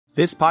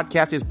This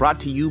podcast is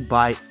brought to you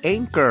by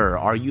Anchor.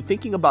 Are you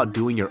thinking about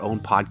doing your own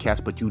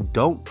podcast, but you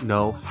don't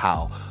know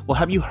how? Well,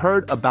 have you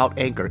heard about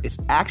Anchor? It's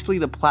actually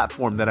the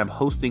platform that I'm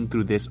hosting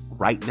through this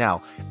right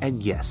now.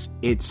 And yes,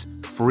 it's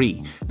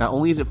free. Not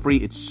only is it free,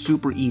 it's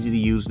super easy to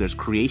use. There's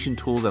creation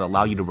tools that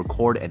allow you to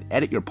record and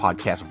edit your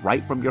podcast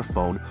right from your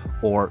phone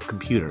or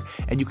computer.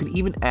 And you can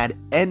even add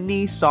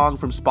any song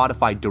from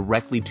Spotify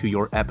directly to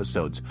your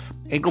episodes.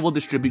 Anchor will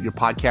distribute your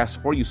podcast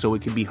for you so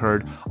it can be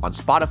heard on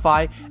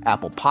Spotify,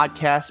 Apple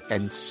Podcasts,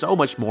 and so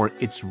much more.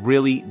 It's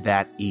really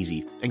that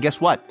easy. And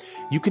guess what?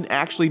 You can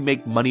actually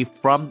make money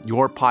from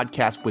your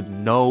podcast with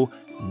no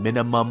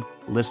minimum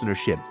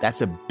listenership.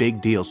 That's a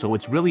big deal. So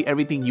it's really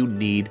everything you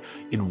need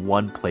in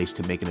one place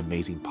to make an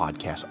amazing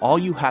podcast. All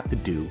you have to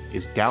do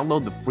is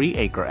download the free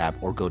Anchor app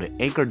or go to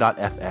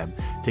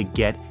anchor.fm to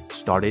get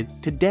started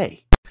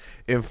today.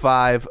 In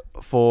 5,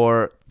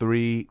 4,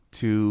 3,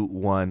 2,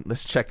 1.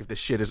 Let's check if this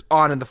shit is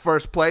on in the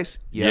first place.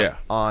 Yeah.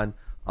 On,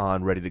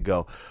 ready to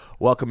go.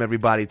 Welcome,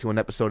 everybody, to an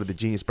episode of the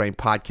Genius Brain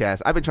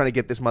Podcast. I've been trying to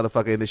get this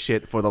motherfucker in this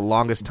shit for the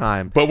longest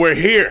time. But we're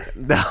here.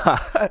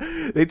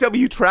 They tell me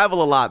you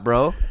travel a lot,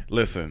 bro.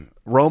 Listen.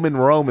 Rome in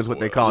Rome is what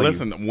they call you.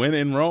 Listen, when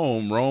in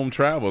Rome, Rome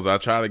travels. I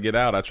try to get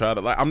out. I try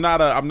to I'm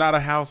not a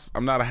house guy.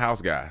 I'm not a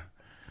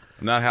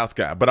house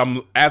guy. But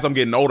as I'm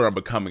getting older, I'm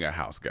becoming a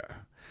house guy.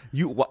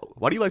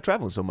 Why do you like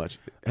traveling so much?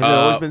 Has there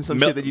always been some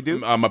shit that you do?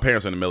 My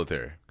parents are in the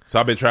military. So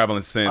I've been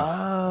traveling since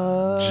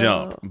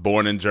jump.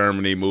 Born in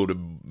Germany, moved to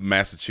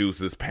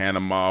Massachusetts,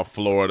 Panama,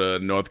 Florida,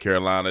 North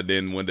Carolina,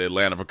 then went to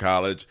Atlanta for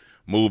college,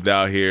 moved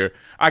out here.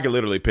 I can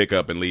literally pick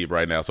up and leave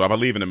right now. So if I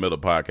leave in the middle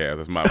of the podcast,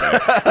 that's my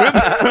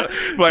bad.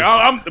 Like,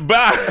 I'm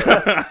bye.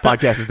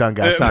 Podcast is done,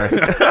 guys. Sorry.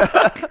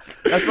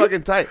 That's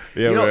fucking tight.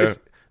 Yeah,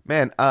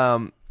 man.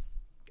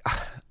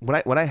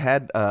 When I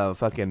had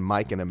fucking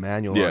Mike and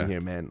Emmanuel on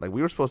here, man, like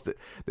we were supposed to.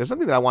 There's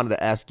something that I wanted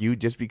to ask you,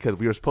 just because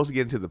we were supposed to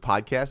get into the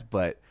podcast,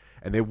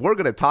 and they were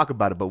going to talk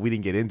about it, but we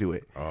didn't get into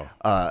it. Oh,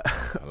 I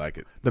like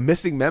it. The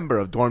missing member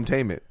of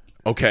Dormtainment.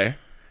 Okay,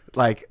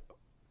 like,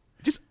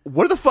 just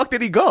where the fuck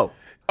did he go?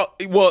 Oh,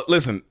 well,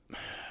 listen.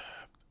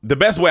 The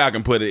best way I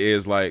can put it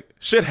is like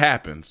shit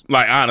happens.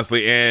 Like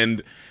honestly,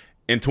 and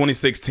in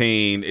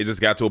 2016, it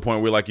just got to a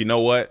point where like, you know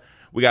what?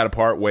 We got to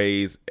part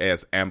ways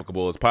as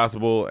amicable as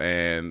possible,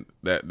 and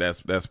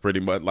that's pretty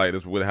much like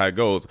that's how it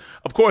goes.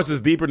 Of course,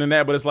 it's deeper than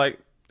that, but it's like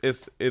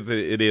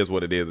it is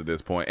what it is at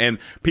this point. And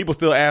people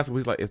still ask,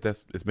 we're like,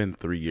 it's been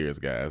 3 years,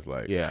 guys.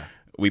 Like, yeah,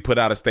 we put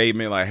out a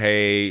statement like,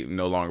 hey,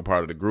 no longer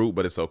part of the group,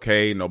 but it's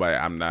okay. Nobody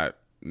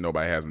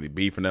has any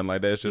beef or nothing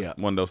like that. It's just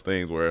one of those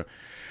things where,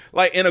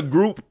 like, in a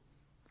group,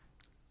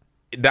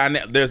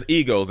 there's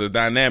egos, there's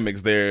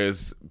dynamics,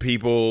 there's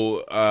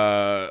people.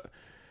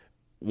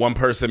 One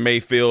person may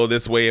feel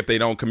this way if they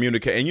don't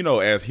communicate. And,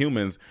 as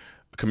humans,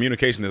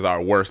 communication is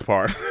our worst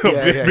part.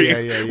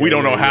 We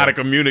don't know how to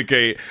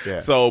communicate.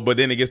 Yeah. So, but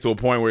then it gets to a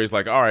point where it's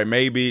like, all right,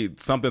 maybe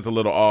something's a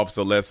little off.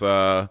 So let's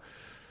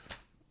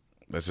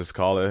just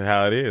call it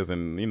how it is.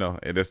 And,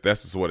 that's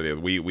just what it is.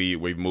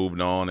 We've moved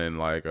on, and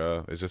like,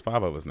 it's just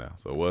 5 of us now.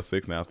 So it was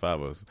 6, now it's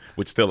 5 of us,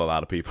 which is still a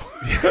lot of people.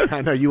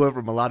 I know you went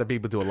from a lot of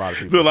people to a lot of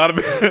people.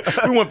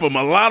 We went from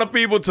a lot of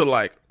people to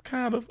like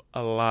kind of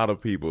a lot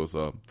of people.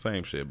 So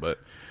same shit, but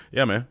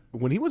yeah, man.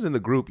 When he was in the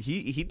group,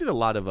 he did a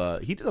lot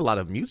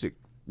of music.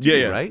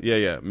 Too, right?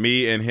 Yeah.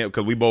 Me and him,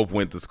 because we both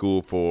went to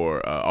school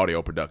for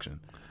audio production.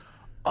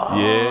 Oh.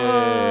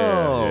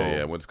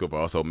 Yeah. Went to school for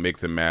also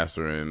mix and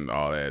mastering,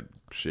 all that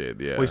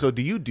shit. Yeah. Wait, so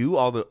do you do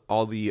all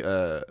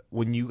the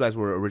when you guys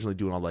were originally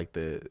doing all like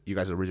you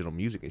guys' original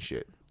music and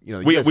shit?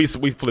 We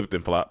flipped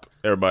and flopped.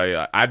 Everybody,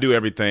 I do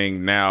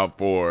everything now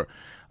for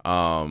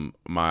me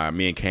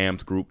and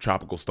Cam's group,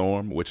 Tropical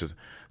Storm, which is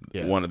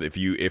one of the,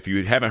 if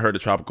you haven't heard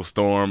of Tropical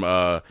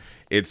Storm,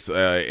 it's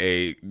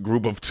a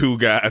group of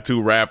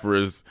two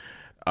rappers,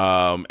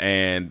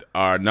 and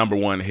our number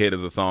one hit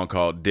is a song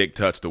called "Dick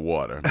Touch the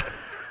Water."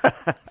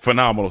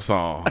 Phenomenal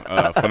song.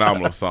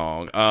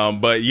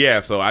 But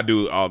yeah, so I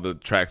do all the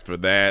tracks for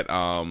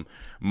that.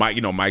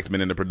 Mike's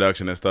been in the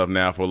production and stuff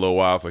now for a little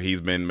while, so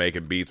he's been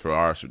making beats for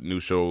our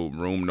new show,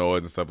 Room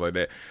Noise, and stuff like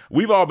that.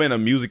 We've all been a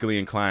musically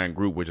inclined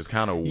group, which is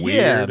kind of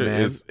weird.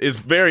 Man. It's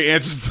very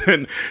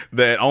interesting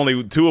that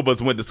only 2 of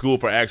us went to school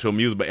for actual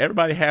music, but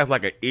everybody has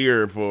like an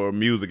ear for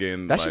music.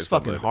 And that's just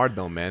fucking hard,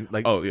 though, man.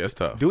 Like, oh yeah, it's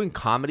tough. Doing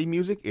comedy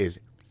music is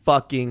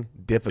fucking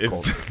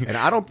difficult. And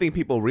I don't think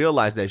people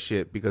realize that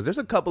shit, because there's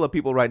a couple of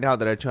people right now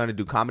that are trying to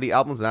do comedy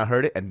albums, and I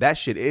heard it, and that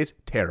shit is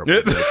terrible.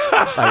 Like,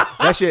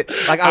 that shit,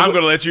 like, I'm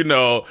gonna let you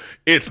know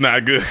it's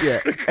not good. Yeah.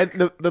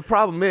 And the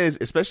problem is,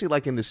 especially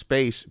like in this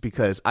space,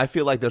 because I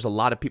feel like there's a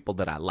lot of people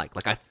that I like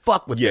I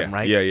fuck with them,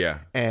 right? Yeah.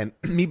 And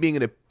me being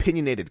an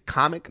opinionated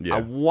comic,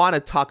 I want to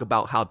talk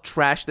about how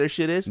trash their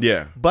shit is.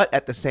 Yeah. But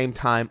at the same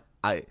time,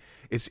 I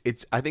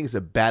think it's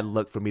a bad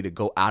look for me to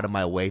go out of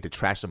my way to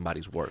trash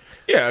somebody's work.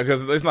 Yeah,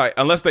 because it's like,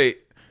 unless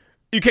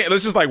you can't,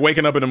 it's just like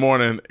waking up in the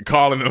morning,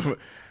 calling them,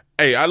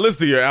 hey, I listened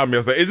to your album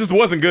yesterday. It just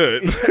wasn't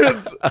good.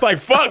 It's like,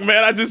 fuck,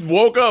 man. I just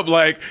woke up.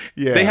 Like,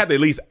 they had to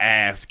at least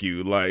ask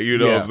you, like, you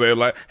know what I'm saying?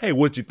 Like, hey,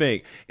 what you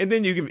think? And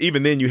then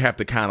even then you have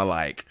to kind of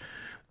like,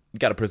 you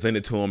got to present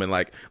it to them, and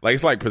like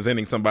it's like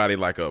presenting somebody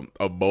like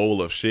a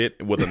bowl of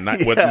shit with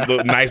with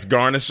a nice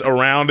garnish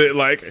around it.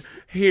 Like,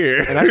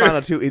 here. And I found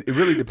out too, it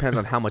really depends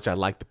on how much I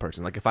like the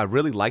person. Like if I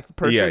really like the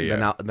person,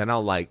 then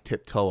I'll like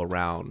tiptoe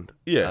around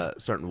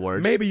certain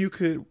words. Maybe you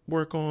could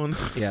work on.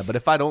 Yeah, but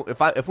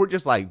if we're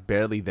just like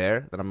barely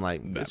there, then I'm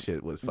like, this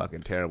shit was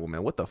fucking terrible,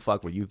 man. What the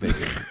fuck were you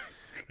thinking?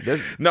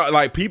 No,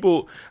 like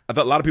people, I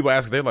thought a lot of people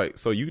ask, they're like,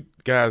 so you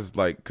guys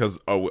like, because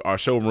our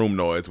showroom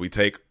noise, we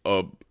take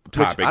a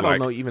topic. Which I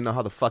don't even know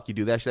how the fuck you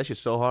do that. That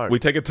shit's so hard. We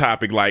take a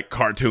topic like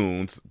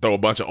cartoons, throw a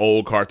bunch of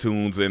old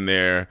cartoons in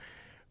there,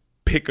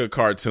 pick a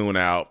cartoon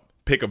out,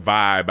 pick a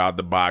vibe out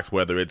the box,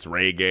 whether it's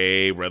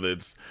reggae, whether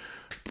it's,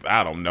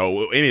 I don't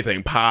know,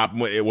 anything, pop,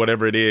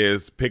 whatever it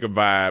is, pick a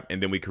vibe,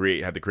 and then we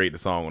have to create the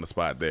song on the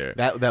spot there.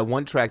 That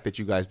one track that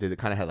you guys did, it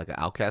kind of had like an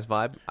Outkast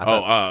vibe.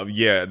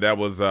 That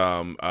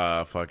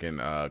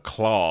was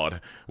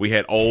Claude. We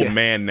had old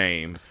man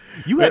names.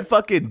 You had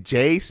fucking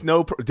Jay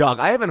Snow, dog.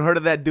 I haven't heard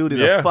of that dude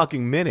in a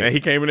fucking minute. And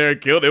he came in there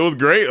and killed. It was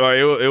great. Like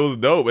it was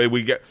dope.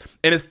 And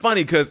it's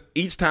funny because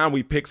each time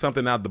we pick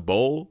something out the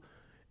bowl,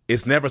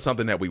 it's never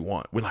something that we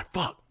want. We're like,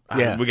 fuck,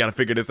 we got to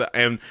figure this out.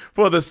 And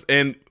for this,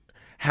 and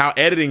how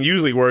editing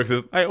usually works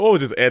is, like, we'll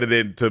just edit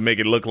it to make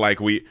it look like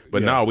we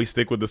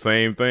stick with the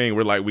same thing.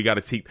 We're like, we got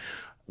to keep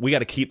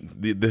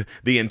the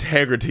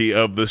integrity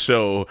of the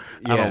show.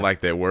 I don't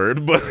like that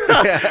word, but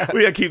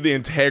we got to keep the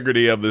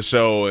integrity of the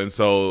show. And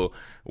so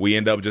we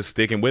end up just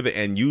sticking with it.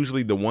 And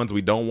usually the ones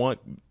we don't want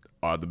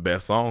are the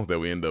best songs that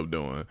we end up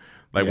doing.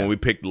 Like when we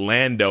picked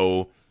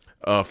Lando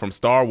from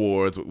Star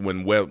Wars,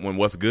 when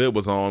What's Good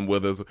was on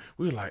with us,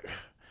 we were like,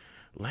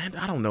 Lando,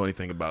 I don't know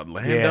anything about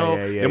Lando.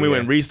 Then we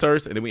went and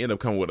researched, and then we ended up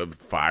coming with a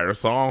fire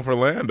song for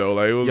Lando.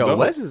 Like, it was dope.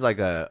 Wes is like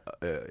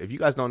if you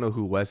guys don't know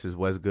who Wes is,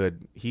 Wes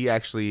Good, he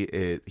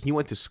actually he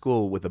went to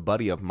school with a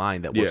buddy of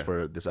mine that works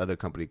for this other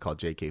company called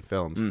JK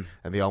Films,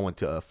 and they all went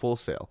to Full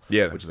Sail,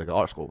 which is like an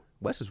art school.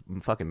 Wes is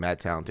fucking mad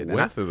talented.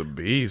 Wes is a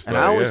beast. And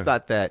I always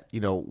thought that,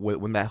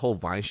 when that whole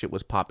Vine shit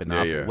was popping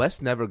off,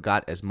 Wes never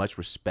got as much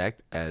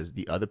respect as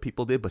the other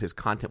people did, but his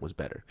content was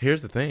better.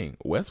 Here's the thing.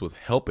 Wes was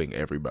helping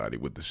everybody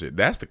with the shit.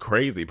 That's the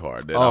crazy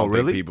part that I don't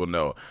think people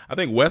know. I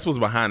think Wes was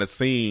behind the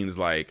scenes,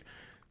 like,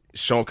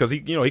 showing, because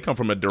he come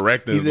from a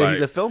directing. He's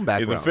a film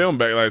background. He's a film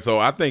background. So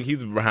I think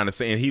he's behind the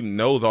scenes. He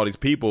knows all these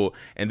people.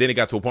 And then it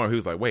got to a point where he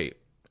was like, wait,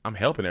 I'm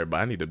helping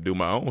everybody. I need to do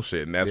my own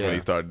shit, and that's when he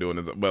started doing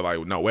this. But like,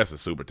 no, Wes is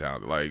super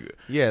talented. Like,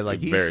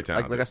 he's very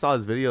talented. Like I saw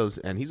his videos,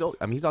 and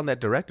he's on that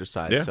director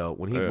side. Yeah. So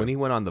when he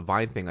went on the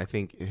Vine thing, I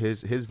think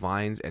his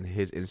Vines and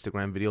his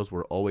Instagram videos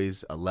were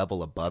always a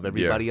level above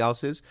everybody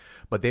else's,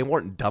 but they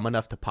weren't dumb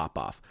enough to pop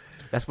off.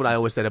 That's what I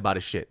always said about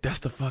his shit. That's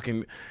the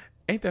fucking.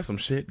 Ain't that some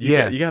shit?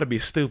 You got to be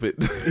stupid.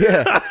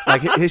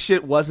 Like his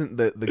shit wasn't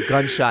the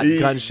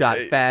gunshot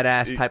fat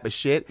ass type of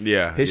shit.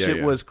 His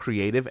shit was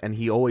creative, and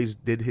he always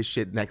did his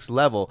shit next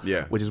level.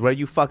 Which is where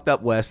you fucked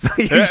up, Wes.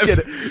 you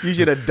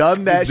should have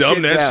done that.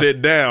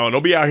 Shit down.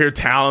 Don't be out here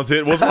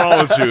talented. What's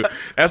wrong with you?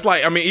 That's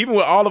like, I mean, even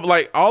with all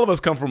of us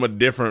come from a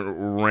different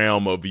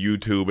realm of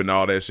YouTube and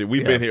all that shit.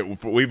 We've been here.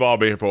 We've all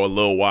been here for a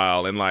little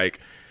while, and like,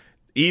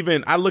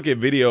 even I look at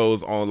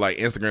videos on like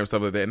Instagram,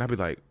 stuff like that, and I be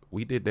like,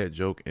 we did that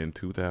joke in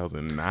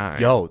 2009.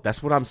 Yo,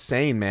 that's what I'm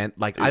saying, man.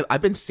 Like, I've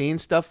been seeing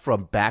stuff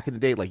from back in the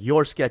day, like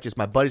your sketches,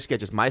 my buddy's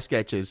sketches, my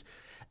sketches,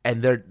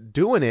 and they're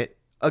doing it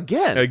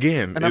again.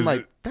 And I'm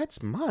like,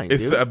 that's mine,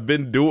 dude. I've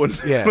been doing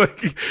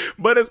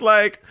but it's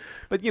like...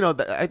 But,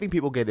 I think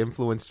people get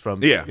influenced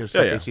from stuff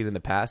they've seen in the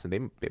past,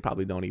 and they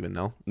probably don't even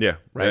know. Yeah.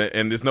 Right?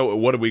 And there's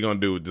what are we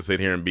going to do? Just sit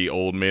here and be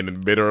old men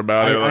and bitter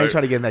about it? I ain't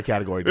trying to get in that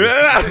category, dude.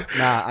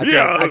 Nah, I can't be in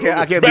that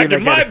category. Back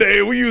in my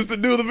day, we used to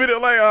do the video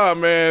like, oh,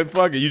 man,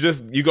 fuck it.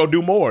 You go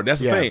do more.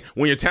 That's the thing.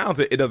 When you're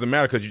talented, it doesn't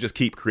matter because you just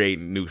keep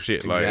creating new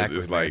shit. Exactly,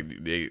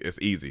 it's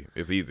easy.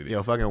 It's easy.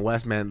 Yo, fucking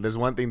Wes, man. There's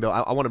one thing, though.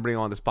 I want to bring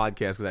on this podcast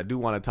because I do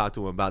want to talk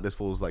to him about this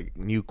fool's like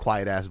new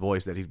quiet-ass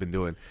voice that he's been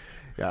doing.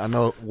 Yeah, I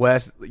know,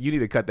 Wes. You need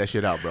to cut that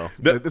shit out, bro.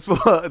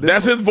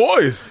 That's his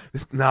voice.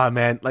 Nah,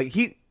 man. Like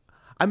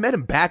I met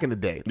him back in the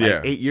day,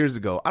 8 years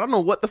ago. I don't know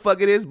what the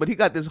fuck it is, but he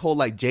got this whole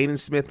like Jaden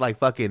Smith like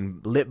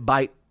fucking lip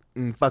bite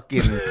and fucking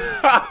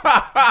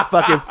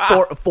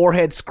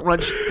forehead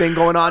scrunch thing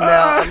going on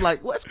now. I'm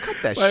like, let's cut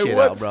that shit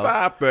out, bro.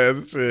 Stop that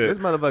shit. This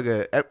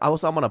motherfucker.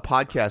 I'm on a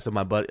podcast with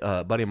my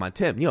buddy of mine,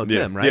 Tim. You know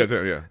Tim, right? Yeah,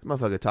 Tim. Yeah. This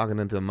motherfucker talking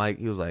into the mic.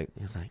 He was like,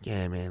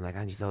 yeah, man. Like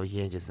I'm just over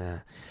here, just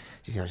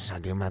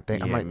trying to do my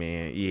thing. I'm like,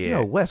 man,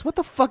 yo, Wes, what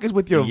the fuck is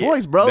with your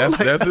voice, bro?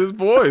 That's his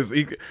voice.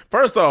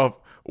 First off,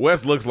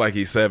 Wes looks like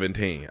he's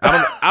 17.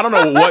 I don't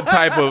know what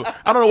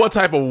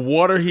type of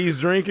water he's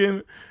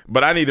drinking,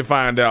 but I need to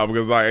find out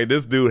because like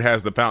this dude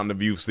has the Fountain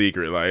of Youth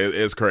secret. Like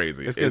it's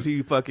crazy. It's because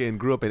he fucking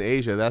grew up in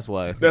Asia. That's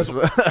why.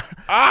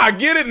 I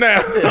get it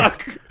now.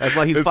 That's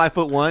why he's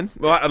 5'1".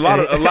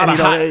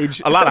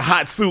 A lot of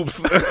hot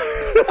soups.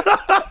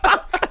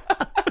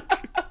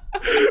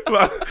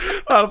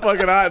 a lot of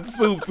fucking hot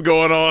soups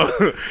going on.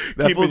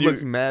 That food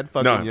looks mad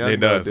fucking young. It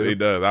does. Dude. It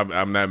does.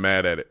 I'm not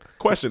mad at it.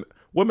 Question: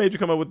 what made you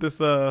come up with this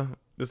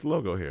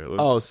logo here?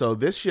 So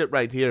this shit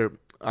right here.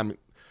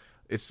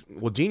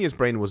 Genius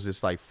brain was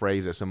this like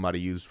phrase that somebody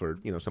used for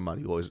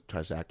somebody who always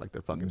tries to act like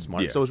they're fucking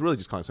smart. Yeah. So it's really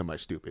just calling somebody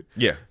stupid.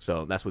 Yeah.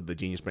 So that's what the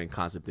genius brain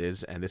concept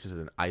is, and this is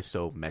an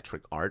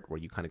isometric art where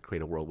you kind of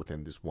create a world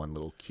within this one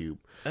little cube.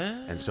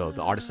 And so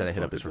the artist that I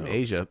hit up is from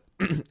Asia,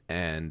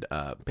 and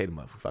paid him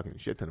a fucking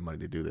shit ton of money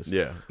to do this.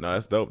 Yeah, no,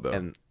 that's dope though.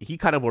 And he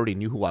kind of already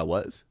knew who I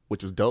was,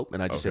 which was dope.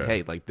 And I just said,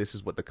 hey, like this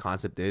is what the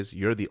concept is.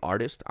 You're the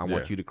artist. I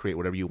want you to create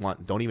whatever you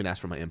want. Don't even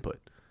ask for my input.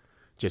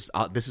 Just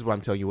this is what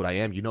I'm telling you what I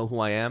am. You know who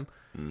I am.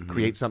 Mm-hmm.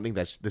 Create something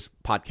this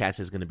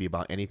podcast is going to be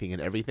about anything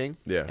and everything.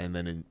 Yeah, and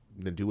then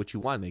do what you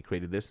want. And they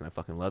created this, and I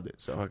fucking loved it.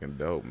 So fucking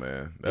dope,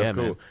 man. That's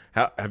cool.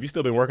 Man. Have you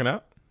still been working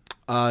out?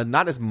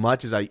 Not as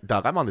much as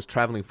dog. I'm on this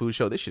traveling food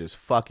show. This shit is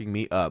fucking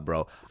me up,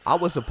 bro. I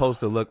was supposed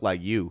to look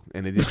like you,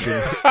 and it just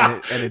didn't,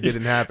 and it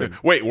didn't happen.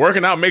 Wait,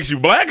 working out makes you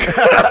black?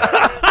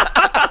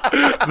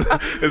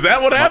 Is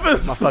that what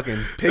happens? My fucking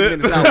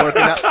pigment is not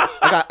working out.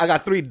 I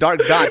got 3 dark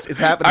dots. It's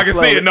happening. I can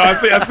slowly. see it. No, I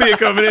see it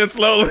coming in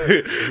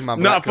slowly.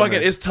 Not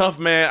fucking. It's tough,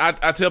 man.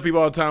 I tell people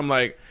all the time,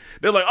 like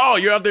they're like, "Oh,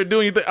 you're out there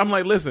doing your thing." I'm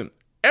like, listen.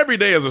 Every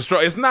day is a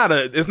struggle. It's not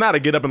a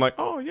get up and like,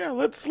 oh yeah,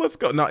 let's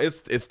go. No,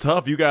 it's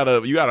tough. You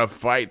gotta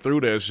fight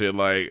through that shit.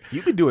 Like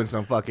you be doing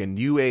some fucking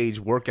new age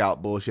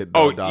workout bullshit.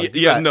 Though, dog.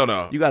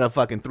 No. You got a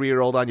fucking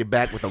 3-year-old on your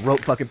back with a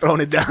rope fucking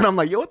throwing it down. I'm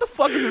like, yo, what the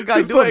fuck is this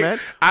guy doing, man?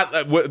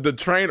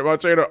 My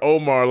trainer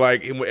Omar,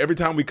 like every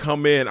time we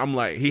come in, I'm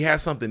like, he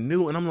has something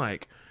new, and I'm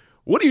like,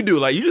 what do you do?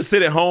 Like you just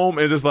sit at home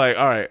and just like,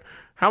 all right.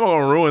 How am I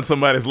gonna ruin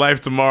somebody's life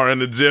tomorrow in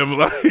the gym?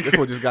 Like, this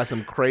one just got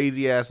some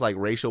crazy ass like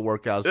racial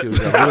workouts too.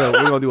 So we're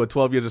gonna do a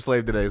 12 years a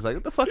slave today. It's like,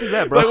 what the fuck is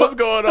that, bro? Like, what's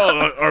going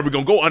on? Are we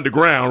gonna go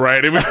underground,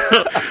 right?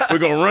 We're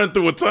gonna run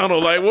through a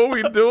tunnel. Like, what are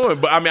we doing?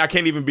 But I mean, I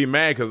can't even be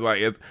mad because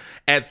like it's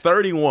at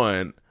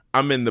 31.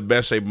 I'm in the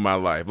best shape of my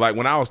life. Like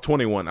when I was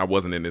 21, I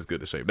wasn't in this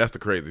good of shape. That's the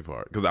crazy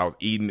part because I was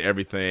eating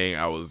everything.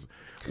 I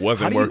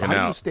wasn't working out.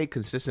 How do you stay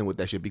consistent with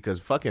that shit? Because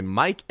fucking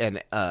Mike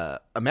and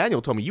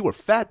Emmanuel told me you were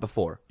fat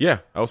before. Yeah,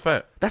 I was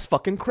fat. That's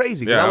fucking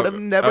crazy. Yeah, I would have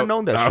never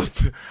known that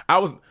shit.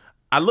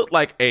 I look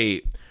like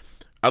a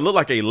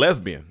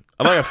lesbian.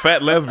 I like a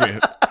fat lesbian.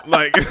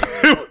 Like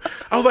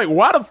I was like,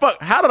 why the fuck?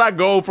 How did I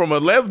go from a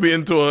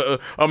lesbian to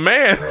a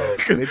man?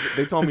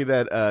 they told me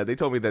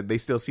that they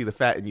still see the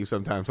fat in you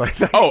sometimes. Like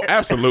that. Oh,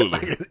 absolutely.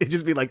 Like, it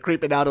just be like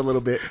creeping out a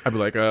little bit. I'd be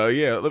like,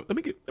 yeah, let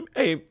me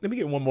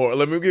get one more.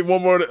 Let me get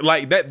one more.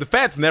 Like that, the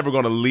fat's never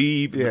gonna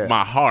leave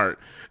my heart.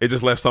 It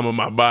just left some of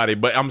my body,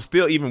 but I'm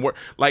still even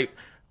like.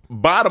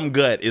 Bottom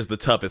gut is the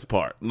toughest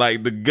part.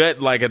 Like the gut,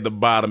 like at the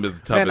bottom is the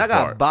toughest part. Man, I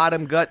got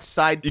bottom gut,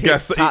 side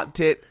tit, top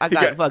tit. I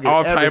got fucking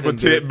all type of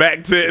tit, dude.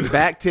 back tit,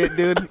 back tit,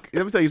 dude.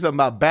 Let me tell you something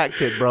about back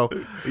tit, bro.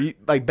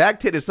 Like back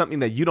tit is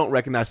something that you don't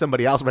recognize.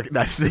 Somebody else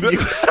recognizes in you.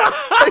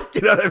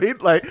 You know what I mean?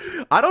 Like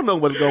I don't know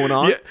what's going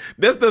on. Yeah,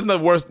 there's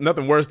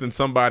nothing worse than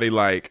somebody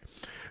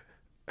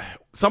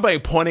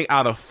pointing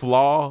out a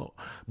flaw,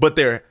 but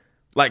they're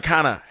like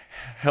kind of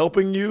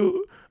helping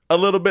you a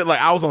little bit. Like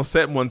I was on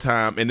set one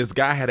time and this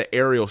guy had an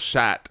aerial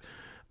shot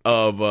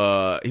of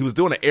he was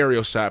doing an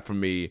aerial shot for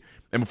me,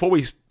 and before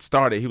we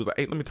started he was like,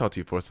 hey, let me talk to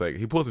you for a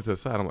second. He pulls me to the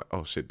side. I'm like,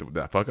 oh shit, did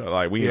that fuck up?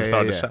 Like we didn't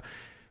start the shot.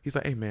 He's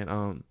like, hey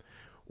man,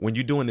 when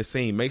you're doing the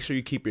scene, make sure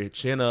you keep your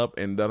chin up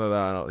and da da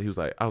da. He was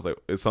like, I was like,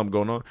 is something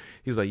going on?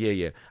 He was like,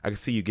 yeah, I can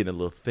see you getting a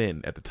little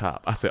thin at the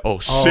top. I said, oh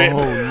shit.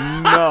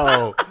 Oh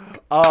no.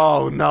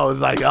 Oh no.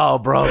 It's like, oh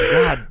bro,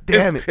 god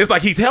damn it. It's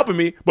like he's helping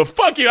me, but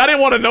fuck you. I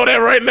didn't want to know that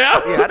right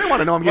now. Yeah, I didn't want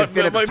to know I'm getting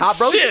thin at the top,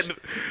 bro. Shit. Keep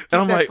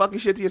and I'm that like, fucking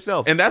shit to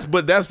yourself. And that's me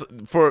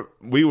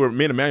and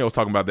Emmanuel was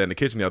talking about that in the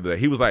kitchen the other day.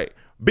 He was like,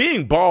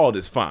 being bald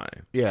is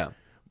fine. Yeah.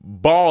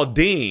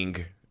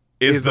 Balding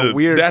is the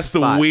weird. That's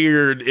spot. The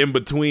weird in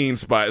between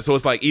spot. So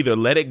it's like either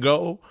let it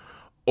go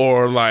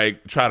or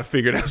like try to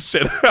figure that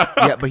shit out.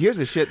 Yeah, but here's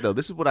the shit though.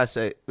 This is what I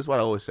say. This is what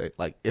I always say.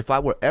 Like if I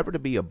were ever to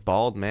be a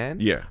bald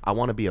man, I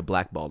want to be a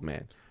black bald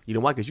man. You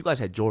know why? Because you guys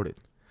had Jordan,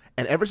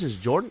 and ever since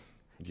Jordan,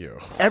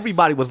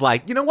 everybody was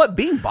like, you know what?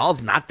 Being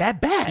bald's not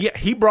that bad. Yeah,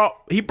 he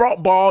brought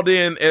bald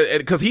in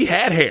because he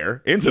had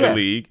hair into the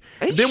league.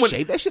 And then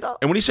shaved that shit off.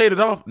 And when he shaved it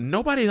off,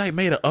 nobody like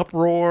made an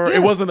uproar. Yeah.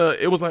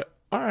 It was like,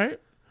 all right.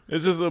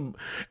 It's just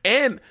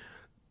and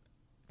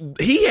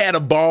he had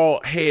a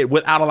bald head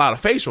without a lot of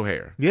facial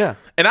hair. Yeah.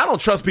 And I don't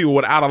trust people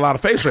without a lot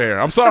of facial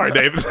hair. I'm sorry,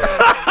 David.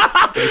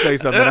 Let me tell you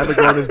something. I've been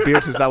growing this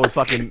beard since I was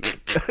fucking,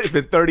 it's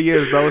been 30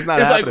 years, bro. It's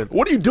not happening. Like,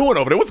 what are you doing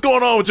over there? What's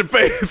going on with your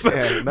face?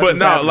 Yeah, but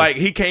no, happening. Like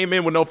he came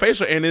in with no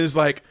facial hair and it's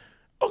like,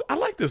 oh, I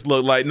like this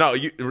look. Like, no,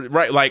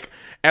 right. Like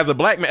as a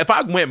black man, if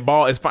I went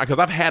bald, it's fine. Cause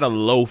I've had a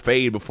low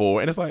fade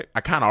before and it's like,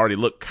 I kind of already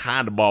looked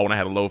kind of bald when I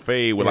had a low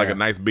fade with like a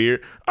nice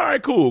beard. All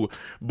right, cool.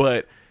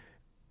 But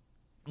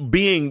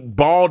being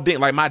balding,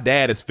 like my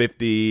dad is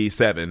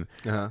 57.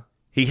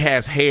 He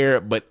has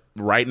hair, but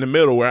right in the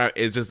middle where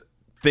it's just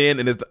thin,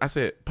 and I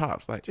said,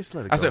 Pops, like, just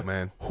let it go,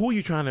 man. Who are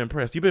you trying to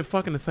impress? You've been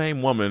fucking the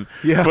same woman,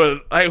 yeah.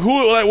 But like,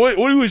 what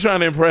are you trying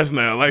to impress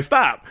now? Like,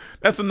 stop.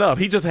 That's enough.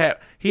 He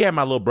had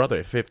my little brother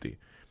at 50,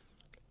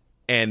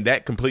 and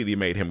that completely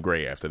made him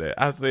gray after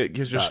that. I said,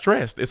 because you're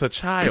stressed. It's a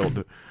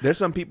child. There's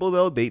some people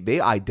though they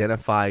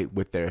identify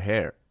with their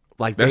hair.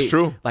 Like that's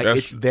true. Like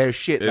it's their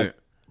shit. Like,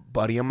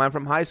 buddy of mine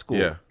from high school.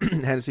 Yeah.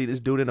 Hadn't seen this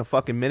dude in a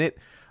fucking minute.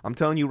 I'm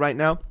telling you right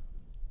now.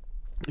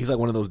 He's like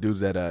one of those dudes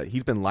that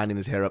he's been lining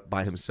his hair up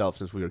by himself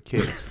since we were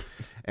kids.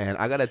 And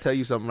I got to tell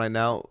you something right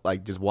now,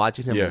 like just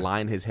watching him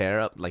line his hair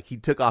up. Like he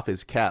took off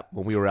his cap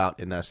when we were out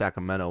in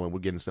Sacramento and we're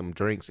getting some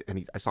drinks.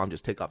 And I saw him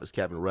just take off his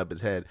cap and rub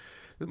his head.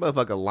 This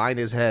motherfucker lined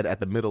his head at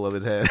the middle of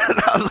his head. And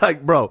I was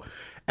like, bro,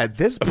 at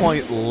this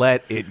point,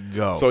 let it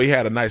go. So he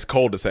had a nice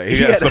cul-de-sac. He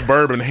had a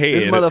suburban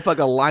head. This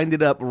motherfucker lined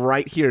it up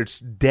right here. It's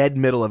dead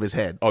middle of his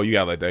head. Oh, you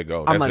got to let that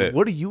go. I'm like,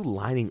 what are you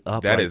lining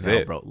up that right is now,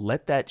 it. bro?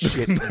 Let that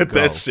shit go. Let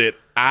that shit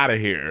out of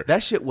here.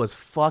 That shit was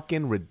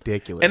fucking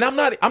ridiculous. And I'm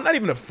not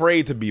even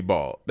afraid to be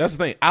bald. That's the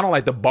thing. I don't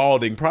like the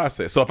balding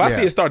process. So if I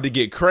see it start to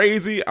get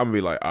crazy, I'm gonna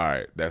be like, all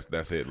right,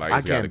 that's it. Like,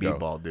 I can't be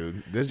bald,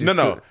 dude.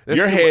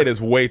 Your head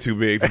is way too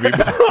big to be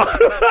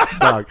bald.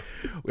 Dog,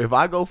 if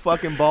I go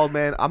fucking bald,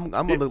 man, I'm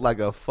gonna look like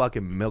a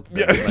fucking milk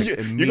baby. Like,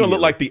 you're gonna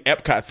look like the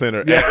Epcot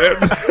Center. Yeah.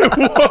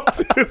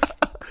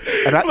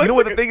 And you know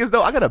what the thing is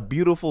though? I got a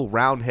beautiful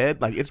round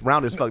head. Like it's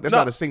round as fuck. There's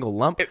not a single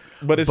lump.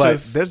 But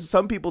there's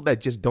some people that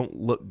just don't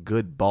look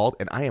good bald,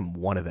 and I am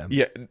one of them.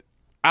 Yeah.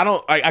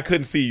 I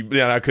couldn't see you.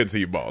 Yeah, I couldn't see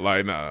you bald.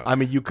 Like, no. I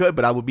mean, you could,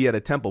 but I would be at a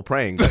temple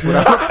praying.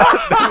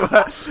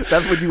 That's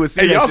what you would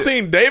see. Hey, y'all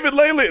seen David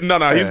lately? No,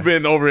 he's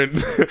been over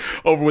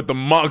with the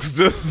monks.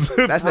 Just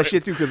that's that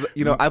shit too, because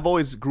I've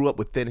always grew up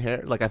with thin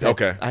hair. Like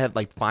I have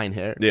like fine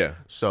hair. Yeah.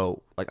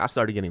 So like I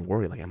started getting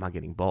worried. Like, am I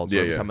getting bald? So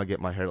every time I get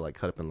my hair like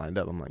cut up and lined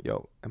up, I'm like,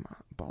 yo, am I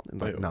bald? And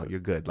like, no, you're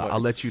good. Like,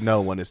 I'll let you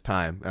know when it's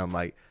time. And I'm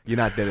like, you're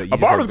not there. A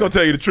barber's gonna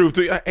tell you the truth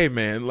too. Hey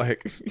man,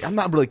 like I'm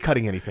not really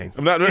cutting anything.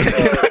 I'm not.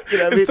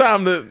 It's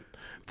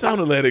time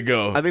to let it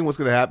go. I think what's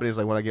gonna happen is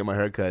like when I get my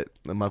hair cut,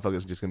 the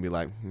motherfucker's just gonna be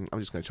like, I'm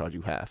just gonna charge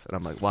you half, and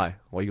I'm like, why?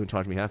 Why are you gonna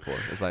charge me half for?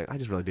 It's like I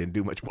just really didn't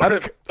do much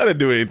work. I didn't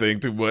do anything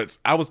too much.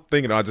 I was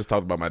thinking. I just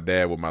talked about my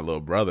dad with my little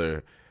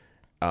brother,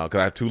 because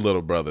I have two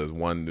little brothers.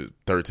 One is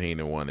 13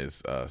 and one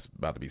is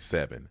about to be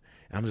 7. And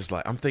I'm just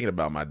like, I'm thinking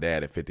about my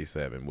dad at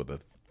 57 with a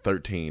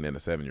 13 and a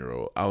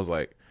 7-year-old. I was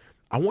like,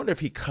 I wonder if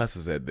he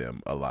cusses at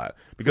them a lot,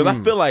 because I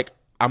feel like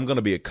I'm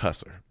gonna be a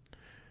cusser.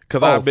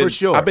 Because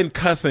I've been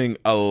cussing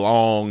a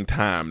long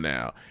time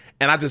now,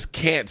 and I just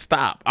can't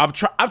stop. I've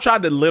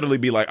tried to literally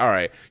be like, all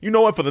right, you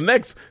know what? For the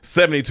next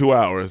 72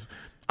 hours,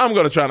 I'm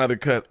gonna try not to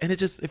cuss, and it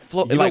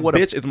flows. Like,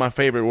 bitch is my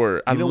favorite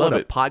word. I love it.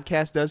 What a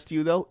podcast does to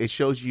you though? It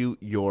shows you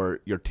your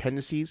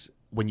tendencies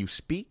when you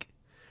speak.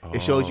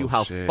 It shows you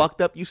how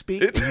fucked up you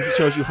speak. It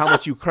shows you how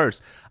much you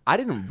curse. I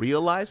didn't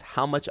realize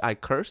how much I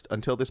cursed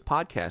until this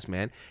podcast,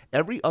 man.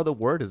 Every other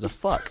word is a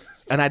fuck.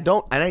 And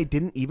I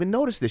didn't even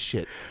notice this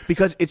shit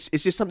because it's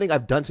just something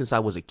I've done since I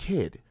was a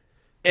kid.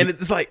 And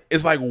it's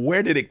like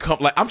where did it come?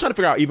 Like, I'm trying to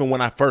figure out even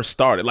when I first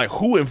started, like,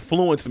 who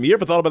influenced me? You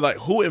ever thought about like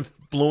who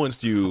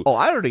influenced you? Oh,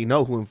 I already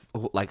know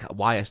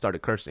why I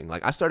started cursing.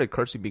 Like, I started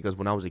cursing because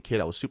when I was a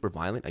kid, I was super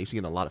violent. I used to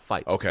get in a lot of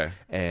fights. Okay.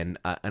 And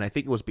I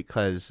think it was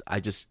because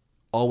I just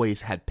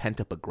always had pent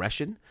up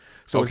aggression.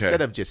 So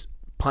instead of just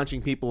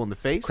punching people in the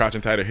face,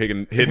 crouching tighter,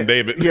 hidden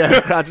David.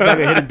 Crouching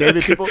tighter, hidden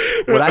David people.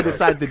 What I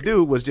decided to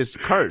do was just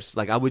curse.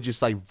 Like, I would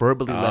just like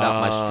verbally let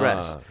out my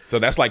stress. So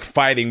that's like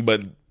fighting,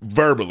 but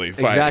verbally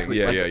fighting. Exactly.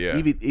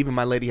 Yeah. Even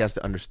my lady has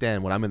to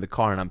understand when I'm in the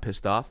car and I'm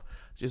pissed off,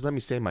 just let me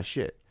say my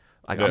shit.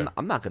 Like,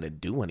 I'm not gonna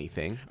do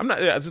anything. I'm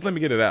not. Yeah, just let me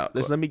get it out.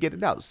 Just let me get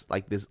it out.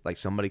 Like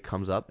somebody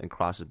comes up and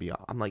crosses me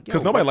off. I'm like,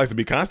 because nobody likes to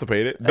be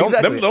constipated.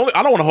 Exactly.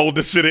 I don't want to hold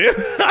this shit in.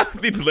 I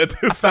need to let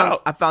this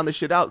out. I found this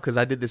shit out because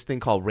I did this thing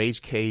called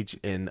Rage Cage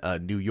in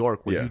New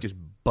York, where you just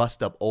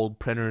bust up old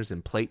printers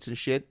and plates and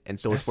shit. And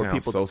so it's for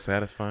people. So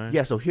satisfying.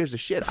 Yeah. So here's the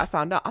shit. I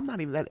found out I'm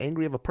not even that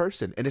angry of a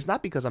person, and it's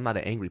not because I'm not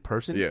an angry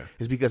person. Yeah.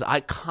 It's because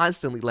I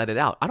constantly let it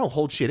out. I don't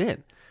hold shit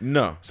in.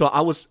 No. So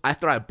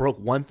after I broke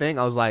one thing,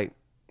 I was like,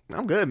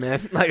 I'm good,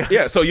 man. Like,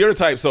 yeah, so you're the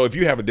type. So if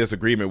you have a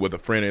disagreement with a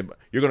friend,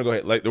 you're gonna go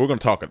ahead. Like, we're gonna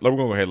talk. We're gonna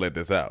go ahead and let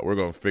this out. We're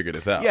gonna figure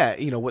this out. Yeah,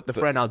 with the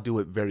friend, I'll do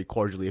it very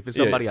cordially. If it's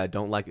somebody I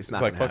don't like, it's not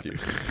gonna happen.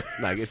 Fuck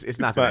you. Like, it's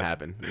not gonna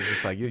happen. It's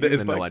just like you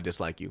know I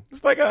dislike you.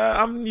 It's like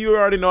you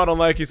already know I don't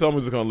like you, so I'm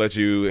just gonna let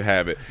you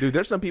have it. Dude,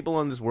 there's some people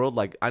in this world,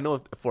 like, I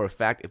know for a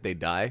fact if they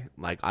die,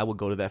 like, I would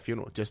go to that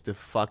funeral just to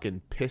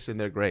fucking piss in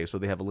their grave so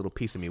they have a little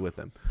piece of me with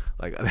them.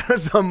 Like,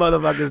 there's some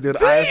motherfuckers, dude.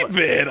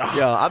 David!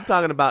 I'm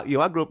talking about,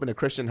 I grew up in a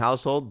Christian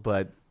household,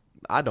 but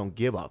I don't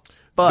give up.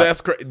 But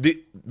that's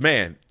crazy,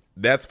 man.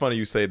 That's funny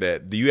you say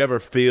that. Do you ever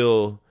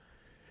feel?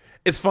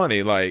 It's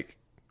funny, like,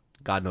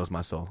 God knows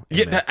my soul.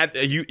 Amen.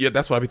 Yeah,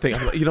 that's what I be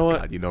thinking. Like, you know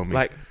what? God, you know me.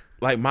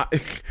 Like my,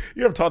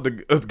 you ever talk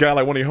to a guy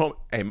like one of your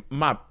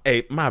homies?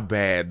 Hey, my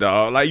bad,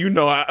 dog. Like, you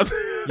know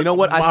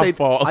what I say?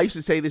 Fault. I used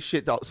to say this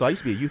shit. So I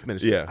used to be a youth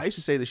minister. Yeah. I used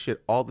to say this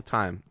shit all the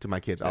time to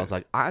my kids. I was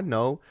like, I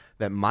know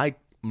that my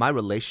my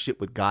relationship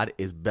with God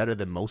is better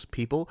than most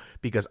people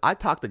because I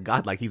talk to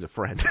God like he's a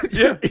friend.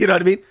 Yeah. You know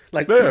what I mean?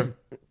 Like, Yeah.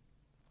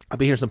 I've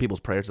been hearing some people's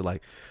prayers are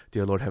like,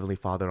 "Dear Lord, Heavenly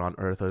Father, on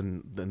earth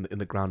and in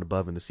the ground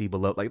above and the sea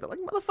below." Like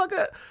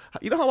motherfucker,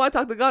 you know how I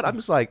talk to God? I'm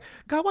just like,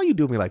 God, why you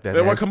do me like that?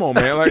 Man, Man? come on,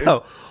 man. Like,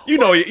 Yo, you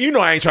know,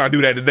 I ain't trying to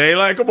do that today.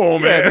 Like, come on,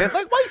 yeah, man.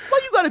 Like, why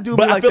you gotta do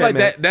But me like I feel that, like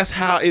man? that's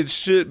how it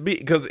should be.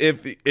 Because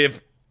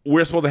if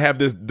we're supposed to have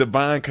this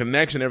divine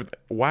connection, everything,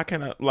 why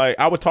can't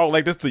I would talk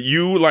like this to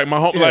you, like my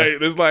home, like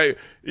it's like,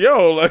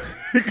 yo, like,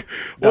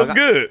 what's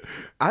good?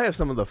 I have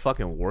some of the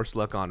fucking worst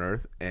luck on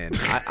earth, and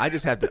I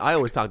just have to. I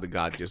always talk to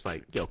God, just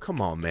like, yo,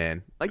 come on,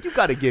 man. Like, you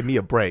got to give me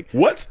a break.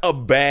 What's a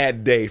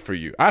bad day for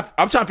you? I'm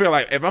trying to figure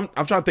like if I'm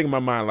trying to think in my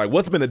mind like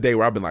what's been a day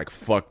where I've been like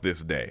fuck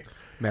this day.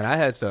 Man, I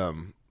had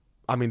some.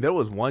 I mean, there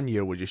was one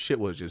year where just shit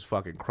was just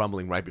fucking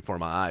crumbling right before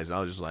my eyes, and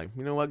I was just like,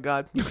 you know what,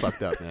 God, you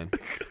fucked up, man.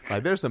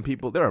 Like, there's some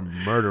people, there are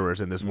murderers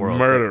in this world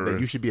that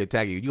you should be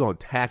attacking. You gonna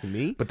attack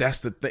me? But that's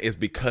the thing. It's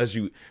because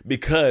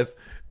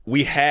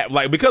we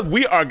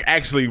are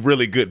actually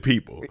really good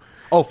people.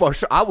 Oh, for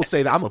sure. I will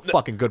say that I'm a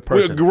fucking good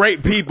person. We're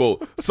great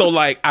people. So,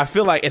 like, I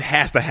feel like it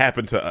has to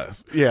happen to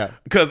us. Yeah.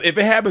 Because if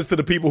it happens to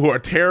the people who are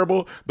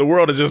terrible, the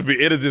world it'll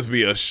just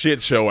be a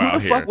shit show out here. Who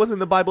the fuck was in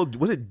the Bible?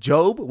 Was it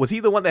Job? Was he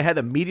the one that had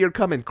the meteor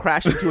come and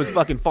crash into his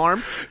fucking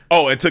farm?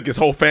 Oh, it took his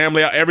whole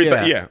family out,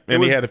 everything. Yeah.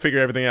 And he had to figure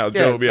everything out.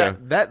 Yeah, Job, yeah.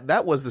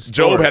 That was the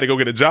story. Job had to go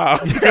get a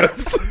job.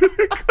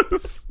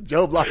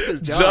 Job lost his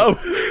job.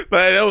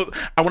 When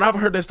I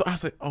heard that story, I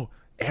was like, oh,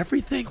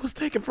 everything was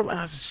taken from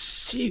us.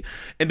 Shit.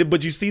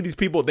 But you see these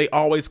people, they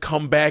always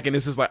come back, and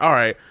it's just like, all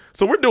right,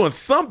 so we're doing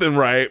something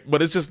right,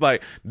 but it's just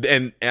like,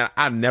 and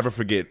I never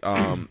forget.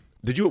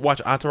 Did you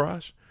watch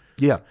Entourage?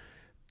 Yeah.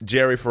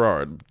 Jerry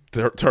Ferrara,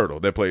 Turtle,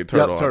 that played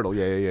Turtle. Yep, Turtle.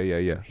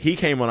 Yeah. He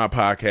came on our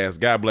podcast.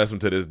 God bless him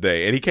to this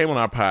day, and he came on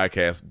our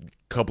podcast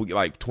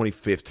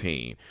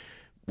 2015.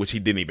 Which he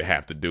didn't even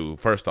have to do.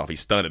 First off, he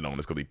stunted on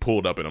us because he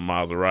pulled up in a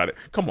Maserati.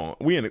 Come on,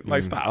 we in it.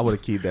 Like, stop. I would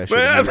have keyed that shit.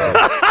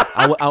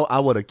 I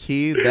would have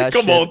keyed that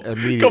shit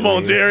immediately. Come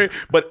on, Jerry.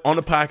 But on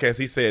the podcast,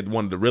 he said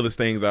one of the realest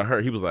things I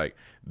heard. He was like,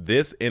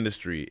 this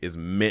industry is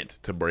meant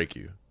to break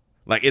you.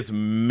 Like, it's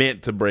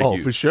meant to break you. Oh,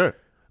 for sure.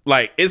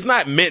 Like, it's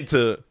not meant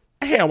to,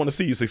 hey, I want to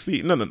see you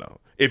succeed. No.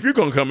 If you're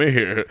going to come in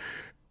here,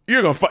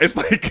 you're gonna fight. It's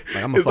like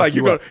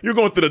you're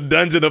going through the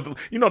dungeon of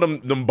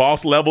them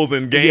boss levels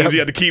in games. Yeah. You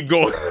have to keep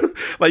going.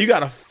 Like, you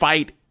got to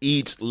fight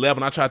each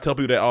level. And I try to tell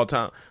people that all the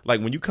time.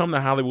 Like, when you come to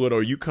Hollywood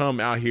or you come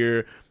out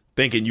here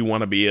thinking you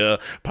want to be a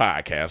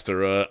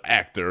podcaster, a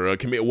actor, a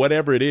comedian,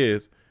 whatever it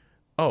is,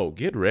 oh,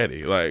 get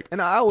ready. Like,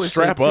 and I always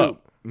strap say too,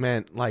 up,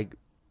 man. Like,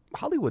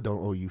 Hollywood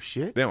don't owe you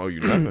shit. They don't owe you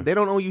nothing. They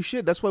don't owe you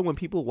shit. That's why when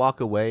people walk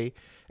away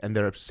and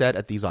they're upset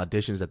at these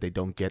auditions that they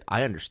don't get,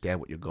 I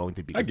understand what you're going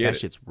through because that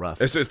shit's rough.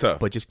 It's just tough.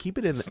 But just keep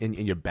it in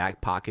your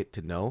back pocket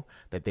to know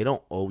that they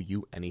don't owe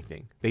you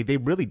anything. They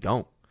really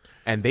don't.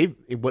 And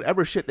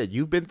whatever shit that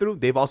you've been through,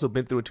 they've also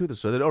been through it too.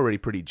 So they're already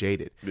pretty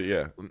jaded.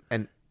 Yeah.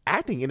 And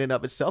acting in and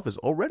of itself is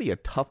already a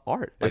tough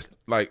art.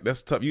 Like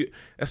that's tough.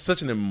 That's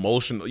such an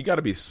emotional. You got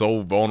to be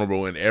so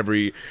vulnerable in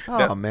every.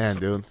 Man,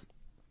 dude.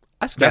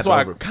 That's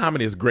why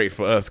comedy is great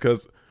for us,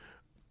 because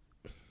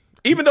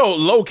even though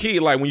low key,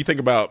 like when you think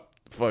about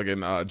fucking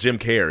Jim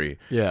Carrey,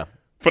 yeah,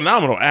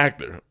 phenomenal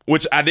actor,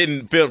 which I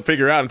didn't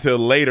figure out until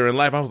later in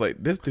life. I was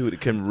like, this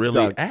dude can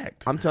really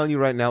act. I'm telling you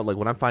right now, like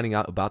what I'm finding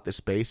out about this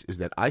space is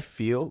that I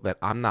feel that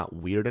I'm not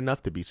weird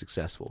enough to be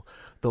successful.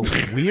 The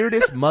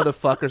weirdest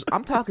motherfuckers,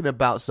 I'm talking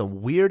about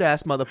some weird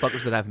ass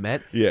motherfuckers that I've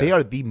met. Yeah. They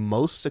are the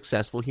most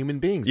successful human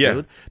beings,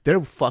 dude.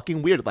 They're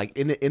fucking weird. Like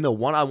in a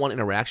one-on-one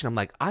interaction, I'm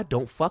like, I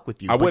don't fuck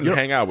with you. I wouldn't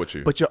hang out with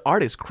you. But your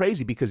art is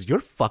crazy because you're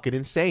fucking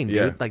insane, dude.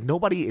 Yeah. Like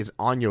nobody is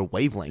on your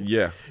wavelength.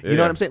 Yeah. You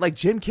know what I'm saying? Like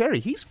Jim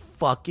Carrey, he's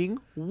fucking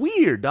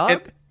weird, dog.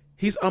 And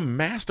he's a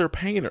master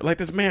painter. Like,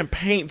 this man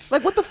paints.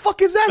 Like, what the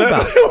fuck is that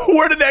about?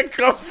 Where did that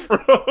come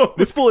from?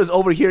 This fool is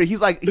over here. He's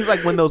like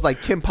one of those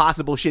like Kim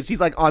Possible shits. He's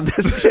like on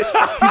this shit.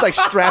 He's like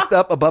strapped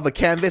up above a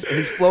canvas and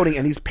he's floating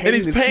and he's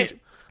painting this.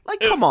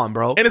 Like, come on,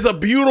 bro. And it's a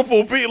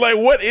beautiful piece. Like,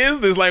 what is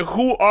this? Like,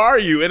 who are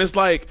you? And it's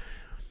like,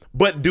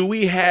 but do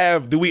we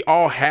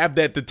all have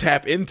that to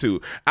tap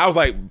into? I was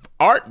like,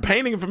 art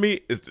painting for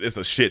me it's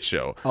a shit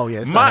show. Oh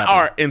yeah, my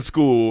art in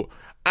school,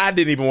 I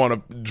didn't even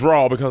want to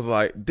draw because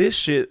like this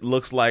shit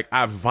looks like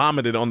I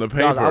vomited on the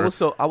paper. Dog,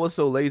 I was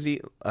so lazy.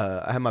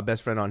 I had my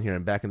best friend on here,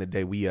 and back in the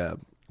day, we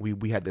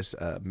had this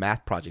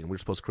math project, and we were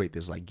supposed to create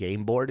this like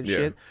game board and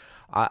shit.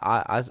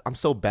 I'm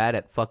so bad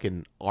at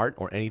fucking art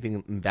or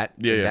anything in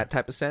that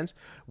type of sense.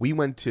 We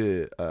went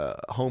to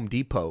Home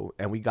Depot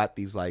and we got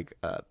these like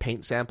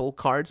paint sample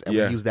cards, and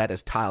we used that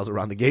as tiles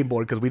around the game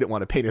board because we didn't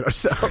want to paint it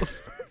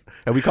ourselves.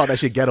 And we called that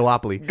shit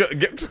Ghettopoly.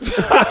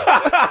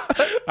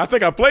 I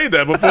think I played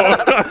that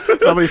before.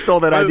 Somebody stole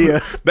that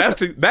idea.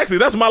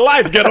 That's my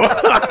life, Ghetto.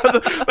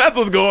 That's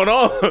what's going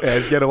on. Yeah,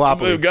 it's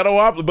Ghettopoly.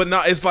 Ghettopoly. But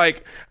no, it's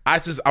like I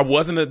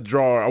wasn't a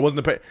drawer. I wasn't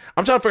a paint.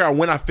 I'm trying to figure out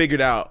when I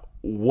figured out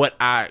what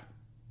I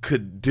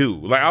could do.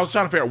 Like, I was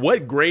trying to figure out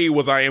what grade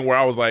was I in where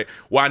I was like,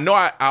 well, I know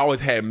I always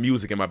had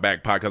music in my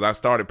back pocket because I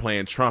started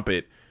playing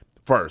trumpet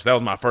first. That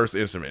was my first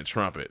instrument,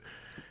 trumpet.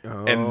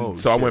 Oh, and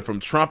so I went from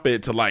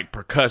trumpet to like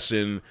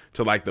percussion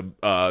to like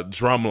the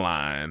drum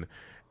line.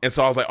 And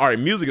so I was like, all right,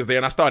 music is there.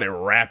 And I started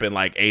rapping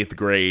like 8th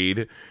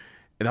grade.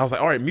 And I was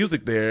like, all right,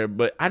 music there.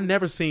 But I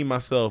never seen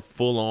myself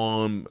full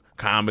on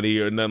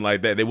comedy or nothing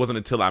like that. It wasn't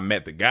until I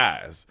met the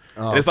guys.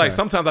 And it's like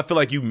sometimes I feel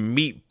like you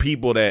meet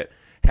people that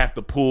have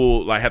to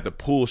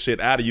pull shit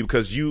out of you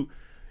because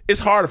it's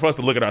harder for us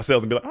to look at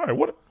ourselves and be like, all right,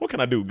 what can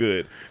I do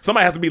good?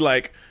 Somebody has to be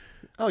like,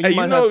 oh, you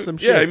might have some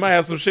shit. Yeah, you might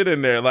have some shit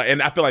in there. Like,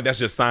 and I feel like that's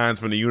just signs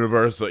from the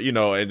universe,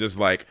 and just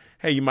like,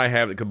 hey, you might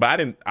have it.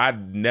 But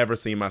I'd never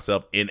seen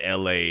myself in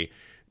LA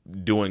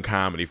doing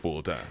comedy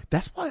full time.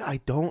 That's why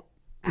I don't.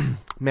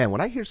 Man,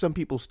 when I hear some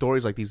people's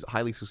stories, like these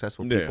highly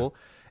successful people,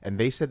 and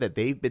they said that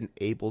they've been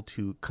able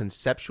to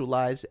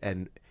conceptualize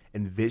and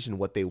envision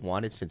what they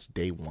wanted since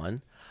day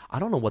one, I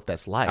don't know what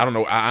that's like. I don't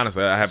know.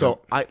 Honestly, I haven't.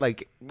 So I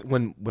like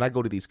when I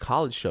go to these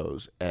college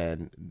shows,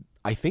 and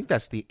I think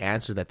that's the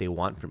answer that they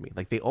want from me.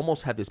 Like they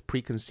almost have this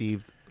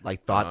preconceived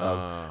like thought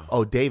of,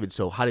 oh, David,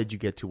 so how did you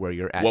get to where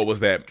you're at? What was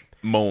that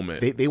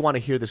moment? They want to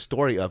hear the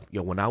story of,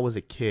 when I was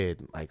a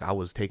kid, like I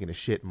was taking a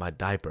shit in my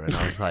diaper, and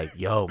I was like,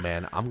 yo,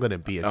 man, I'm gonna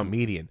be a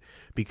comedian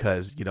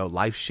because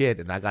life's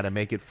shit, and I gotta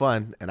make it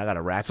fun, and I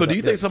gotta rap. So do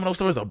you think some of those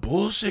stories are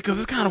bullshit? Because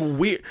it's kind of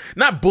weird.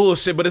 Not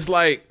bullshit, but it's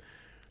like,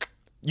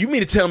 you mean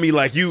to tell me you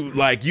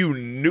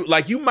knew,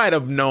 like you might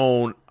have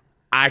known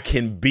I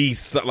can be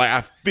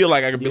I feel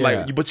like I can be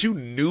like, but you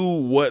knew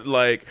what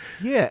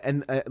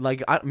and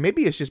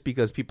maybe it's just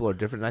because people are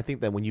different. And I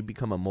think that when you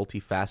become a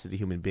multifaceted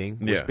human being,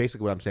 which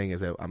basically what I'm saying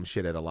is that I'm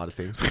shit at a lot of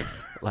things.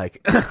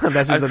 Like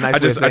that's just a nice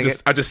way of saying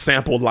it. I just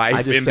sample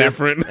life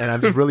different, and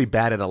I'm just really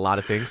bad at a lot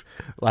of things.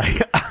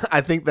 Like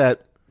I think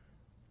that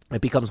it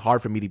becomes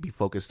hard for me to be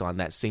focused on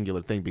that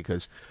singular thing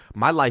because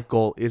my life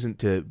goal isn't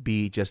to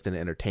be just an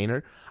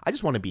entertainer. I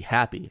just want to be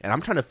happy. And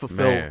I'm trying to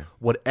fulfill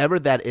whatever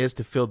that is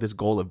to fill this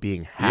goal of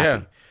being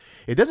happy.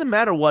 Yeah. It doesn't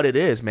matter what it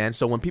is, man.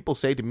 So when people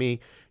say to me,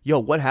 yo,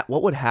 what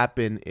would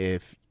happen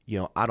if,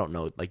 I don't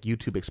know, like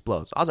YouTube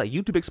explodes? I was like,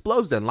 YouTube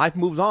explodes then. Life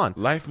moves on.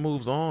 Life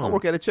moves on. I'll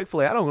work at a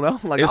Chick-fil-A. I don't know.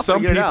 Like, I'll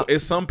figure it out.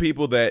 It's some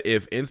people that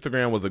if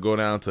Instagram was to go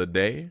down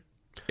today,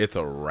 it's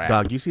a wrap.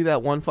 Dog, you see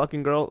that one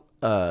fucking girl?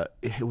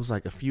 It was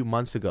like a few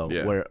months ago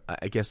where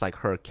I guess like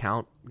her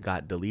account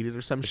got deleted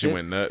or some shit. She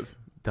went nuts.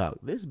 Dog,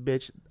 this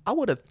bitch, I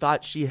would have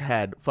thought she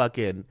had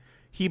fucking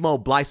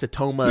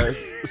hemoblastomoma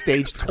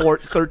stage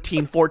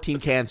 13, 14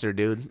 cancer,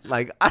 dude.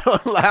 Like, I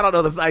don't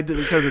know the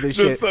scientific terms of this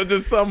shit.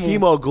 Just some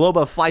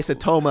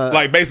hemoglobophycitoma.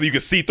 Like, basically, you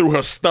could see through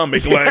her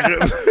stomach.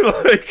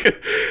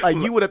 Like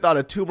you would have thought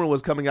a tumor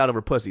was coming out of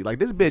her pussy. Like,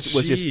 this bitch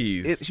was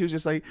she was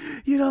just like,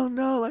 you don't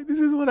know, like, this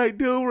is what I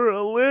do for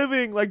a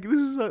living. Like, this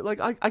is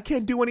like, I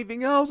can't do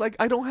anything else. Like,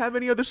 I don't have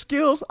any other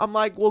skills. I'm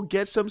like, well,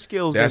 get some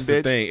skills. That's then,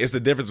 the bitch. thing. It's the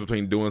difference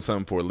between doing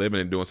something for a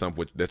living and doing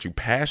something that you're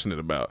passionate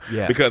about.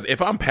 Yeah. Because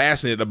if I'm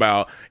passionate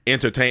about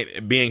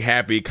being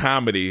happy,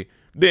 comedy,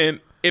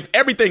 then if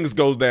everything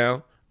goes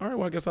down, all right,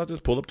 well, I guess I'll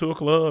just pull up to a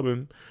club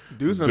and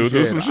do some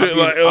shit.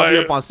 I'll be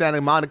up on Santa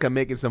Monica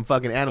making some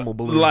fucking animal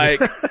balloons. Like,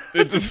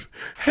 it's just,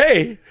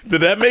 hey,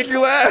 did that make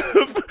you laugh?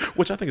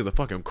 Which I think is a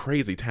fucking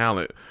crazy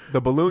talent. The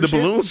balloon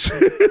shit?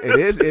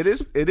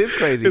 It is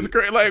crazy. It's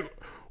crazy. Like,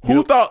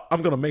 who thought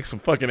I'm going to make some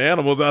fucking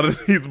animals out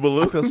of these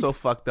balloons? I feel so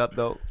fucked up,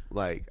 though.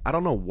 Like, I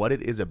don't know what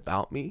it is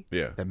about me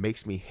that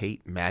makes me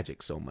hate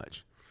magic so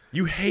much.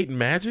 You hate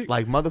magic?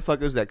 Like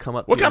motherfuckers that come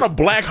up. What kind of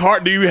black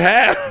heart do you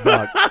have?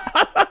 Dog.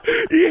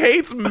 He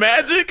hates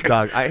magic?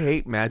 Dog, I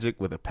hate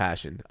magic with a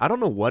passion. I don't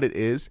know what it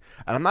is.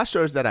 And I'm not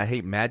sure it's that I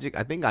hate magic.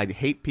 I think I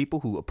hate people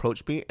who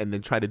approach me and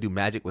then try to do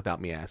magic without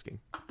me asking.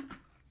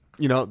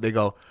 They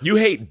go, you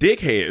hate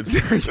dickheads.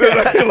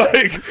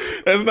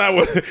 Like, that's not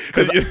what.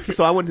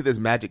 So I went to this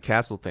Magic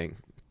Castle thing.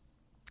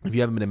 If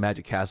you haven't been to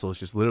Magic Castle, it's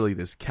just literally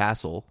this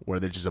castle where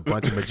there's just a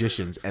bunch of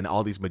magicians and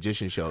all these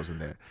magician shows in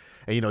there.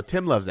 And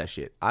Tim loves that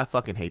shit. I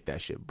fucking hate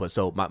that shit. But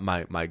so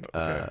my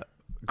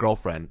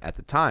girlfriend at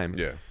the time,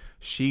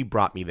 she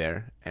brought me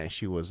there and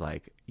she was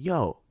like,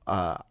 yo,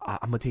 I'm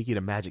gonna take you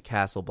to Magic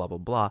Castle, blah blah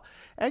blah.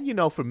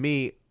 And for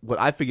me, what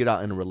I figured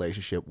out in a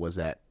relationship was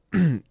that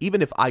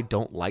even if I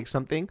don't like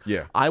something,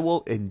 I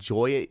will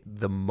enjoy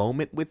the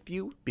moment with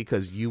you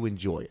because you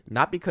enjoy it,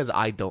 not because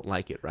I don't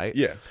like it, right?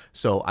 Yeah.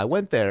 So I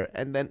went there,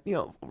 and then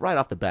right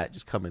off the bat,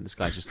 just come in. This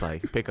guy's just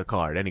like, pick a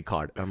card, any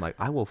card. And I'm like,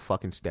 I will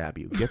fucking stab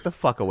you. Get the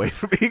fuck away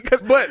from me.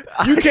 But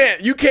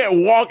you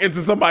can't walk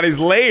into somebody's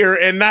lair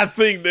and not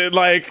think that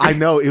like. I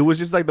know, it was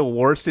just like the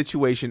worst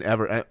situation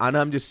ever, and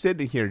I'm just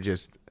sitting here,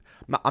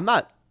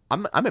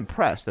 I'm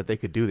impressed that they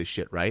could do this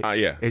shit, right?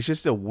 Yeah. It's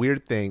just a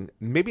weird thing.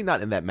 Maybe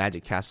not in that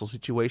Magic Castle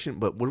situation,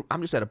 but I'm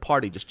just at a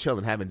party just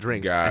chilling, having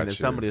drinks. Gotcha. And then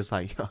somebody is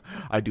like,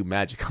 I do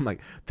magic. I'm like,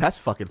 that's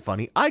fucking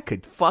funny. I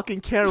could fucking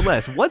care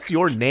less. What's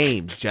your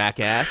name,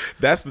 jackass?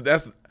 That's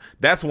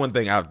one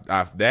thing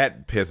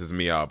that pisses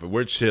me off. If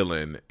we're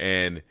chilling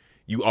and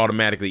you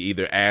automatically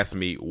either ask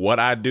me what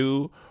I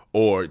do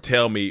or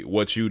tell me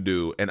what you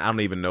do, and I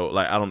don't even know,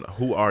 like,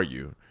 who are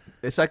you?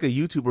 It's like a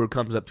YouTuber who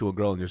comes up to a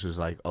girl and just is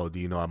like, "Oh, do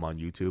you know I'm on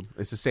YouTube?"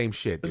 It's the same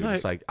shit, dude.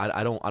 It's like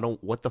I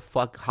don't. What the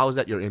fuck? How is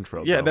that your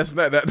intro? Yeah, bro? that's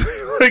not that.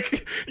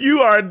 Like,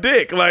 you are a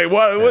dick. Like,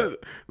 what? Yeah.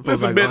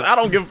 Listen, like, bitch, I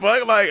don't give a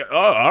fuck. Like,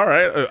 oh, all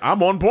right,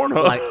 I'm on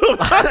Pornhub. Like,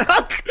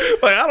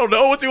 I don't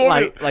know what you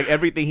want. Like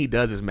everything he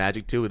does is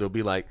magic too. It'll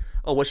be like,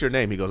 "Oh, what's your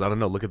name?" He goes, "I don't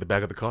know. Look at the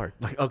back of the card."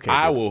 Like, okay,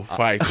 I dude. will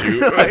fight you.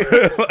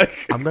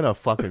 Like, I'm gonna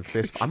fucking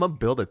fist. I'm gonna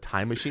build a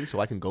time machine so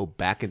I can go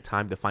back in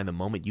time to find the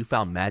moment you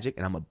found magic,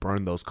 and I'm gonna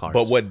burn those cards.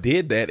 But what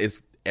did that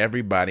is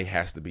everybody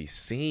has to be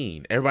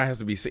seen. Everybody has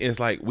to be seen. It's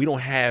like we don't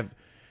have.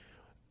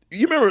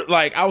 You remember,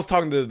 like, I was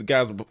talking to the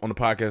guys on the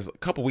podcast a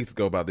couple weeks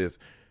ago about this.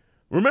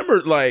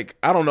 Remember, like,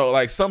 I don't know,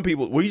 like some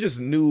people where you just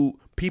knew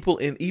people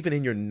even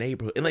in your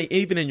neighborhood and like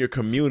even in your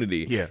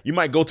community. Yeah. You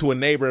might go to a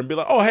neighbor and be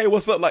like, "Oh, hey,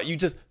 what's up?" Like, you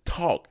just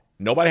talk.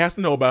 Nobody has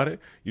to know about it.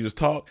 You just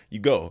talk. You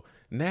go.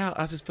 Now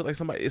I just feel like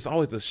it's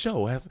always a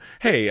show.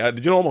 Hey,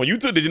 did you know I'm on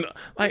YouTube? Did you know?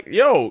 Like,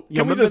 yo,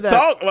 can we just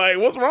talk? Like,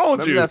 what's wrong with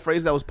you? Remember that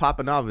phrase that was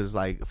popping off is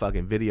like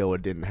fucking video or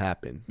didn't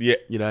happen. Yeah.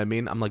 You know what I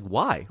mean? I'm like,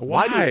 why?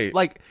 Why?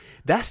 Like,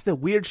 that's the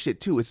weird shit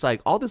too. It's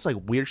like all this like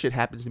weird shit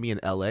happens to me in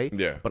LA.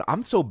 Yeah. But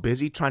I'm so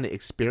busy trying to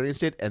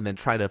experience it and then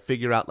trying to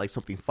figure out like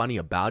something funny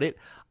about it.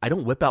 I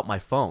don't whip out my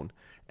phone.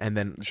 And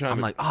then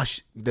I'm like, oh,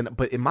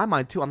 but in my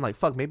mind too, I'm like,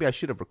 fuck, maybe I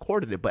should have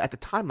recorded it. But at the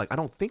time, like, I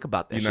don't think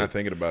about that. You're not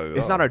thinking about it.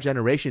 It's not our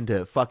generation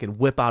to fucking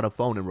whip out a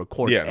phone and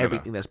record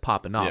everything that's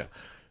popping off. Yeah.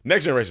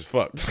 Next generation's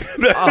fucked.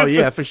 Oh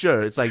yeah, for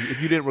sure. It's like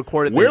if you didn't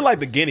record it, we're like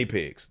the guinea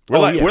pigs. We're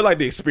like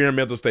the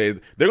experimental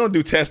stage. They're gonna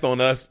do tests on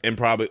us and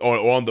probably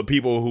or on the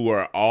people who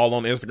are all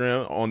on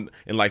Instagram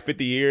in like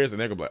 50 years, and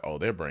they're gonna be like, oh,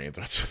 their brains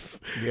are just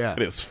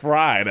it's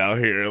fried out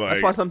here. Like,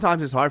 that's why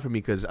sometimes it's hard for me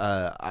because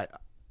I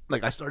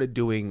started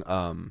doing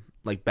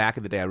like back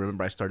in the day. I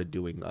remember I started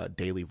doing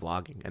daily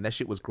vlogging, and that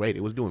shit was great.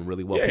 It was doing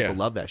really well. People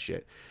love that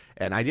shit.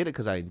 And I did it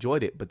because I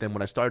enjoyed it. But then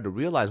when I started to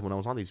realize when I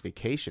was on these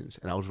vacations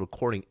and I was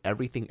recording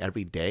everything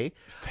every day,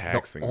 it's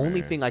taxing, the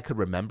only thing I could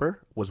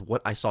remember was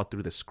what I saw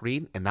through the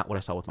screen and not what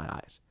I saw with my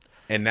eyes.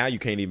 And now you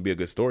can't even be a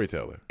good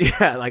storyteller.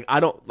 Yeah, like I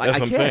don't. Like,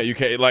 that's what I'm saying. You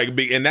can't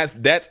and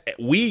that's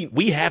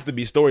we have to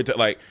be storytellers.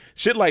 Like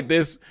shit like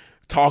this,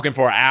 talking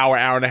for an hour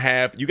and a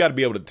half. You got to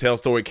be able to tell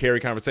story,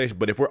 carry conversation.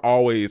 But if we're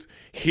always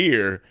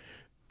here,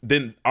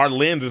 then our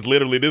lens is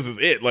literally this is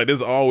it. Like this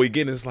is all we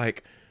get. It's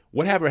like,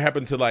 what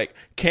happened to like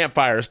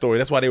Campfire Story?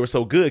 That's why they were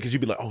so good, because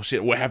you'd be like, oh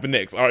shit, what happened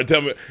next? All right,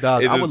 tell me.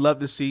 Dog, I would love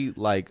to see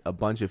like a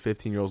bunch of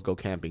 15-year-olds go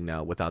camping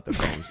now without their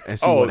phones and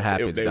see what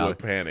happens. They would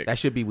panic. That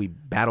should be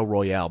battle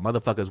royale.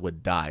 Motherfuckers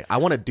would die. I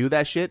want to do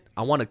that shit.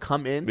 I want to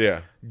come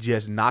in,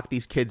 just knock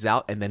these kids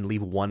out, and then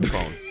leave one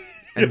phone.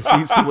 And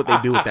see what they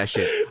do with that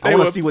shit. I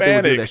want to see what they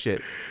would do with that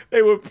shit.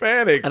 They would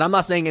panic. And I'm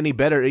not saying any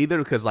better either,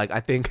 because like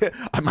I think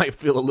I might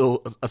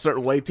feel a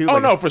certain way too. Oh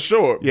like, no, for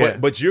sure. Yeah.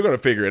 But you're gonna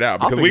figure it out,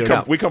 because we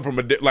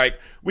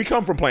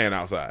come from playing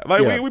outside.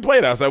 Like we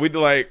played outside.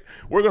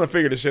 We're gonna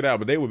figure this shit out.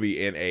 But they would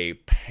be in a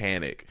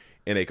panic.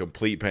 In a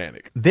complete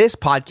panic. This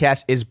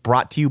podcast is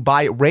brought to you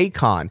by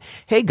Raycon.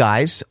 Hey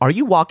guys, are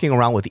you walking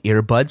around with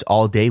earbuds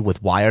all day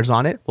with wires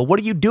on it? Well,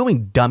 what are you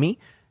doing, dummy?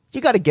 You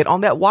got to get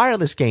on that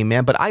wireless game,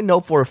 man. But I know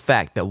for a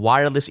fact that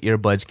wireless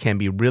earbuds can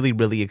be really,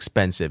 really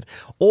expensive.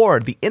 Or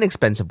the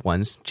inexpensive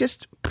ones,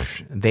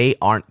 they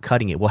aren't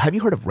cutting it. Well, have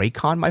you heard of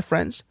Raycon, my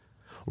friends?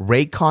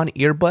 Raycon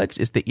earbuds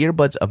is the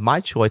earbuds of my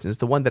choice, and it's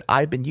the one that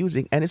I've been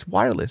using, and it's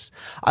wireless.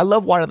 I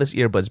love wireless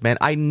earbuds, man.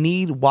 I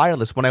need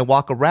wireless when I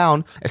walk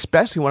around,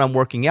 especially when I'm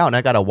working out and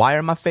I got a wire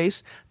in my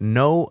face.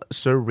 No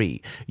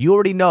siree. You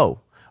already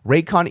know.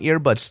 Raycon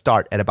earbuds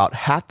start at about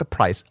half the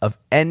price of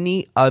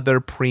any other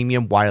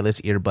premium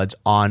wireless earbuds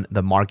on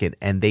the market,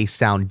 and they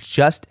sound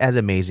just as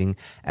amazing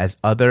as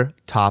other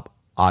top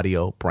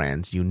audio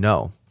brands you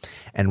know.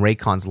 And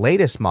Raycon's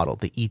latest model,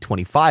 the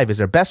E25, is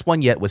their best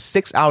one yet, with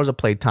 6 hours of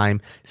playtime,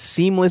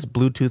 seamless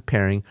Bluetooth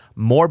pairing,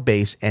 more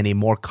bass, and a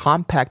more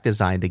compact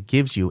design that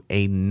gives you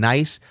a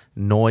nice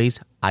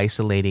noise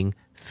isolating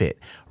fit.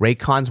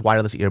 Raycon's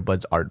wireless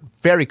earbuds are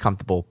very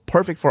comfortable,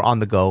 perfect for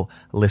on-the-go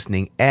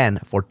listening and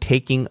for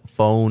taking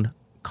phone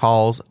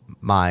calls,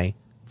 my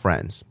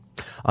friends.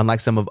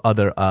 Unlike some of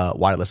other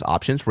wireless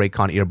options,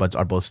 Raycon earbuds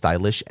are both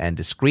stylish and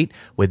discreet,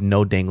 with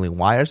no dangling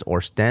wires or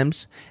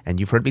stems.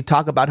 And you've heard me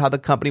talk about how the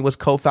company was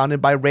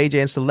co-founded by Ray J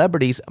and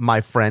celebrities,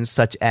 my friends,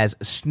 such as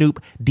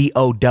Snoop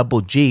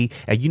D-O-double-G.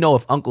 And you know,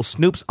 if Uncle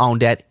Snoop's on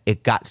that,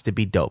 it gots to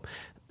be dope.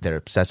 They're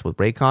obsessed with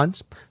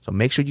Raycons, so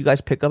make sure you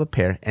guys pick up a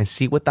pair and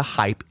see what the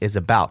hype is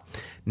about.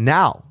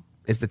 Now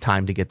is the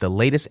time to get the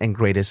latest and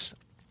greatest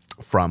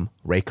from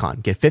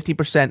Raycon. Get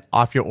 50%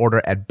 off your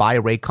order at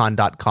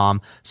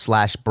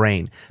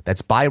buyraycon.com/brain.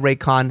 That's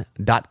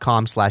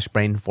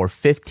buyraycon.com/brain for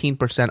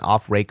 15%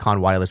 off Raycon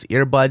wireless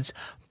earbuds.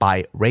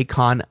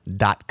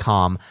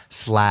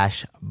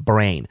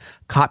 Buyraycon.com/brain.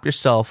 Cop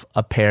yourself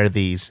a pair of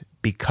these,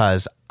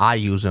 because I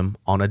use them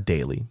on a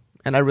daily,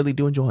 and I really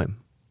do enjoy them.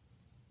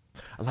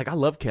 Like, I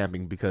love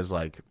camping because,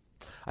 like,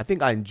 I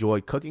think I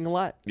enjoy cooking a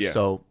lot. Yeah.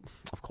 So,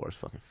 of course,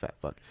 fucking fat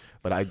fuck.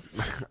 But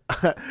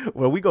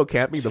when we go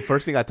camping, the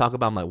first thing I talk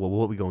about, I'm like, well,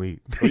 what we gonna eat?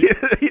 You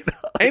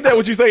know? Ain't that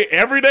what you say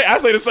every day? I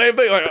say the same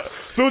thing. Like, as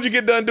soon as you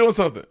get done doing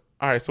something,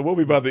 all right, so what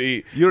we about to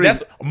eat?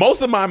 That's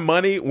most of my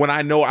money when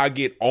I know I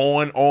get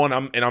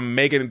I'm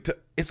making it.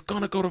 It's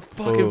gonna go to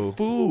fucking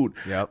food.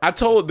 Yep. I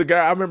told the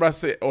guy. I remember I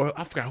said, or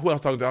I forgot who I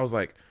was talking to. I was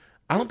like,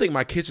 I don't think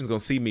my kitchen's gonna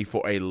see me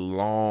for a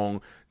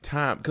long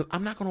time because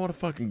I'm not gonna want to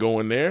fucking go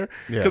in there.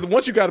 Because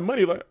once you got the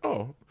money, you're like,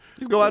 oh,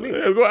 just go out and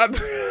eat. Go out.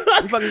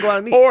 You fucking go out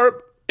and eat.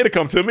 Or it'll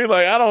come to me.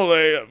 Like I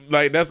don't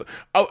like that's.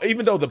 Oh,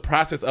 even though the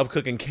process of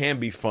cooking can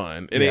be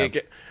fun,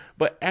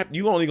 but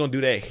you only gonna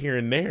do that here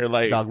and there.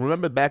 Like, dog,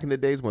 remember back in the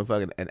days when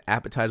fucking an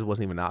appetizer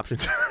wasn't even an option?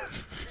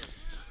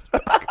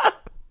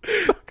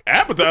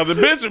 Appetizer,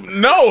 bitch?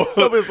 No.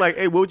 Somebody's like,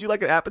 "Hey, would you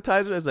like an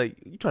appetizer?" I was like,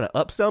 "You trying to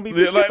upsell me?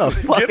 Bitch? Get the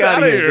fuck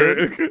out of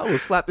here, dude. I will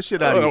slap the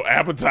shit out of you."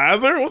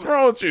 Appetizer? What's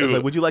wrong with you? I was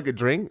like, "Would you like a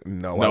drink?"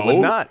 No, I would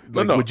not.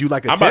 Like, no. Would you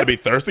like a I'm tip? about to be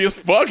thirsty as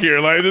fuck here.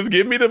 Like, just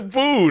give me the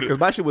food. Because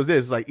my shit was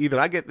this: like, either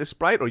I get this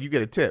Sprite or you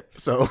get a tip.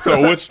 So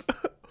which?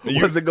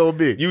 What's it gonna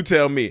be? You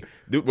tell me.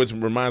 Which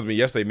reminds me,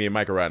 yesterday me and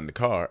Mike are riding in the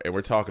car, and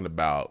we're talking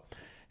about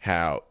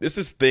how this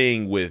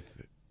thing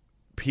with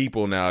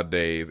people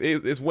nowadays.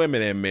 It's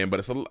women and men, but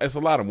it's a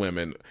lot of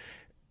women.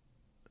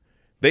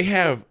 They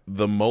have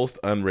the most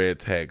unread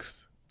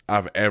texts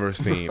I've ever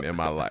seen in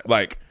my life.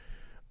 Like,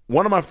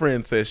 one of my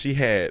friends says she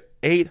had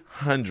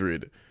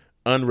 800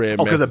 unread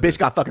messages. Because a bitch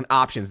got fucking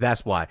options.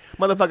 That's why.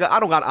 Motherfucker, I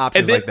don't got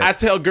options. And then like that. I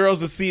tell girls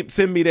to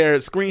send me their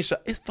screenshot.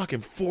 It's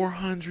fucking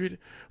 400.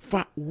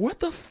 What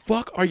the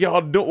fuck are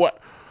y'all doing?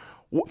 What?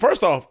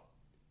 First off,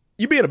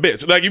 you being a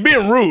bitch. Like, you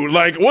being rude.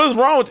 Like, what is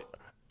wrong with you?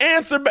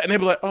 Answer back. And they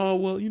be like, oh,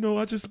 well,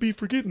 I just be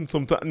forgetting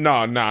sometimes.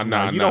 No.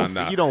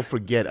 You don't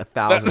forget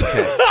 1,000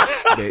 texts,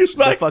 bitch.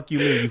 Like, the fuck you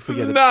mean you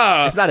forget it?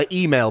 Nah. It's not an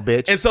email,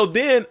 bitch. And so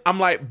then I'm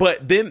like,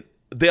 but then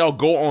they'll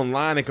go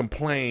online and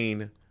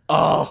complain,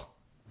 oh,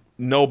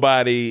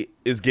 nobody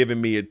is giving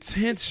me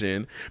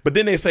attention. But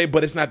then they say,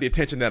 but it's not the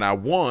attention that I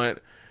want.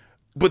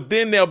 But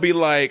then they'll be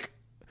like,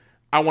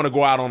 I want to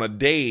go out on a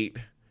date.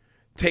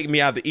 Take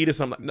me out to eat or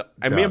something. No.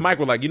 And me and Mike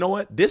were like, you know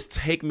what? This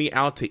take me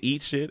out to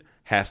eat shit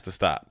has to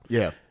stop.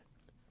 Yeah.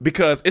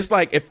 Because it's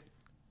like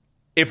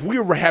if we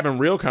were having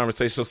real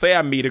conversations, so say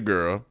I meet a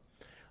girl,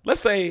 let's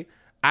say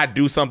I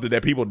do something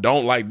that people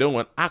don't like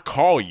doing, I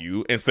call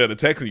you instead of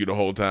texting you the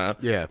whole time.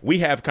 Yeah. We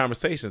have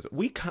conversations.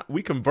 We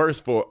converse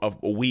for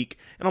a week,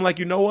 and I'm like,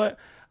 you know what?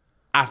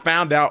 I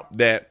found out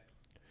that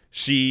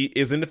she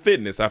is into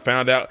fitness. You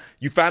found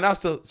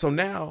out, so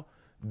now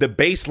the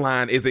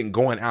baseline isn't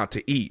going out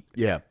to eat.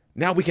 Yeah.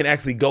 Now we can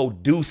actually go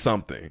do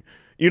something.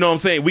 You know what I'm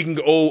saying? We can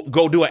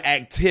go do an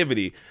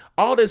activity.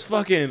 All this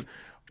fucking,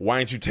 why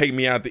don't you take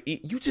me out to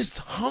eat? You just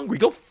hungry.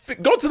 Go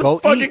to the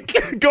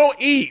fucking, go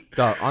eat.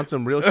 Dog, on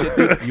some real shit,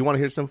 dude, you want to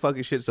hear some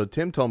fucking shit? So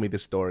Tim told me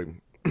this story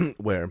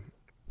where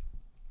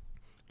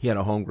he had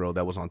a homegirl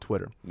that was on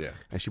Twitter. Yeah.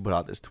 And she put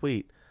out this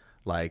tweet,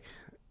 like,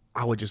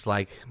 I would just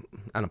like,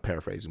 I'm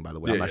paraphrasing, by the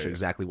way. I'm not sure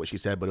exactly what she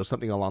said, but it was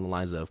something along the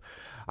lines of,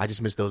 I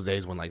just miss those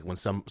days when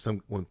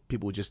when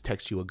people would just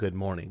text you a good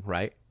morning,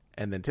 right?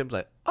 And then Tim's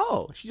like,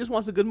 oh, she just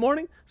wants a good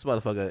morning? This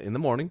motherfucker in the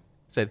morning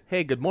said,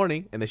 hey, good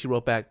morning. And then she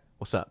wrote back,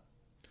 what's up?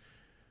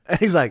 And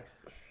he's like,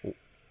 I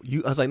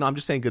was like, no, I'm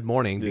just saying good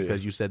morning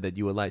because you said that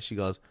you would like. She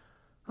goes,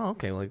 oh,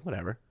 okay, well, like,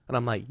 whatever. And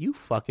I'm like, you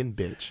fucking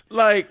bitch.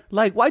 Like,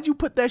 why'd you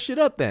put that shit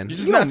up then? You're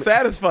just not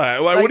satisfied.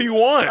 Like, what do you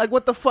want? Like,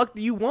 what the fuck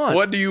do you want?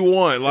 What do you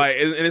want? Like,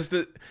 and it's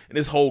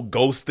this whole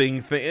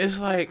ghosting thing. It's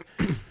like,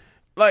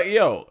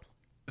 yo,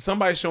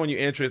 somebody's showing you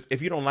interest.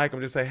 If you don't like them,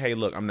 just say, hey,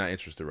 look, I'm not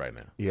interested right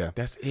now. Yeah.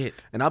 That's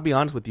it. And I'll be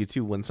honest with you,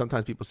 too, when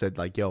sometimes people said,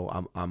 like, yo,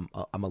 I'm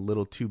a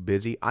little too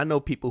busy. I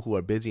know people who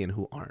are busy and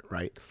who aren't,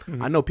 right?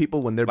 Mm-hmm. I know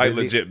people when they're like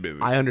busy. Legit busy.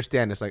 I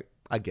understand. It's like,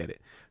 I get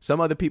it. Some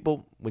other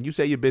people, when you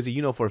say you're busy,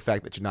 you know for a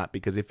fact that you're not,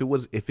 because if it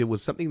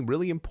was something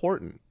really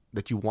important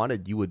that you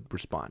wanted, you would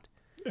respond.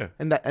 Yeah.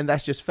 And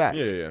that's just facts.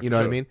 Yeah, you know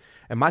what I mean?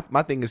 And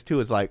my thing is, too,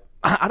 is like,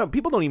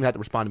 people don't even have to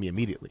respond to me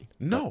immediately.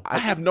 No. I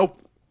have no.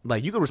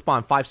 Like, you can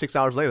respond 5-6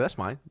 hours later. That's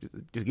fine.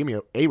 Just give me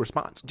a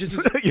response.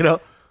 Just you know?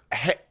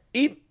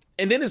 And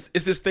then it's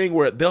this thing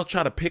where they'll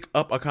try to pick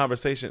up a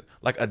conversation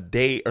like a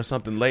day or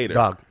something later.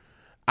 Dog.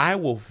 I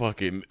will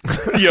fucking,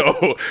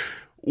 yo,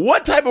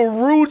 what type of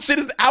rude shit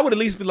is that? I would at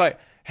least be like,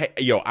 hey,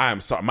 yo, I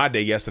am sorry. My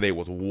day yesterday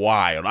was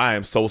wild. I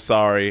am so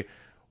sorry.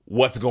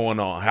 What's going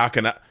on? How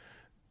can I?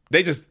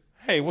 They just,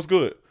 hey, what's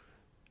good?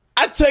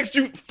 I text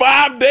you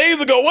 5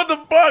 days ago. What the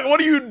fuck? What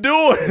are you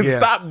doing? Yeah.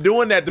 Stop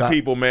doing that to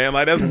people, man.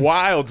 Like, that's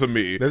wild to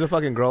me. There's a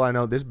fucking girl I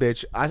know, this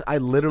bitch. I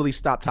literally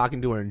stopped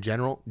talking to her in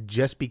general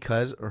just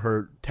because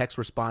her text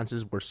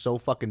responses were so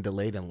fucking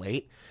delayed and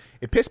late.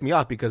 It pissed me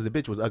off because the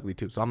bitch was ugly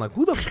too. So I'm like,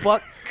 who the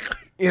fuck?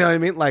 You know what I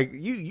mean? Like,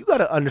 you got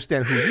to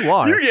understand who you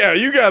are.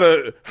 You got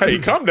to, hey,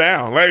 come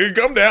down. Like,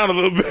 come down a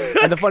little bit.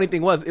 And the funny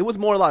thing was, it was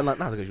more like, not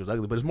because she was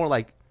ugly, but it's more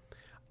like,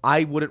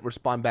 I wouldn't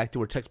respond back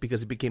to her text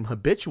because it became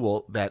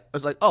habitual that I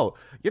was like, oh,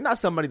 you're not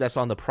somebody that's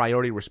on the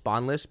priority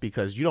respond list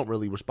because you don't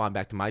really respond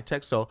back to my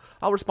text. So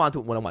I'll respond to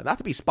it when I want. Not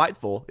to be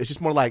spiteful. It's just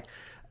more like,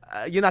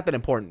 you're not that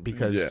important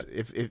because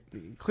if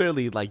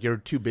clearly like you're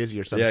too busy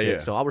or some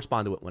shit. So I'll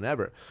respond to it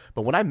whenever.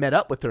 But when I met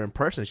up with her in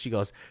person, she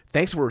goes,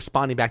 "Thanks for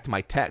responding back to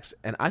my text."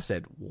 And I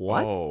said,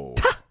 "What?" Oh,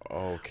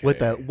 okay.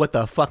 With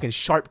the fucking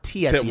sharp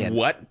T at the end.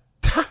 What?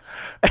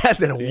 I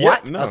said,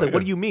 "What?" No, I was like,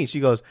 "What do you mean?" She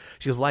goes,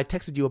 "Well, I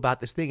texted you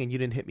about this thing and you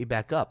didn't hit me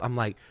back up." I'm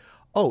like,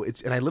 "Oh,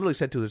 it's," and I literally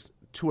said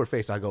to her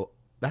face, I go,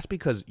 "That's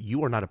because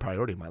you are not a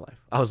priority in my life."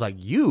 I was like,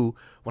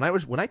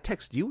 when I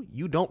text you,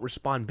 you don't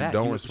respond back.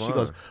 Respond. She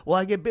goes, "Well,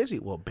 I get busy."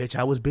 Well, bitch,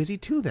 I was busy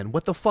too then.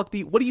 What the fuck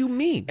what do you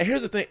mean? And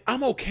here's the thing.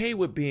 I'm okay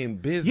with being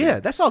busy. Yeah,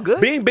 that's all good.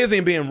 Being busy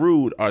and being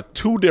rude are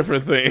two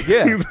different things.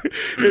 Yeah.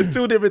 There's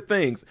two different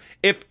things.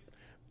 If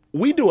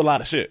we do a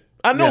lot of shit.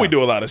 I know we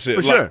do a lot of shit.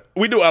 For sure.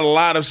 We do a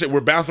lot of shit. We're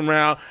bouncing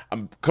around.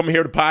 I'm coming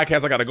here to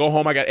podcast. I got to go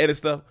home. I got to edit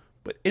stuff.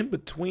 But in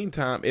between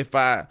time, if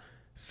I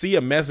see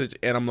a message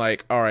and I'm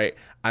like, all right,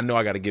 I know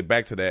I got to get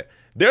back to that.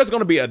 There's going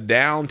to be a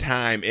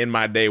downtime in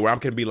my day where I'm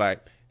going to be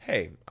like,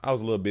 hey, I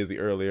was a little busy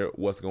earlier.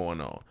 What's going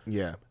on?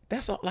 Yeah.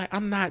 That's all. Like,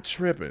 I'm not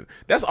tripping.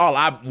 That's all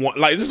I want.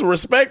 Like, just a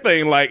respect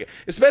thing. Like,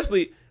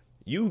 especially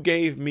you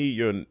gave me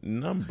your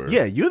number.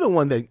 Yeah, you're the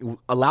one that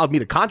allowed me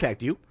to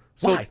contact you.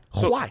 Why?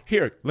 Why?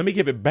 Here, let me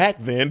give it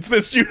back then,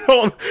 since you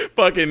don't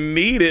fucking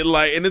need it.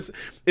 Like, and it's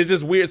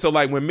just weird. So,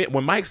 like,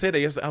 when Mike said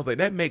that yesterday, I was like,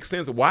 that makes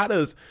sense. Why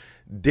does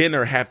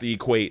dinner have to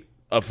equate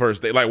a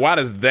first date? Like, why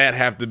does that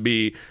have to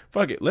be?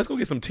 Fuck it, let's go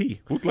get some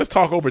tea. Let's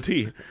talk over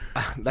tea.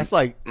 That's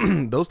like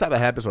those type of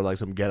habits are like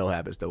some ghetto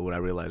habits, though. What I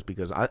realized,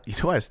 because you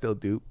know what I still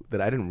do that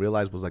I didn't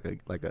realize was like a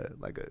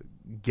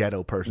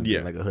ghetto person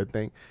thing, like a hood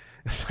thing.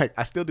 It's like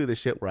I still do this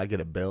shit where I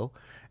get a bill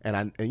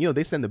and you know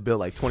they send the bill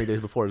like 20 days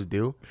before it's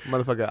due.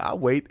 Motherfucker, I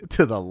wait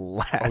to the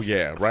last. Oh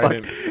yeah,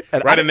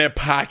 right in that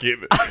pocket.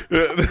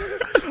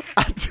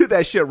 I do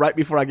that shit right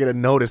before I get a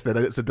notice that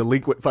it's a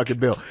delinquent fucking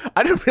bill.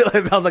 I didn't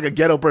realize that was like a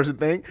ghetto person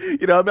thing.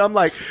 You know what I mean? I'm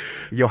like,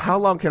 yo, how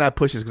long can I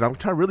push this? Because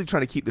I'm really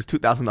trying to keep this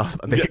 $2,000 in my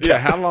bank account. Yeah,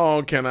 how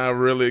long can I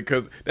really?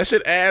 Because that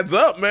shit adds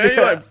up, man.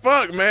 You're like,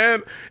 fuck,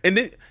 man. And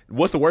then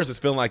what's the worst is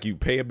feeling like you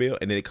pay a bill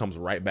and then it comes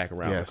right back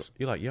around. Yes.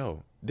 You're like,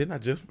 yo, didn't I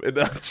just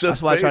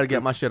That's why I try to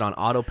get my shit on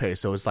auto pay,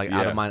 so it's like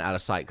out of mind, out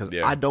of sight. Because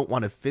I don't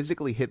want to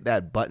physically hit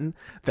that button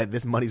that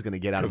this money's going to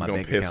get out of my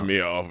bank account. It's going to piss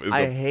me off.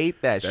 I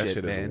hate that shit, man. That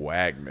shit is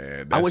whack,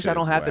 man. I wish I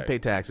don't have to pay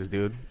taxes,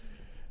 dude.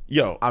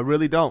 Yo. I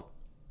really don't.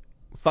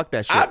 Fuck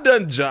that shit. I've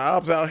done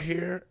jobs out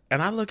here,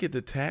 and I look at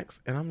the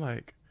tax, and I'm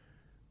like,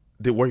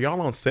 were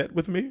y'all on set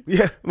with me?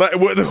 Yeah. Like,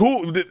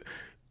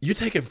 you're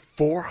taking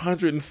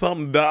 $400 and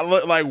something.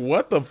 Like,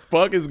 what the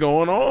fuck is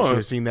going on? Should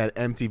have seen that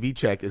MTV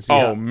check. And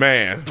see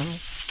man.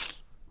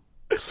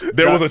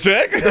 There was a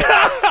check? That's exactly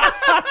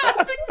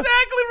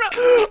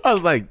right. I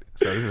was like,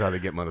 so this is how they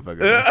get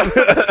motherfuckers.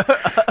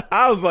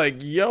 I was like,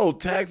 yo,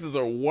 taxes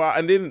are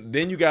wild. And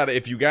then you gotta,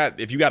 if you got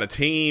a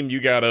team, you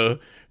gotta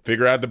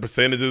figure out the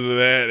percentages of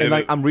that. And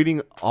like, I'm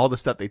reading all the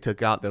stuff they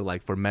took out. They're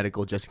like, for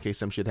medical, just in case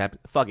some shit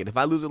happens. Fuck it. If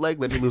I lose a leg,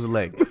 let me lose a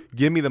leg.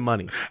 Give me the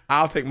money.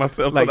 I'll take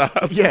myself to the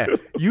hospital. Yeah,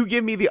 you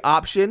give me the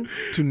option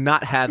to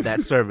not have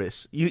that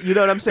service. You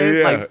know what I'm saying?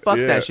 Yeah, like, fuck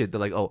that shit.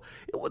 They're like, oh,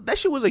 that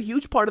shit was a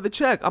huge part of the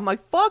check. I'm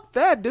like, fuck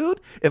that,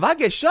 dude. If I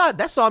get shot,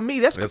 that's on me.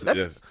 That's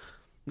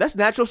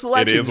natural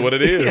selection. It is what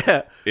it is.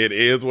 Yeah. It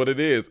is what it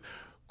is.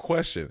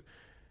 Question.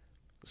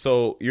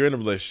 So you're in a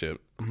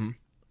relationship. Mm-hmm.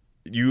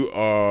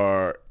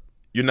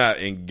 You're not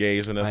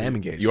engaged or nothing? I am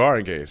engaged. You are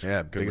engaged.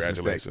 Yeah.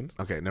 Congratulations.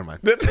 Okay, never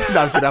mind. No,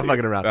 I'm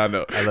fucking around. I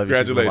know. I love you.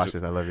 Congratulations. Watch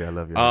this. I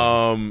love you.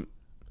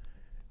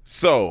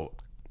 So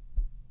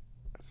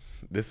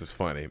this is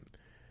funny.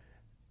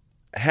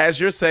 Has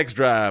your sex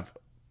drive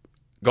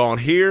gone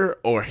here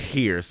or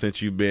here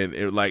since you've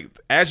been, like,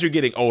 as you're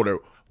getting older,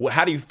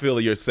 how do you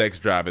feel your sex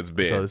drive has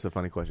been? So this is a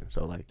funny question.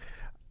 So like,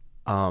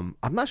 I'm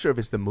not sure if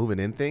it's the moving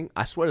in thing.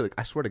 I swear to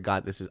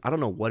God, I don't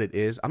know what it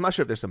is. I'm not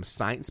sure if there's some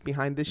science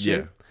behind this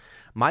shit. Yeah.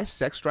 My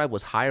sex drive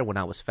was higher when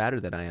I was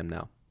fatter than I am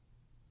now.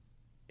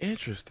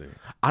 Interesting.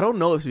 I don't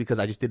know if it's because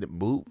I just didn't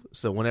move.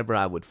 So whenever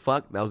I would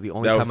fuck, that was the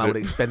only time I would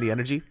expend the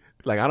energy.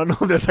 Like, I don't know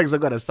if there's like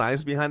some kind of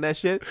science behind that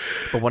shit.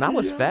 But when I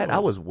was fat, I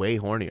was way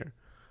hornier.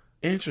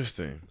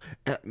 Interesting.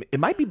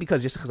 It might be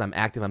because I'm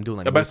active, I'm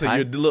doing like.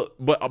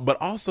 But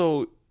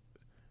also,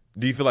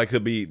 do you feel like it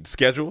could be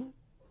schedule?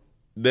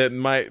 That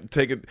might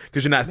take it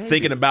because you're not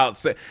thinking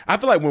about. I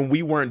feel like when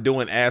we weren't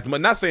doing as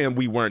much, not saying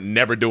we weren't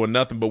never doing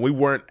nothing, but we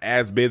weren't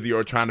as busy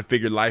or trying to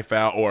figure life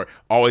out or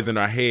always in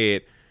our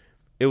head.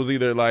 It was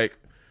either like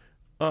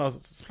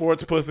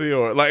sports pussy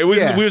or like we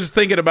were just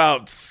thinking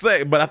about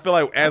sex. But I feel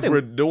like as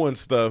we're doing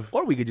stuff,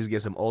 or we could just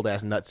get some old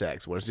ass nut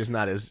sacks where it's just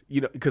not as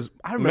because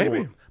I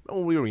remember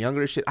when we were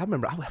younger and shit. I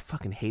remember I would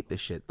fucking hate this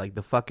shit, like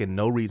the fucking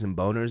no reason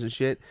boners and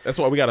shit. That's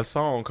why we got a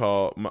song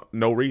called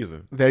No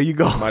Reason. There you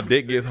go. My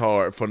dick gets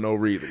hard for no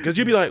reason. Because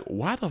you'd be like,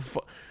 why the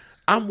fuck?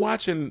 I'm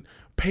watching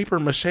paper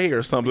mache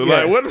or something.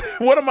 Yeah. Like,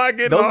 what am I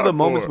getting? Those are the for?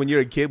 moments when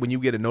you're a kid when you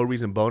get a no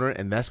reason boner,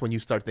 and that's when you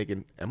start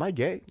thinking, am I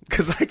gay?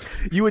 Because like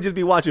you would just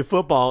be watching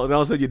football and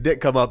all of a sudden your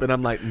dick come up and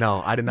I'm like,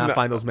 no, I did not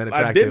find those men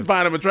attractive. I didn't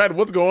find them attractive.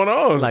 What's going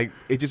on? Like,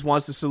 it just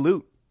wants to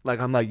salute. Like,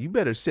 I'm like, you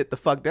better sit the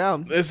fuck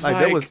down. It's like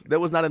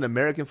there was not an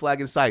American flag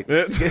in sight.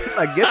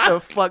 Like, get the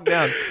fuck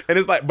down. And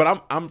it's like,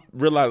 but I'm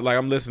realizing, like,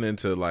 I'm listening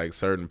to like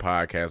certain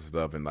podcasts and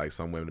stuff, and like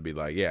some women to be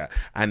like, yeah,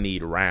 I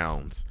need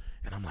rounds,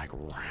 and I'm like,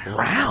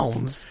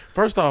 rounds.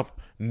 First off,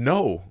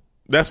 no,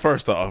 that's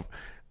first off.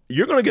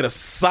 You're gonna get a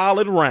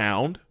solid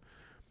round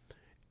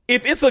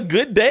if it's a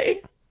good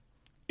day.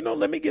 You know,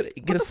 let me get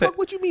what a the fuck?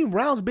 What you mean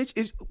rounds,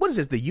 bitch? What is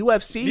this? The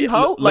UFC?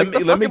 Ho? Like,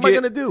 let what me am I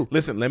gonna do?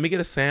 Listen, let me get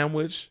a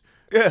sandwich.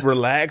 Yeah.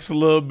 Relax a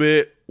little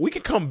bit. We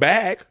can come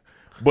back,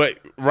 but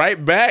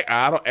right back,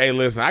 hey,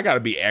 listen, I got to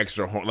be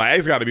extra horny. Like,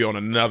 it's got to be on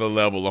another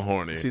level of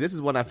horny. See, this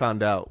is what I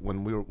found out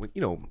when we were,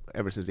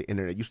 ever since the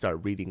internet, you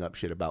start reading up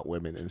shit about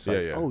women, and it's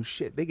like, oh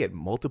shit, they get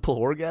multiple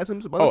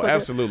orgasms. Oh,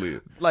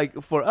 absolutely.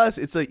 Like, for us,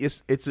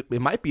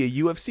 it might be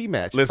a UFC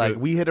match. Listen, like,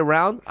 we hit a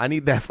round, I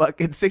need that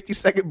fucking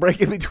 60-second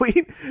break in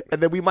between, and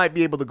then we might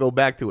be able to go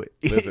back to it.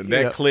 Listen,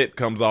 that clit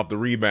comes off the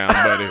rebound,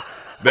 buddy.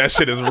 That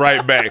shit is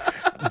right back.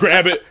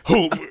 Grab it,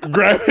 hoop.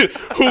 Grab it,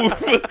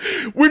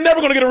 hoop. We're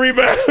never gonna get a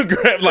rebound.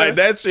 Like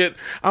that shit.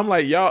 I'm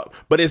like, y'all,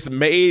 but it's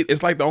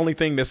like the only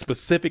thing that's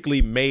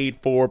specifically made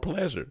for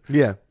pleasure.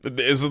 Yeah.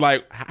 It's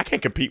like, I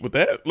can't compete with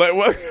that. Like,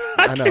 what?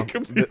 I know.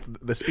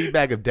 The speed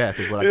bag of death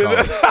is what I call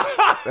it.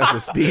 That's the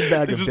speed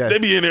bag of death. They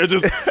be in there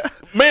just,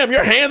 ma'am,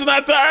 your hands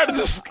not tired?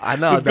 I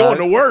know. Just going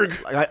to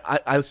work.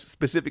 I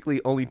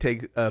specifically only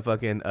take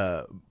fucking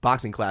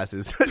boxing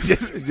classes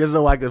just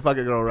so I can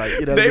fucking go right.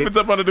 You know, David's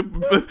up under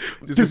the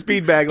just a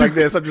speed bag like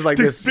this. I'm just like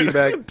this speed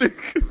bag.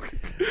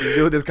 Just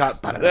doing this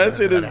cop. That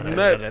shit is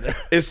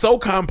nuts. It's so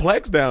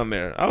complex down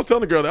there. I was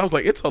telling the girl that I was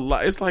like, it's a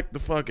lot. It's like the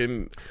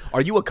fucking.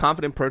 Are you a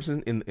confident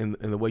person in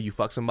the way you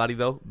fuck somebody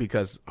though?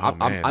 Because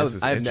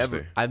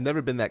I've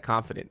never been that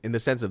confident in the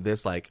sense of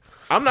this. Like,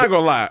 I'm not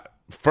gonna lie.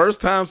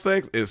 First time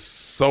sex is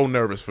so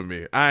nervous for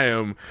me. I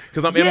am,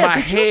 because I'm in my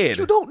head.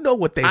 You don't know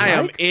what I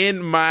am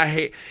in my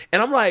head,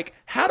 and I'm like,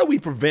 how do we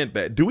prevent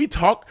that? Do we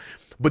talk?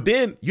 But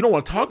then you don't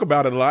want to talk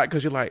about it a lot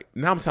because you're like,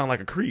 now I'm sounding like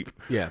a creep.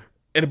 Yeah.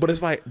 But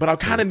it's like, but I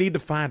kind of need to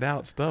find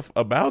out stuff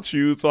about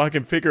you so I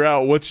can figure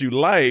out what you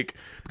like,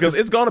 because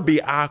it's gonna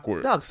be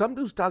awkward. Dog, some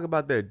dudes talk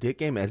about their dick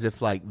game as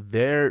if like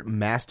their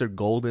master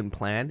golden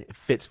plan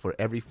fits for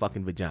every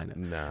fucking vagina.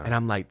 Nah. And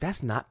I'm like,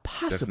 that's not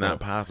possible. That's not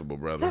possible,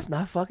 brother. That's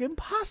not fucking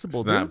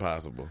possible. It's dude. not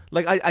possible.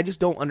 Like, I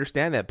just don't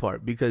understand that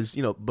part, because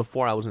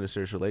before I was in a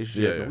serious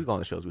relationship, we go on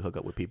the shows, we hook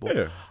up with people.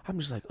 Yeah. I'm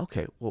just like,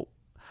 okay, well,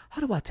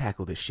 how do I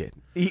tackle this shit?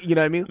 You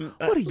know what I mean?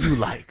 What do you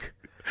like?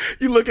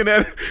 You looking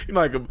at it,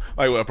 like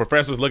a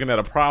professor's looking at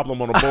a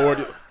problem on a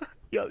board.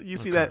 Yo, you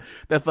see that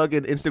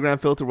fucking Instagram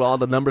filter where all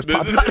the numbers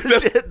pop out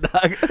and shit,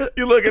 dog.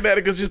 You're looking at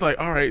it because she's like,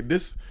 all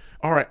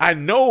right, I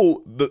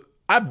know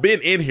I've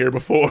been in here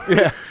before.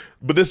 Yeah.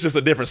 But this is just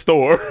a different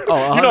store.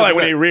 Oh, you know, like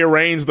when they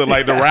rearrange the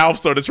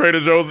Ralph's or the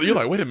Trader Joe's, you're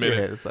like, wait a minute.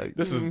 Yeah, it's like,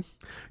 this is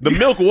the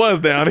milk was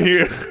down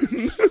here.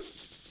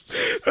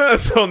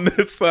 That's on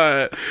this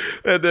side.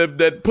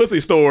 That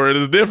pussy store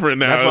is different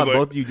now. That's why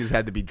both of you just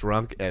had to be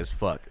drunk as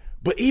fuck.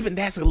 But even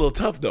that's a little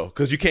tough though,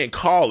 because you can't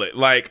call it.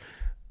 Like,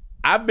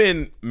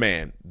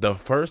 the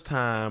first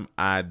time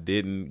I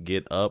didn't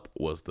get up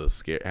was the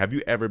scare. Have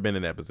you ever been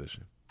in that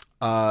position?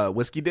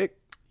 Whiskey dick?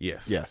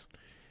 Yes.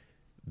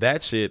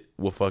 That shit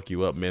will fuck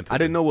you up mentally. I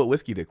didn't know what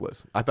whiskey dick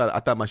was. I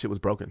thought my shit was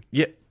broken.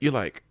 Yeah, you're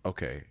like,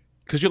 okay.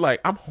 Because you're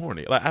like, I'm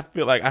horny. Like, I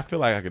feel like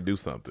I could do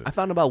something. I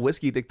found about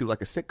whiskey dick through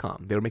like a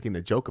sitcom. They were making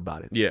a joke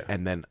about it. Yeah.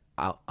 And then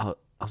I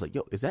was like,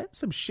 yo, is that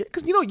some shit?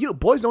 Because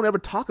boys don't ever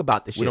talk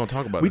about this shit. We don't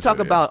talk about. We talk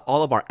about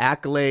all of our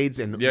accolades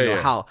and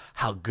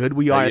how good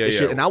we are at this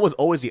shit. And I was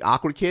always the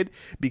awkward kid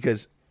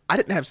because I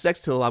didn't have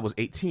sex till I was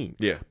 18.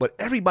 Yeah. But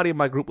everybody in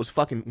my group was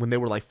fucking when they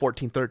were like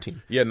 14,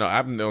 13. Yeah, no,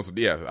 I've known.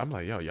 Yeah, I'm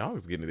like, yo, y'all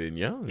was getting it in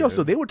young. Yo,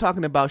 so they were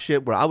talking about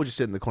shit where I was just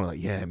sitting in the corner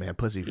like, yeah, man,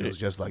 pussy feels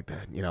just like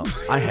that.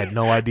 I had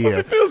no idea.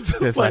 It feels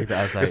just like that.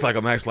 I was like, it's like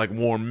a nice, like,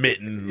 warm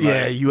mitten.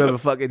 Yeah, like, you ever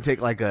fucking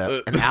take like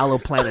an aloe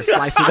plant and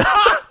slice it up?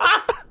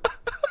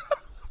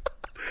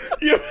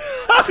 You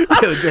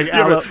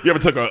ever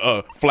took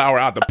a flower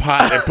out the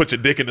pot and put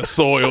your dick in the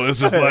soil? It's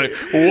just like,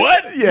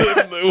 what? Yeah.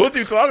 What are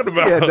you talking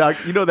about? Yeah, doc.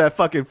 You know that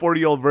fucking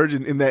 40-year-old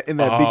virgin in that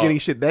beginning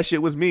shit? That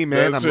shit was me,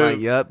 man. I'm like,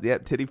 yep,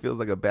 titty feels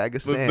like a bag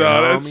of sand,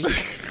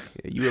 homie.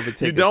 Yeah, you ever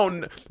take you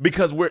don't,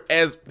 because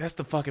that's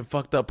the fucking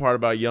fucked up part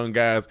about young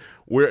guys.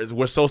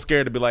 We're so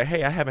scared to be like,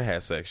 hey, I haven't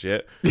had sex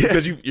yet,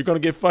 because you're gonna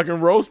get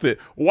fucking roasted.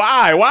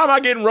 Why am I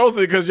getting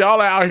roasted? Because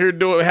y'all are out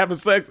here having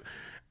sex.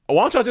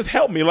 Why don't y'all just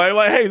help me? Like,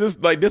 hey, this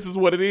is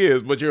what it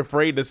is. But you're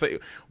afraid to say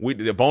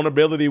the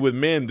vulnerability with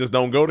men just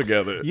don't go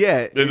together.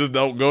 Yeah, they just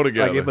don't go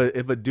together. Like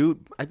if a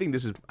dude, I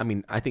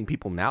think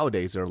people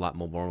nowadays are a lot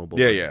more vulnerable.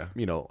 Yeah.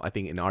 I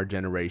think in our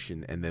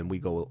generation, and then we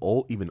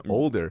go even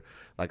older.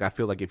 Like, I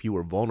feel like if you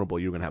were vulnerable,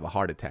 you were gonna have a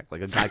heart attack.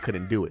 Like, a guy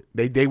couldn't do it.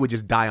 They would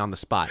just die on the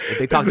spot. If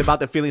they talked about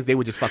their feelings, they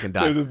would just fucking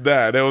die. They just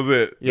die. That was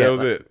it. Yeah, that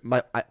was it.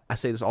 I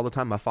say this all the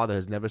time. My father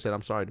has never said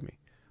I'm sorry to me.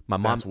 My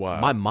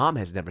mom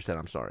has never said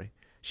I'm sorry.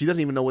 She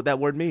doesn't even know what that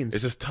word means.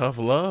 It's just tough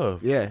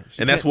love. Yeah.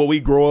 And that's what we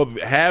grow up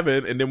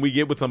having, and then we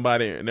get with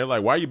somebody, and they're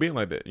like, why are you being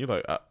like that? And you're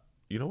like,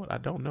 you know what? I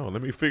don't know.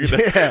 Let me figure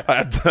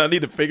that. I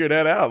need to figure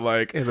that out.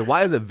 Like,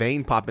 why is a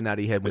vein popping out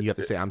of your head when you have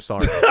to say I'm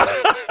sorry?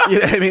 You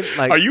know what I mean?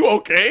 Like, are you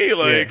okay?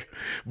 Like,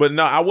 but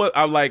no,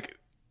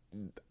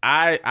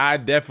 I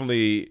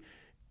definitely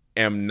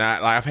am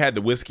not. Like, I've had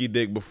the whiskey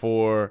dick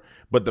before,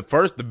 but the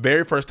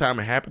very first time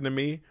it happened to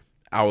me,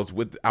 I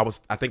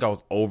think I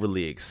was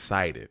overly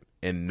excited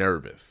and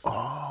nervous.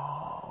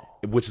 Oh.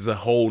 Which is a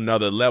whole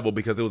nother level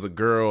because it was a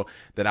girl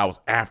that I was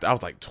after. I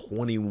was like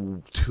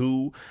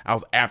 22. I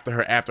was after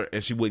her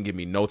and she wouldn't give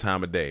me no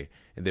time of day.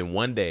 And then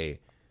one day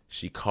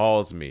she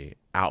calls me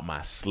out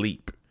my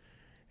sleep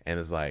and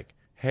is like,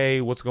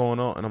 hey, what's going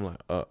on? And I'm like,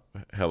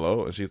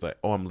 hello. And she's like,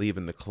 oh, I'm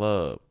leaving the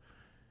club.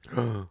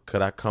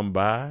 Could I come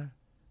by?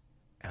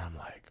 And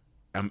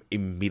I'm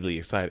immediately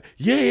excited.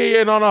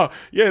 Yeah, no,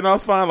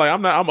 it's fine. Like,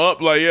 I'm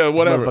up. Like, yeah,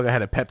 whatever. Motherfucker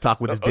had a pep talk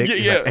with his dick.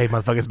 Yeah. Like, hey,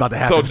 motherfucker, it's about to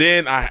happen. So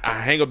then I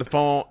hang up the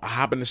phone. I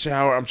hop in the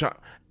shower.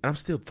 I'm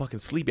still fucking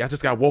sleepy. I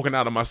just got woken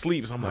out of my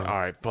sleep. So I'm like, all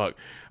right, fuck.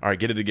 All right,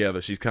 get it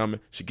together. She's coming.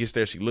 She gets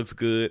there. She looks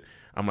good.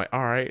 I'm like,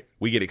 all right.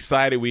 We get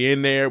excited. We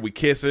in there. We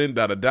kissing.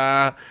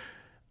 Da-da-da.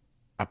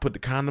 I put the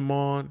condom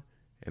on,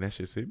 and that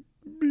shit said,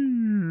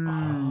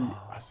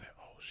 I said,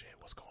 oh, shit,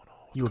 what's going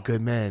on? You a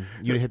good man.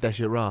 You didn't hit that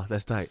shit raw.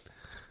 That's tight.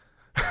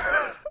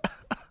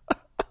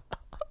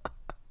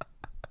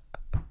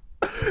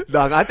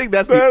 Dog, I think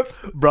that's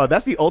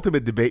the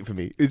ultimate debate for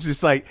me. It's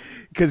just like,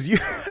 because you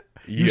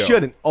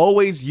shouldn't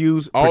always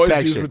use protection.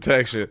 Always use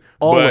protection.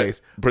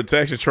 Always. But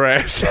protection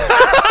trash.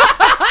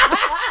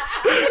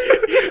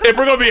 If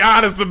we're going to be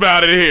honest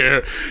about it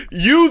here,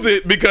 use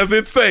it because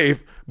it's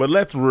safe. But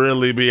let's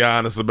really be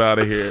honest about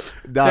it here.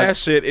 Dog, that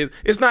shit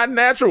it's not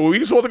natural.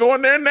 We supposed to go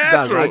in there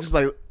natural. Dog, I just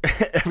like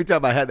every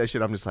time I had that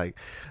shit, I'm just like,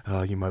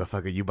 oh, you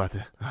motherfucker, you about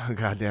to, oh,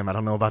 goddamn, I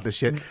don't know about this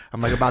shit.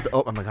 I'm like I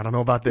don't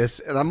know about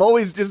this, and I'm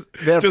always just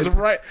there. Just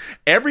right.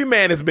 Every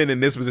man has been in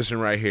this position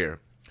right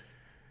here.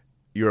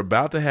 You're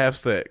about to have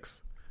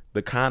sex.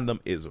 The condom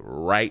is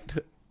right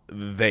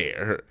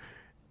there,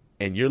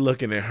 and you're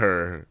looking at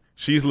her.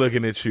 She's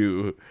looking at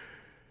you.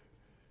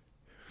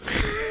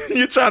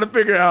 You're trying to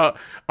figure out,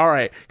 all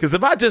right, because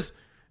if I just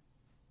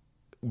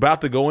about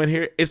to go in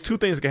here, it's two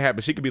things that can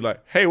happen. She could be like,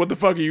 hey, what the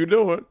fuck are you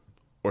doing?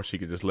 Or she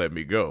could just let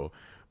me go.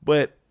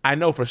 But I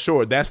know for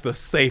sure that's the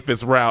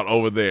safest route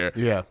over there.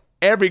 Yeah.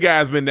 Every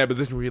guy's been in that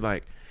position where you're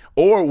like,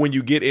 or when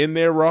you get in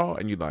there raw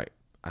and you're like,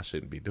 I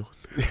shouldn't be doing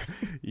this.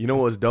 You know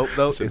what's dope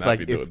though? It's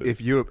like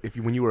if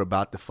when you were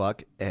about to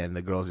fuck and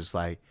the girl's just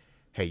like,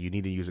 hey, you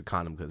need to use a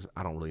condom because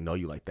I don't really know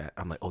you like that.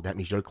 I'm like, oh, that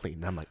means you're clean.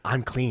 And I'm like,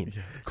 I'm clean.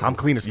 Yeah, cool. I'm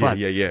clean as fuck.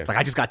 Yeah. Like,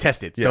 I just got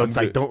tested. So it's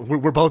like,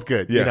 we're both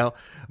good, you know?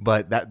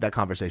 But that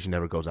conversation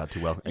never goes out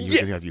too well. And you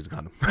have to use a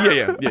condom.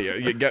 Yeah.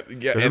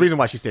 There's a reason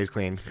why she stays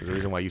clean. There's a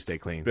reason why you stay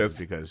clean. That's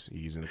because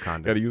you're using a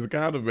condom. Got to use a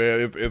condom,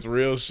 man. It's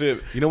real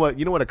shit. You know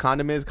what a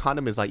condom is?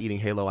 Condom is like eating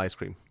Halo ice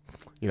cream.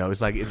 You know,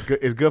 it's like,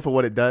 it's good for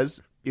what it does.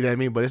 You know what I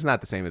mean? But it's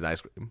not the same as ice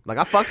cream. Like,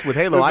 I fucks with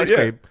Halo ice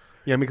cream.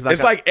 Yeah, because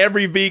it's like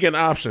every vegan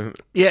option.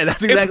 Yeah,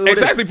 that's exactly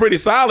it's actually pretty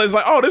solid. It's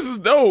like, oh, this is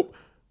dope.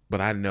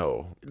 But I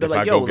know. They're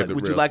like, yo,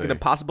 would you like an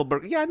Impossible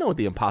Burger? Yeah, I know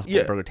the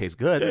Impossible Burger tastes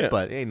good,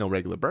 but it ain't no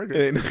regular burger.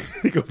 It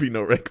ain't gonna be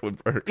no regular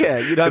burger. Yeah,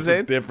 you know what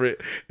I'm saying?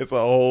 It's a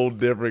whole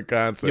different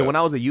concept. Yeah, when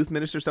I was a youth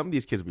minister, some of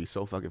these kids would be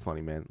so fucking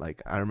funny, man.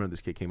 Like, I remember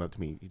this kid came up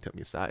to me, he took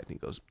me aside, and he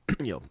goes,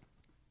 yo,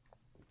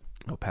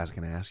 Pastor,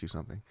 can I ask you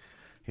something?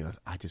 He goes,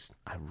 I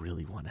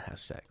really want to have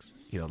sex.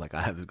 You know, like,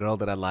 I have this girl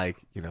that I like,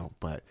 you know,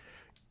 but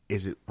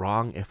is it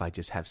wrong if I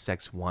just have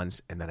sex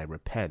once and then I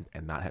repent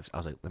and not have? I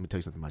was like, let me tell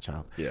you something, my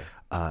child. Yeah.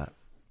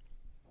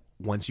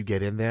 Once you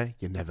get in there,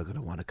 you're never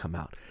gonna want to come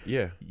out.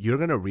 Yeah. You're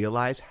gonna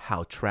realize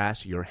how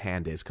trash your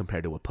hand is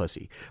compared to a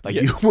pussy. Like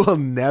you will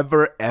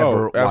never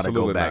ever want to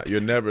go back. Not.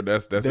 You're never.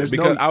 That's it.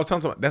 Because I was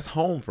telling someone that's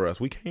home for us.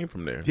 We came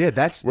from there. Yeah,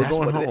 we're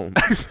going home.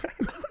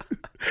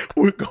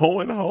 We're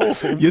going home.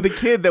 You're the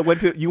kid that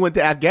went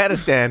to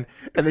Afghanistan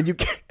and then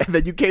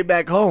you came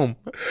back home.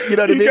 You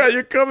know what I mean?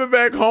 You're coming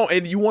back home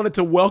and you wanted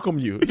to welcome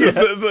you. Just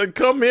to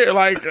come here,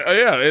 like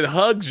it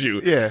hugs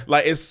you. Yeah,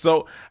 like it's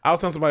so. I was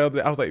telling somebody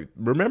else. I was like,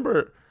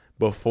 remember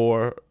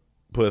before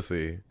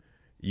pussy,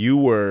 you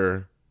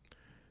were,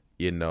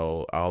 you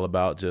know, all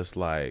about just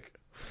like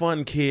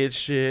fun kid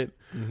shit,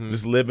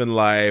 just living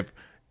life,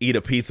 eat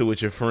a pizza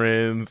with your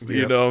friends.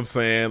 You know what I'm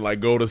saying? Like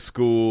go to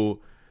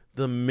school.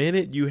 The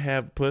minute you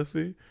have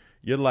pussy,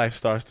 your life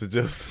starts to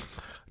just...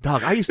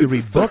 Dog, I used to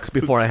read books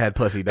before I had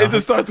pussy, dog. It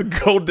just starts to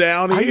go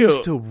downhill. I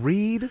used to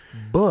read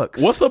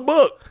books. What's a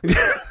book?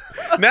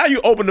 Now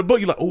you open the book,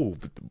 you're like, ooh,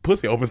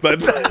 pussy opens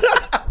like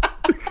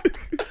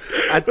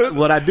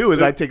what I do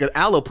is I take an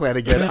aloe plant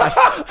again,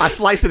 I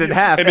slice it in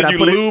half, and then you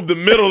lube the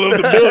middle of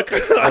the book.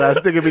 And I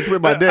stick it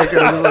between my dick,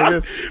 and it's just like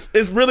this.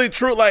 It's really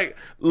true. Like,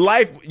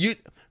 life,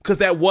 because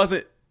that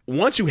wasn't...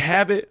 Once you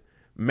have it,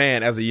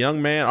 man, as a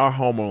young man, our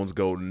hormones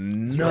go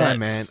nuts. Yeah,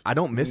 man. I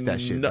don't miss that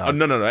shit. No.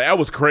 That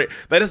was crazy.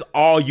 That is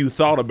all you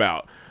thought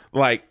about.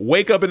 Like,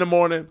 wake up in the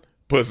morning,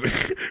 pussy.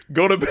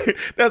 Go to bed.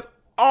 That's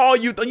all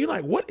you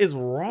like, what is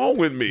wrong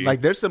with me?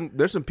 Like there's some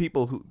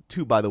people who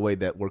too, by the way,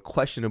 that were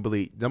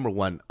questionably, number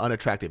one,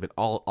 unattractive at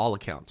all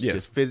accounts,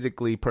 just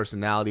physically,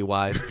 personality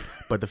wise.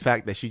 But the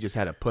fact that she just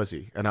had a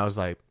pussy, and I was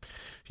like,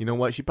 you know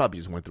what? She probably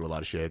just went through a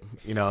lot of shit,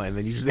 you know. And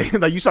then you just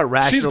like you start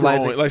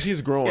rationalizing,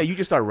 she's growing. Yeah, you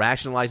just start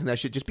rationalizing that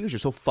shit just because you're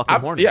so fucking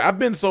horny. Yeah, I've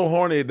been so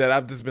horny that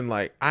I've just been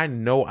like, I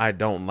know I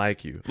don't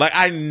like you. Like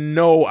I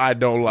know I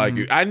don't like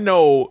you. I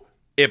know.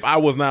 If I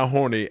was not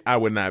horny, I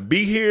would not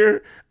be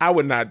here. I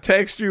would not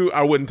text you.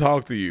 I wouldn't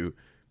talk to you.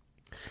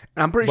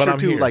 And I'm pretty sure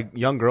too, like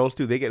young girls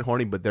too, they get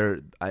horny, but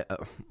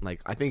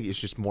I think it's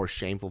just more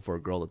shameful for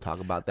a girl to talk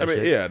about that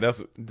shit. Yeah,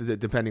 that's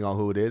depending on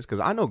who it is.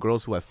 Because I know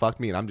girls who have fucked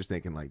me, and I'm just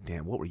thinking like,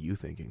 damn, what were you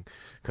thinking?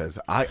 Because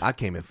I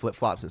came in flip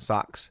flops and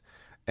socks,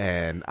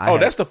 and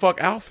that's the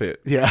fuck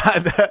outfit. Yeah,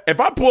 if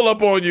I pull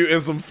up on you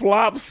in some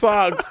flop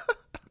socks.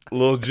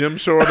 Little gym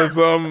short or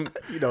something.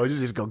 You know, it's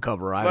just going to come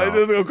right off.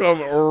 It's going to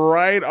come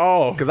right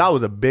off. Because I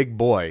was a big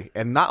boy.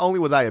 And not only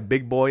was I a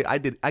big boy, I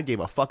gave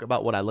a fuck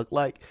about what I looked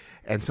like.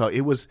 And so it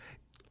was,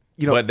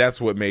 you know. But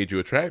that's what made you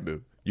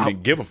attractive. You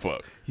didn't give a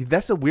fuck.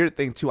 That's a weird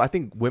thing, too. I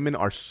think women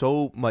are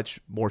so much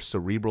more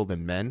cerebral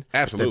than men.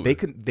 Absolutely.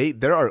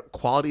 That there are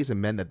qualities in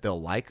men that they'll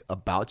like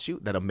about you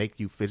that'll make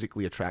you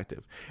physically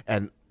attractive.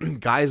 And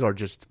guys are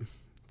just,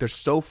 they're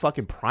so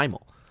fucking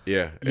primal.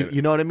 Yeah,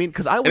 you know what I mean?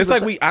 Because it's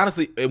like we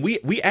honestly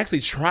we actually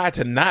try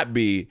to not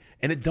be,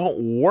 and it don't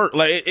work.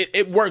 Like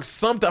it works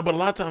sometimes, but a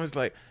lot of times it's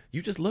like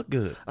you just look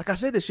good. Like I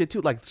say this shit too.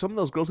 Like some of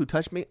those girls who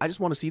touch me, I just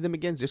want to see them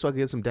again, just so I can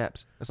get some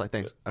daps. It's like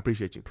thanks, I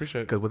appreciate you.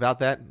 Appreciate it. Because without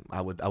that,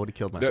 I would have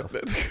killed myself.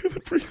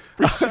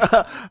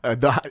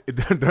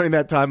 During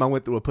that time, I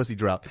went through a pussy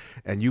drought,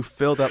 and you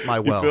filled up my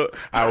well.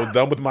 I was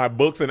done with my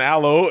books and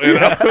aloe, and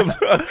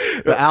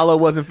the aloe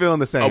wasn't feeling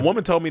the same. A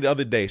woman told me the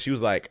other day, she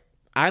was like,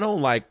 I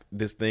don't like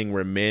this thing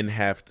where men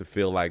have to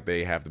feel like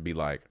they have to be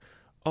like,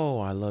 oh,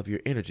 I love your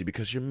energy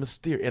because you're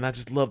mysterious. And I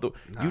just love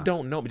you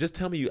don't know me. Just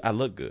tell me I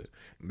look good.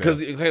 Because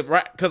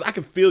I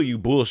can feel you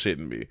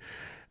bullshitting me.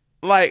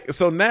 Like,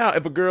 so now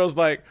if a girl's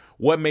like,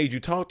 what made you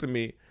talk to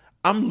me?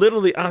 I'm not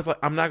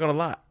going to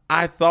lie.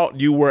 I thought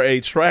you were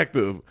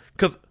attractive.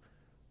 Because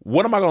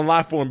what am I going to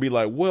lie for and be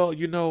like, well,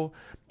 you know,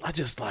 I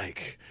just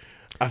like...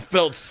 I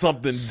felt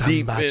something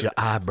deep about your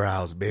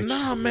eyebrows, bitch.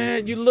 Nah,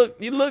 man, you look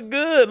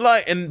good.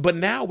 Like, but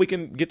now we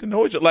can get to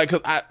know each other. Like,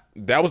 cause I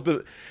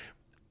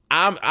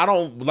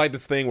don't like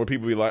this thing where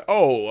people be like,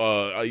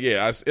 oh,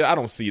 yeah, I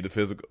don't see the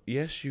physical.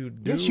 Yes, you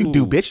do. Yes, you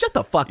do, bitch. Shut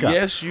the fuck up.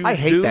 Yes, you do. I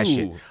hate that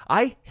shit.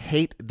 I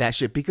hate that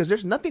shit because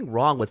there's nothing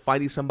wrong with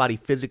finding somebody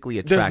physically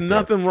attractive. There's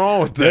nothing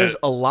wrong with that. There's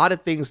a lot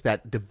of things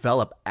that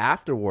develop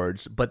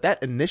afterwards, but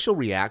that initial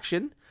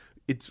reaction,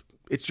 it's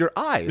your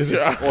eyes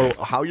or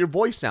how your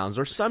voice sounds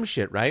or some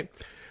shit, right?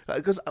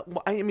 Because,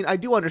 I mean, I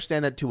do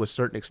understand that to a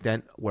certain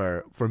extent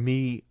where, for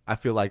me, I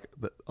feel like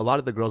a lot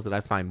of the girls that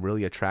I find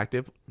really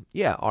attractive,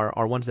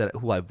 are ones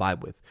who I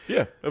vibe with.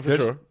 Yeah, for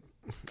sure.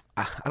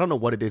 I don't know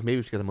what it is. Maybe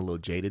it's because I'm a little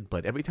jaded,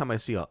 but every time I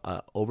see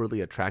a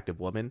overly attractive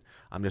woman,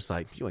 I'm just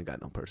like, you ain't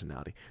got no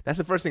personality. That's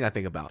the first thing I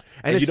think about.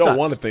 And you don't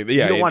want to think.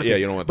 Yeah, you don't want to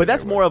think. But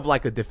that's more of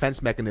like a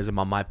defense mechanism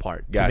on my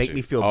part to make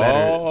me feel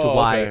better to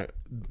why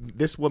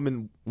this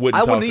woman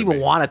I wouldn't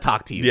even want to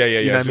talk to you. Yeah.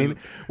 You know what I mean?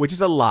 Which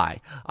is a lie.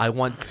 I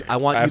want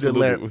you to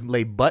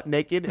lay butt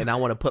naked, and I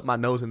want to put my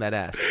nose in that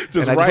ass.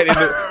 Just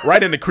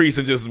right in the crease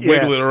and just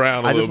wiggle it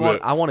around a little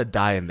bit. I want to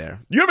die in there.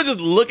 You ever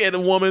just look at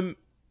a woman?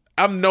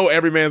 I know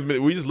every man's.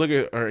 We just look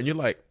at her and you're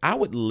like, I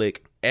would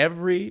lick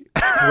every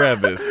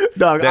crevice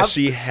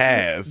she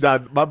has.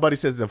 My buddy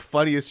says the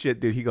funniest shit,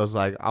 dude. He goes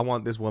like, I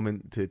want this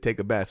woman to take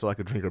a bath so I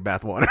can drink her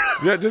bath water.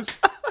 Yeah,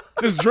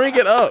 just drink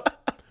it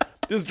up.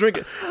 Just drink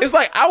it. It's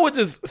like I would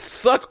just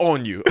suck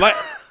on you, like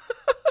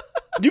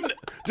you.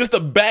 Just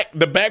the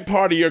back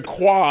part of your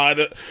quad,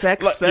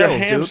 sex like sells, your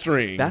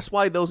hamstring. Dude. That's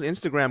why those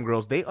Instagram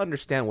girls, they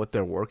understand what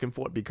they're working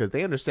for because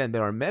they understand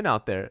there are men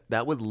out there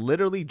that would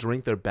literally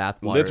drink their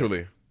bath water.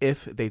 Literally.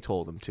 If they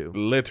told them to.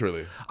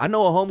 Literally. I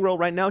know a homegirl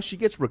right now, she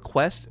gets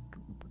requests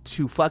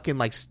to fucking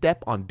like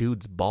step on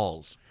dudes'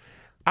 balls.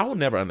 I will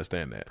never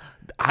understand that.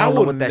 I don't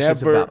know what that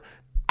shit's about.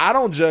 I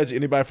don't judge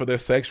anybody for their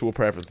sexual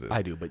preferences.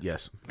 I do, but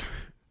yes.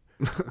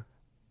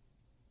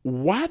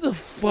 Why the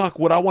fuck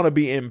would I want to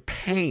be in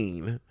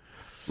pain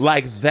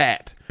like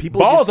that?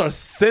 Balls are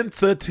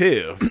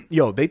sensitive.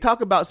 Yo, they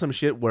talk about some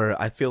shit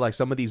where I feel like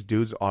some of these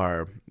dudes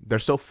they're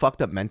so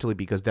fucked up mentally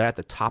because they're at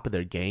the top of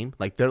their game.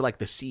 Like they're like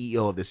the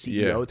CEO of the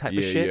CEO type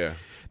of shit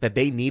that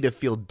they need to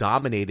feel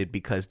dominated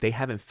because they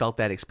haven't felt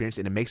that experience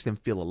and it makes them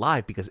feel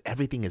alive because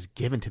everything is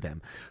given to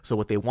them. So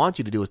what they want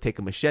you to do is take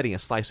a machete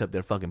and slice up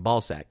their fucking ball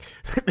sack.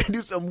 They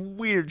do some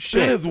weird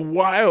shit. That is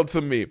wild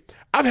to me.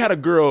 I've had a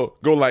girl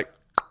go like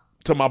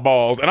to my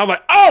balls and I'm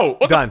like, oh,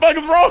 what the fuck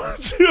is wrong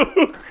with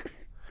you?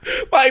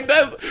 Like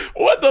that's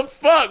what the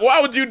fuck?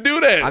 Why would you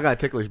do that? I got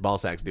ticklish ball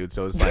sacks, dude.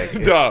 So it's like,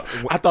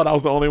 I thought I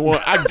was the only one.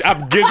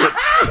 I've giggled.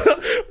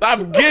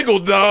 I've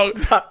giggled,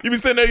 dog. You be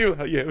sitting there,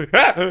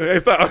 hey,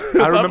 stop.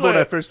 I remember when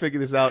I first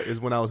figured this out is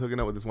when I was hooking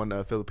up with this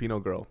one Filipino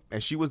girl,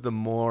 and she was the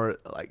more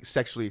like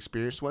sexually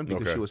experienced one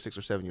because she was 6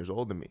 or 7 years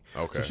older than me.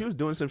 Okay. So she was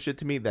doing some shit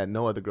to me that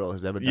no other girl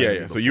has ever done. Yeah.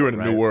 Before, So you were in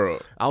a new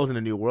world. I was in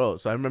a new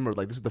world. So I remember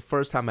like this is the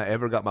first time I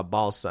ever got my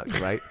balls sucked,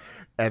 right?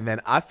 And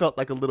then I felt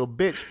like a little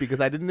bitch because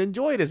I didn't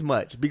enjoy it as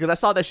much because I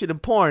saw that shit in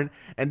porn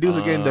and dudes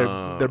were getting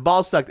their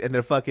balls sucked and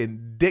their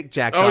fucking dick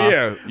jacked off. Oh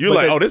yeah, you're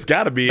like, this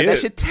gotta be it. That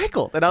shit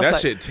tickled. And I was that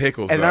like, shit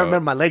tickles. And dog. I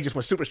remember my leg just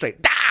went super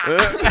straight.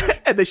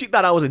 And then she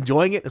thought I was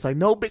enjoying it. It's like,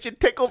 no, bitch, it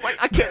tickles. Like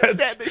I can't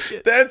stand this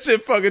shit. That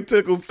shit fucking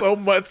tickles so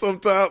much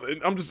sometimes.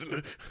 And I'm just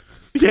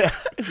yeah.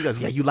 And she goes,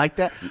 yeah, you like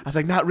that? I was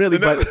like, not really,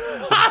 but.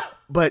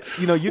 But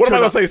you know, what am I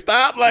gonna say?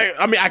 Stop? Like,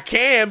 I mean, I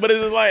can, but it's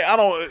just like I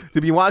don't.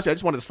 To be honest, I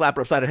just wanted to slap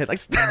her upside her head, like,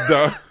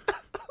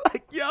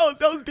 like, yo,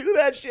 don't do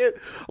that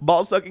shit.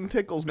 Ball sucking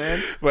tickles,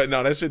 man. But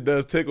no, that shit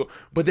does tickle.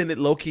 But then it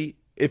low key,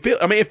 it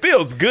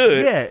feels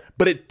good. Yeah,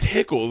 but it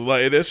tickles.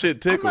 Like that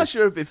shit tickles. I'm not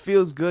sure if it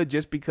feels good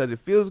just because it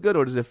feels good,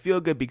 or does it feel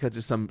good because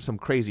it's some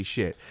crazy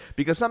shit?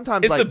 Because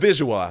sometimes it's the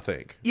visual. I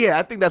think. Yeah,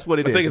 I think that's what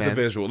it is. I think it's the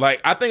visual.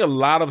 Like I think a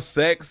lot of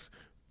sex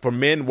for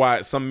men,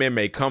 why some men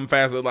may come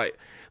faster, Like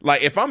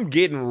if I'm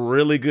getting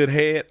really good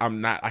head,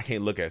 I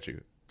can't look at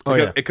you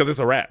because it's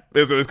a wrap.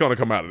 It's going to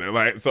come out of there.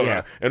 Like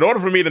so, in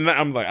order for me to not,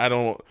 I'm like I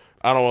don't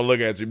want to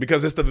look at you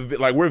because it's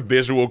we're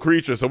visual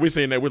creatures. So we're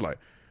seeing that we're like,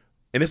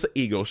 and it's an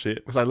ego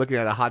shit. It's like looking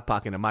at a hot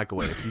pocket in a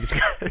microwave. You just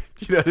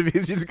you know what I mean?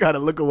 You just gotta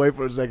look away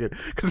for a second.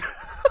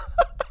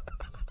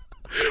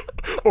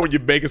 Or when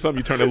you're baking something,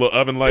 you turn that little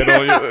oven light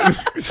on.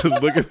 Just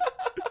looking.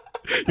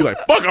 You're like,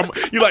 fuck,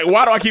 you're like,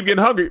 why do I keep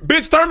getting hungry?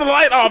 Bitch, turn the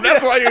light off.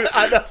 That's why you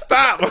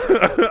stop.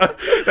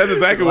 That's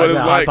exactly what it's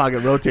like. Hot pocket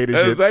rotating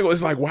That's shit. exactly what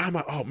it's like. Why am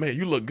I? Oh man,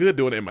 you look good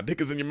doing it. My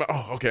dick is in your mouth.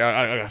 Oh, okay,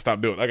 I gotta stop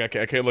doing it.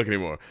 I can't look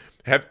anymore.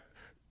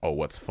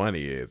 What's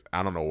funny is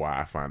I don't know why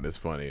I find this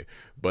funny,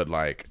 but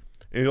like,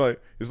 and you're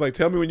like, it's like,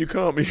 tell me when you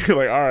come. And you're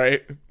like, all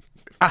right.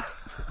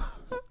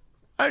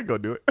 I ain't gonna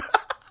do it.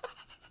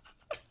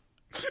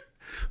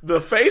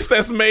 The face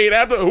that's made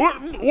after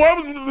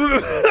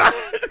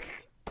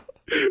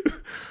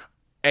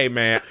Hey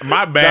man,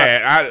 my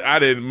bad. I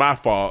didn't. My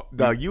fault.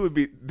 Dog, you would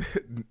be.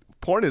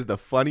 Porn is the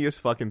funniest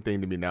fucking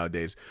thing to me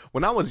nowadays.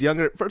 When I was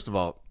younger, first of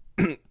all,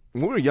 when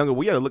we were younger,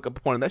 we had to look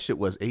up porn. That shit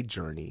was a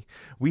journey.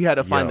 We had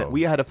to find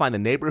the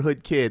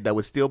neighborhood kid that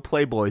would steal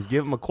Playboys,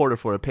 give him a quarter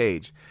for a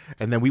page,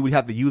 and then we would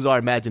have to use our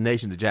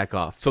imagination to jack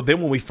off. So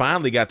then when we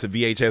finally got to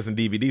VHS and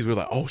DVDs, we were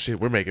like, oh shit,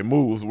 we're making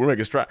moves, we're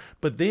making strides.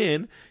 But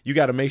then you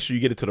got to make sure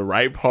you get it to the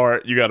right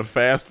part. You got to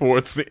fast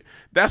forward.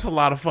 That's a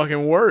lot of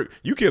fucking work.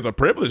 You kids are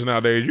privileged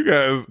nowadays. You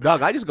guys,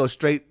 dog. I just go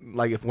straight.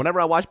 Like whenever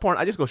I watch porn,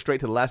 I just go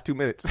straight to the last 2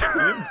 minutes,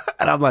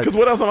 and I'm like, because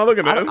what else am I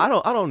looking at? I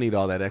don't need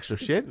all that extra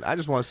shit. I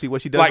just want to see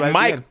what she does. Like right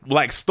Mike,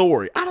 like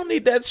story. I don't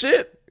need that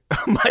shit.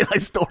 My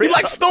like story. You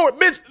like story,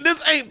 bitch.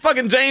 This ain't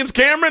fucking James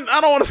Cameron.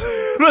 I don't want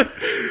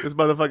to. This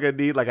motherfucker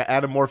need like an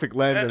anamorphic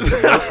lens and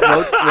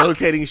some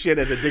rotating shit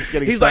as the dick's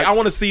getting. He's like, I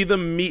want to see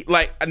them meet.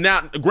 Like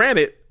now,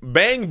 granted,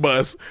 Bang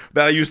Bus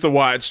that I used to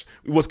watch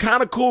was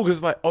kind of cool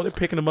because like, oh, they're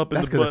picking them up.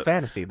 That's because of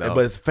fantasy, though.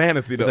 But it's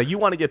fantasy, though. It's like you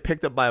want to get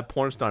picked up by a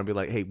porn star and be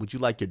like, hey, would you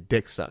like your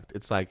dick sucked?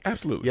 It's like,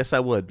 absolutely, yes, I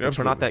would. But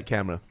turn off that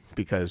camera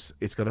because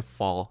it's gonna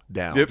fall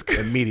down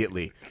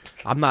immediately.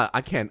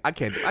 I can't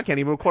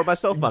even record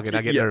myself fucking.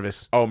 I get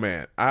nervous. Oh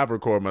man, I've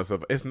recorded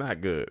myself. It's not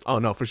good. Oh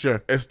no, for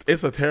sure.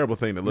 It's a terrible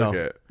thing to look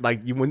at.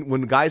 Like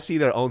when guys see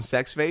their own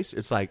sex face,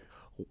 it's like,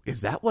 is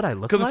that what I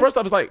look like? Because first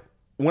off, it's like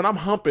when I'm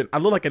humping, I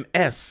look like an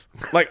S.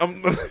 Like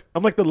I'm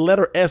like the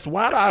letter S.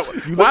 Why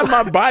is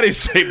my body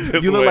shaped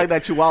this You look way? like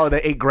that chihuahua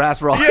that ate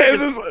grass raw. Yeah, it's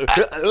just,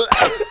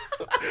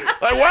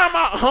 like why am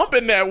I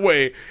humping that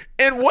way?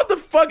 And what the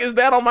fuck is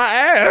that on my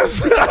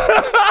ass?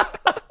 I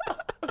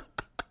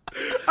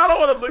don't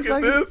want to look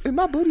at this. Is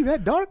my booty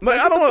that dark? Like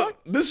I don't want.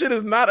 This shit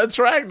is not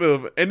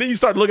attractive. And then you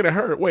start looking at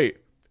her. Wait,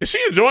 is she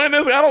enjoying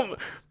this? I don't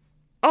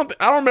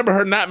remember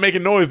her not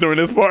making noise during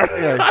this part.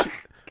 Yeah,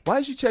 why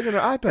is she checking her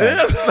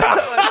iPad?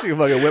 She can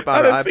fucking whip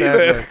out her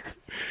iPad.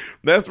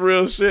 That's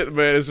real shit,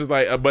 man. It's just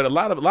like, but a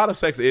lot of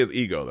sex is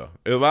ego, though.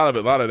 A lot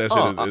of that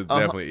shit is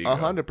definitely ego.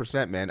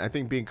 100%, man. I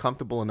think being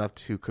comfortable enough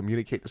to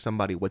communicate to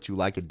somebody what you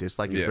like and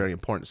dislike is very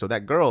important. So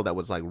that girl that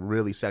was like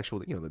really sexual,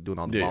 doing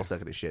all the ball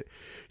sucking and shit,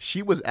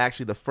 she was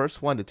actually the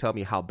first one to tell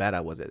me how bad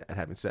I was at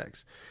having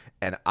sex,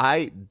 and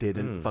I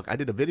didn't. I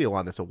did a video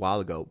on this a while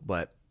ago,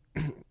 but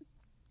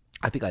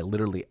I think I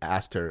literally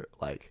asked her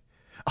like,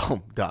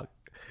 "Oh, dog."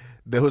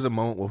 There was a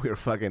moment where we were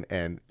fucking,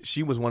 and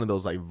she was one of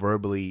those like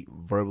verbally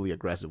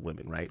aggressive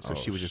women, right? So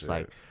she was just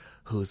like,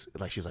 whose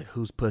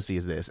pussy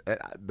is this? And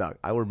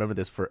I will remember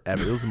this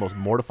forever. It was the most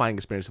mortifying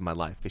experience of my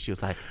life because she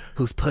was like,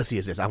 whose pussy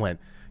is this? I went,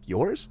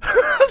 yours?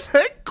 I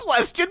said,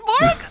 question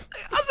mark?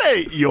 I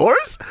say,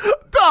 yours?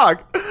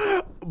 Dog,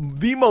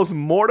 the most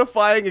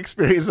mortifying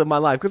experience of my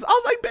life because I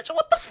was like, bitch,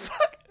 what the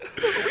fuck?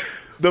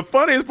 The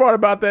funniest part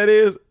about that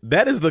is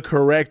the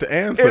correct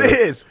answer. It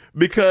is.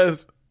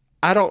 Because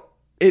I don't.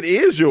 it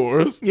is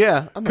yours.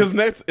 Yeah. Because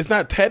it's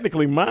not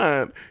technically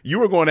mine. You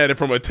were going at it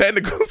from a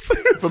technical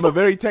from a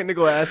very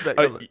technical aspect.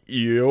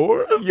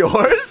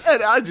 Yours?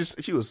 And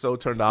she was so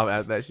turned off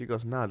at that. She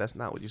goes, no, that's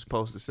not what you're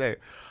supposed to say.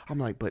 I'm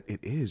like, but it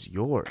is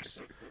yours.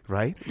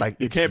 Right? Like,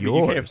 it's yours.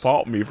 You can't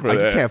fault me for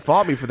that. You can't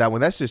fault me for that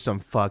when that's just some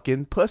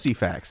fucking pussy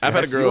facts. I've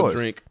had a girl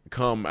drink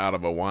cum out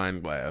of a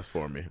wine glass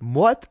for me.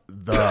 What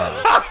the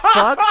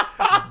fuck?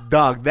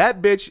 Dog,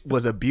 that bitch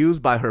was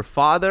abused by her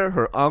father,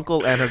 her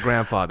uncle, and her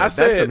grandfather.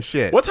 That's some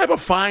shit. What type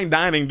of fine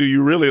dining do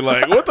you really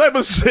like? What type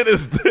of shit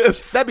is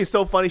this? That'd be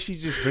so funny. She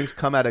just drinks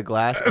cum out of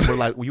glass, and we're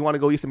like, well, you want to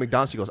go eat some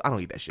McDonald's? She goes, I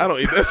don't eat that shit. I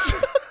don't eat that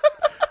shit.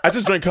 I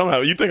just drink cum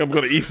out. You think I'm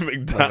going to eat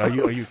McDonald's?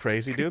 Like, are you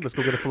crazy, dude? Let's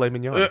go get a filet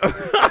mignon.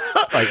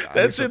 Like,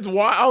 that shit's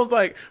wild. I was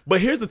like,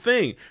 but here's the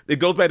thing. It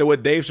goes back to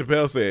what Dave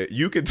Chappelle said.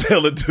 You can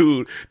tell a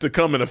dude to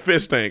come in a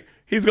fish tank.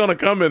 He's going to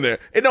come in there.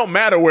 It don't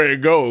matter where it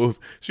goes.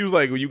 She was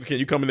like, well, can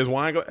you come in this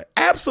wine glass?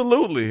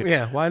 Absolutely.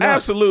 Yeah, why not?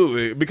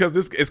 Absolutely. Because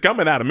it's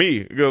coming out of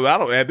me. Because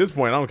at this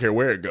point, I don't care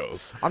where it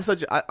goes.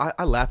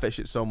 I laugh at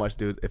shit so much,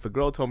 dude. If a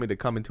girl told me to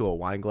come into a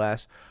wine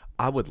glass,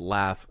 I would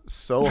laugh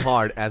so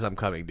hard as I'm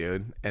coming,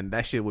 dude, and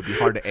that shit would be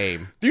hard to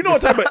aim. Do you know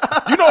what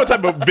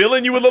type of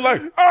villain you would look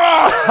like?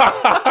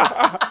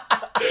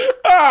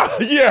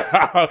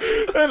 Yeah,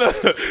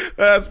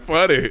 that's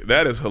funny.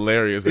 That is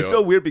hilarious. It's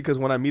so weird because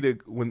when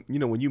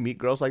you meet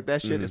girls like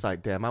that shit, it's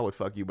like, damn, I would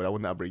fuck you, but I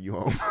would not bring you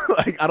home.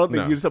 Like, I don't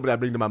think you're somebody I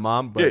bring to my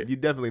mom, but you're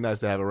definitely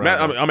nice to have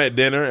around. I'm at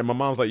dinner and my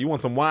mom's like, "You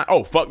want some wine?"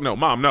 Oh fuck no,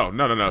 mom, no.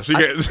 She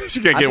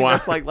can't get wine.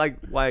 That's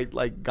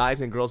like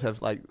guys and girls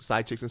have like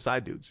side chicks and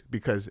side dudes,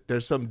 because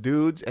there's some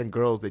dudes and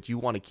girls that you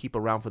want to keep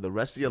around for the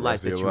rest of your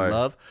life that you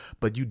love,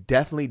 but you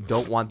definitely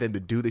don't want them to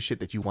do the shit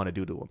that you want to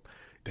do to them.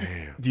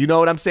 Damn. Do you know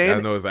what I'm saying? I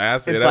know it's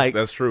acid.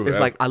 That's true. It's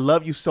like, I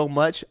love you so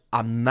much,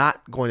 I'm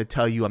not going to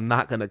tell you I'm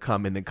not going to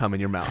come and then come in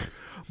your mouth.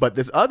 But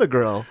this other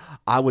girl,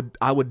 I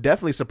would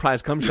definitely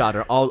surprise cum shot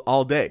her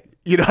all day.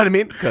 You know what I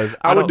mean? Because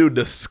I would do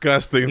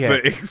disgusting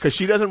things. Because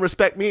she doesn't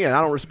respect me and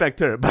I don't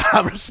respect her. But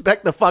I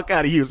respect the fuck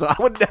out of you. So I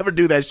would never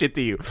do that shit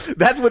to you.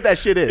 That's what that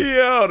shit is.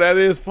 Yo, that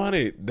is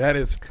funny.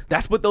 That's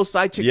what those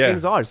side chick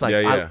things are. It's like,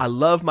 I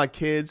love my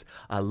kids.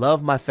 I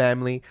love my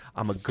family.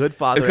 I'm a good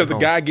father. Because the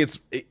guy gets...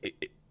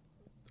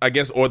 I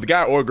guess, or the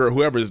guy or girl,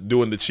 whoever is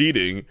doing the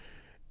cheating,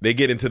 they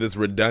get into this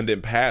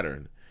redundant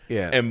pattern.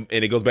 Yeah. And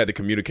it goes back to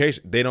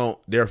communication.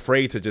 They're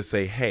afraid to just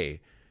say,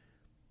 hey,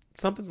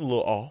 something's a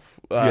little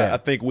off. I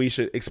think we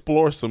should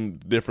explore some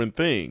different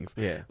things.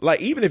 Yeah.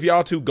 Like, even if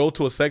y'all two go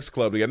to a sex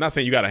club, I'm not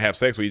saying you got to have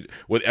sex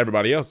with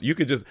everybody else. You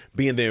could just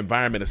be in the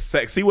environment of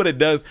sex. See what it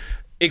does.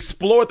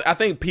 Explore. I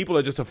think people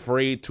are just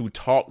afraid to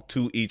talk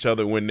to each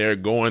other when they're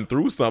going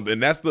through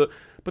something.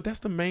 But that's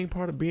the main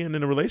part of being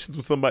in a relationship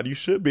with somebody. You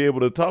should be able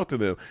to talk to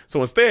them.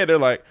 So instead, they're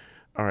like,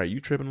 all right, you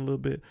tripping a little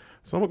bit,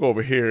 so I'm gonna go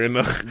over here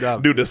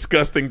and do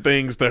disgusting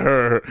things to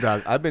her.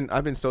 Dog, I've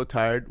been so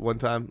tired one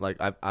time. Like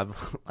I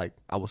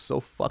was so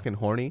fucking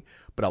horny,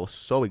 but I was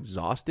so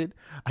exhausted.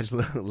 I just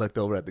looked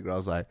over at the girl. I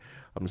was like,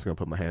 I'm just gonna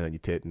put my hand on your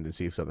tit and then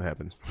see if something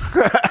happens.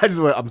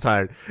 I'm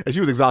tired, and she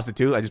was exhausted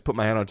too. I just put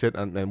my hand on her tit,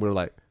 and we were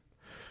like,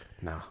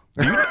 no.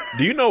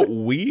 Do you know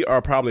we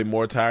are probably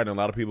more tired than a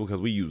lot of people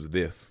because we use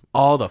this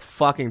all the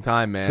fucking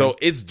time, man. So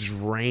it's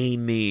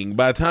draining.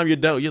 By the time you're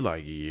done, you're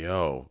like,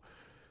 yo,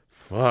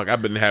 fuck.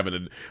 I've been having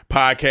a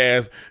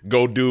podcast,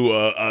 go do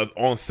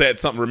on set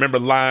something, remember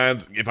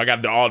lines. If I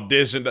got the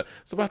audition,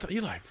 so by the time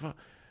you're like, fuck.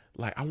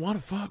 Like, I want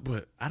to fuck,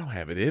 but I don't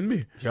have it in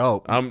me.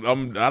 Yo, I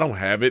don't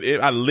have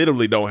it. I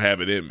literally don't have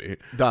it in me.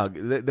 Dog,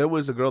 there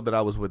was a girl that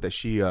I was with that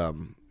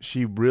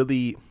she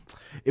really,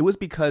 it was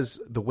because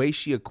the way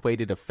she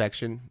equated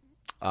affection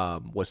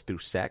was through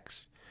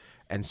sex.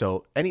 And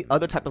so any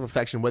other type of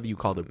affection, whether you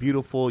called her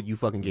beautiful, you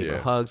fucking gave her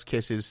hugs,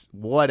 kisses,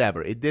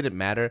 whatever, it didn't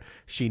matter.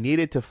 She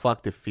needed to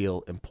fuck to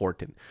feel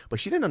important. But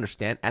she didn't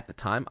understand at the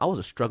time. I was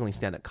a struggling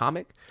stand-up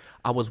comic.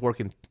 I was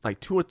working like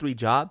 2 or 3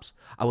 jobs.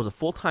 I was a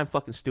full-time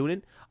fucking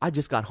student. I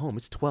just got home.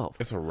 It's 12.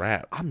 It's a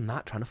wrap. I'm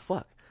not trying to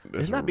fuck.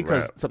 It's not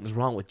because something's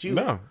wrong with you.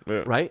 No.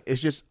 Yeah. Right?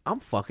 It's just, I'm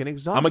fucking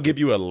exhausted. I'm going to give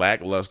you a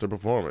lackluster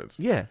performance.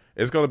 Yeah.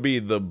 It's going to be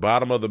the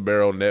bottom of the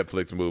barrel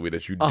Netflix movie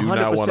that you do 100%.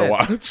 not want to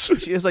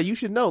watch. She's like, you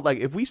should know, like,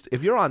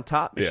 if you're on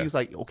top, she's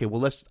like, okay,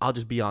 well, I'll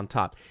just be on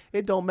top.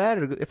 It don't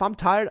matter. If I'm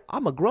tired,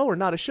 I'm a grower,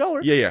 not a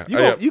shower. Yeah.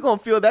 You're going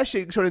to feel that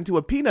shit turn into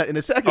a peanut in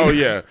a second. Oh,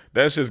 yeah.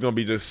 That shit's going to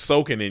be just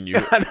soaking in you.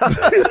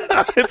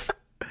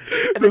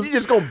 And then you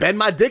just gonna bend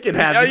my dick in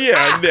half. I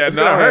don't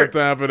have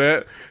time for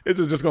that. It's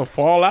just gonna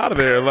fall out of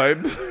there. Like,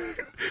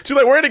 she's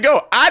like, where'd it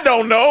go? I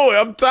don't know.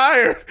 I'm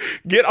tired.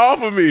 Get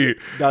off of me.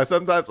 Now,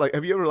 sometimes, like,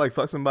 have you ever like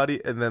fucked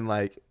somebody and then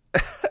like,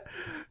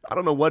 I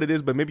don't know what it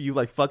is, but maybe you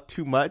like fuck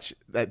too much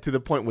that to the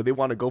point where they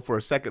want to go for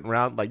a second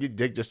round. Like, your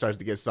dick just starts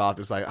to get soft.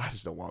 It's like, I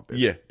just don't want this.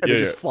 Yeah, and it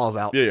just falls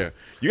out. Yeah.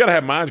 You gotta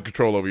have mind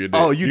control over your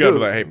dick. Oh, you gotta do.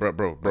 be like, hey, bro,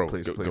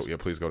 please.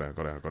 please go down.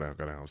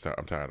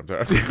 I'm tired.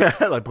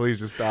 Like, please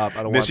just stop. I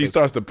don't want this. Then she this.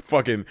 starts to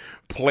fucking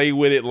play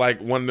with it like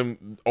one of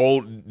them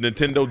old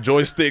Nintendo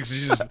joysticks.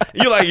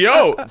 You're like,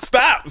 yo,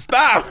 stop.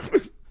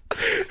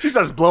 She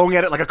starts blowing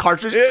at it like a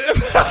cartridge.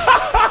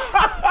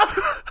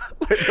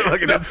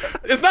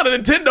 It's not a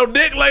Nintendo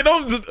dick. Like,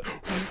 don't just.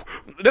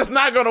 That's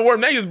not gonna work.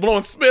 Now you're just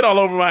blowing spit all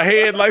over my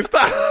head. Like,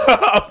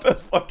 stop.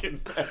 That's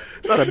fucking bad.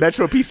 It's not a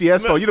Metro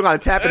PCS phone. You don't gotta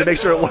tap it to make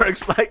sure it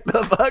works. Like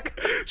the fuck.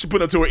 She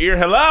put it to her ear.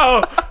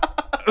 Hello.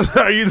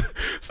 Are you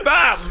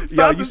stop?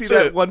 Yo, you see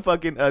that one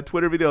fucking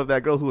Twitter video of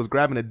that girl who was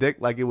grabbing a dick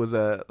like it was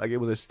a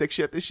stick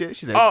shift and shit?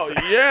 She said, "Oh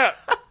yeah,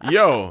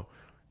 yo,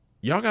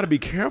 y'all got to be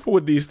careful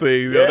with these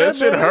things. Yo, that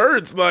shit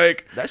hurts.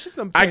 Like that's just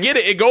some. I get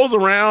it. It goes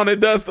around.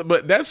 It does,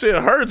 but that shit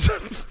hurts.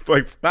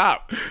 Like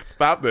stop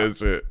that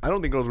shit. I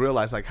don't think girls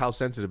realize like how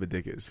sensitive a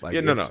dick is. Like,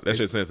 no, that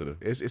shit's sensitive.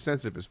 It's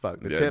sensitive as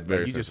fuck. The tip,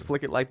 like, you just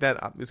flick it like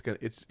that.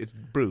 It's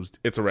bruised.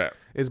 It's a wrap.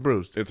 It's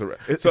bruised. It's a wrap.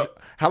 So,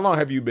 how long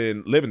have you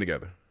been living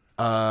together?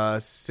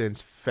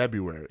 Since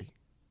February.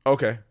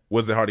 Okay.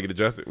 Was it hard to get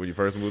adjusted when you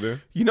first moved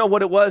in? You know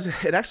what it was?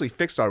 It actually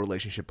fixed our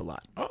relationship a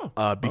lot.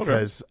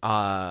 Because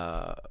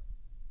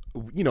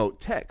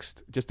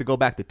text. Just to go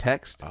back to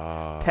text.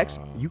 Text,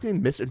 you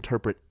can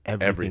misinterpret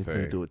everything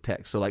when you do a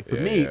text. So like for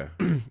me,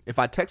 if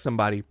I text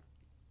somebody,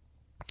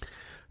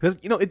 because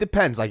it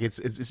depends. Like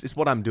it's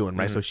what I'm doing,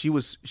 right? Mm-hmm.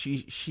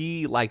 So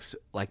she likes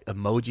like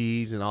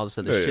emojis and all this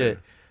other shit.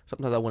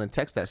 Sometimes I wouldn't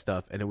text that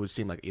stuff, and it would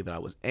seem like either I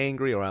was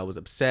angry or I was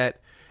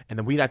upset, and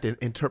then we'd have to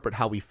interpret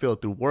how we feel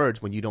through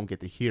words when you don't get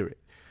to hear it.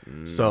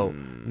 So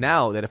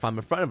now that if I'm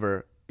in front of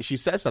her, she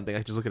says something,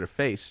 I just look at her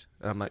face,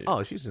 and I'm like,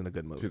 oh, she's in a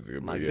good mood.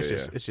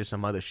 It's just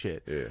some other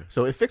shit. Yeah.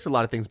 So it fixed a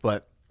lot of things,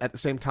 but at the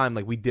same time,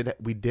 like we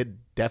did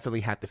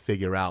definitely have to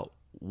figure out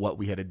what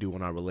we had to do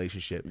in our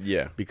relationship.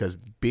 Yeah. Because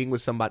being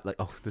with somebody like,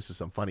 oh, this is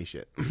some funny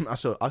shit.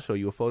 I'll show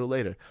you a photo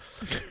later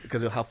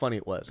because of how funny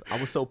it was. I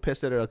was so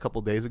pissed at her a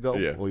couple days ago.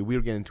 Yeah. We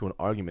were getting into an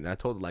argument, and I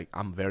told her, like,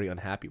 I'm very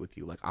unhappy with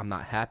you. Like, I'm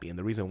not happy. And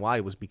the reason why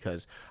was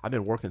because I've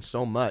been working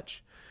so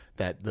much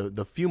that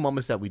the few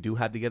moments that we do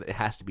have together, it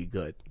has to be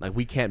good. Like,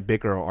 we can't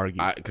bicker or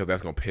argue. Because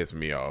that's going to piss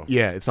me off.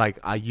 Yeah, it's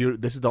like,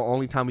 this is the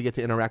only time we get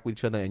to interact with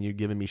each other, and you're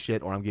giving me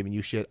shit or I'm giving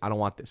you shit. I don't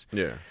want this.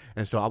 Yeah.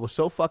 And so I was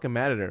so fucking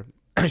mad at her.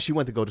 She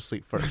went to go to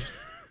sleep first,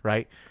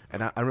 right?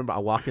 And I remember I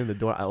walked in the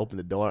door, I opened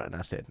the door, and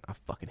I said, I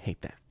fucking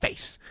hate that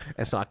face.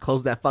 And so I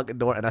closed that fucking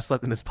door, and I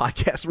slept in this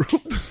podcast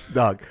room.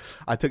 Dog,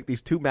 I took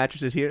these 2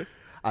 mattresses here,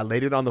 I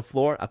laid it on the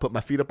floor, I put my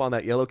feet up on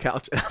that yellow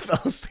couch, and I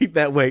fell asleep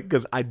that way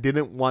because I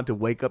didn't want to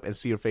wake up and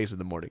see her face in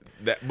the morning.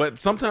 But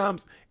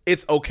sometimes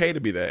it's okay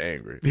to be that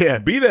angry. Yeah.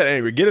 Be that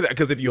angry. Get it,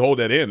 because if you hold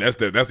that in,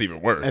 that's even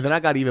worse. And then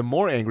I got even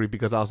more angry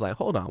because I was like,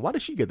 hold on, why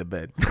did she get to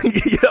bed?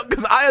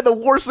 Because I had the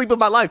worst sleep of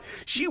my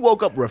life. She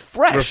woke up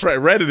refreshed.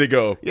 Ready to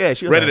go. Yeah,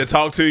 she was ready to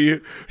talk to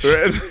you.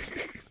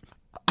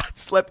 I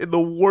slept in the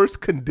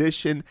worst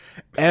condition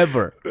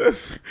ever.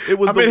 It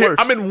was the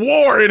worst. I'm in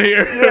war in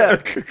here.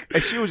 Yeah.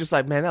 And she was just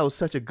like, man, that was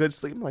such a good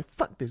sleep. I'm like,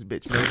 fuck this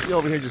bitch, man. She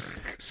over here just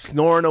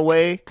snoring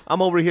away.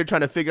 I'm over here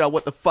trying to figure out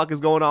what the fuck is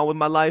going on with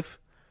my life.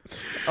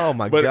 Oh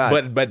my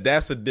God. But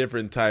that's a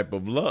different type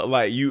of love.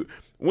 Like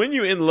when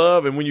you're in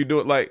love and when you do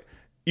it, like,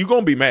 you're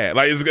going to be mad.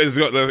 Like,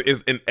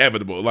 it's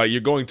inevitable. Like,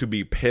 you're going to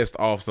be pissed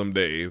off some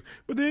days.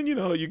 But then,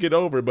 you get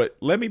over it. But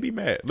let me be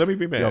mad.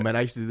 Yo, man,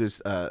 I used to do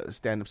this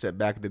stand-up set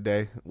back in the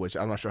day, which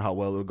I'm not sure how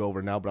well it'll go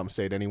over now, but I'm going to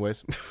say it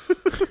anyways.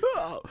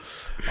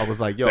 I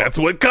was like, yo. That's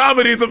what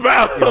comedy's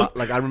about.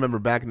 Like, I remember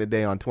back in the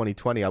day on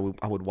 2020, I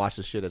would watch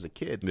this shit as a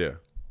kid. Yeah.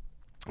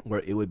 Where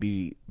it would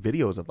be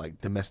videos of,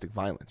 like, domestic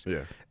violence.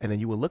 Yeah. And then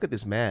you would look at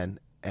this man,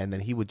 and then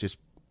he would just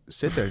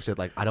sit there and said,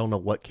 like, I don't know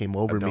what came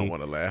over me. I don't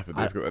want to laugh at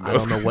this. I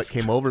don't know what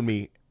came over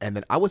me. And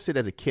then I would sit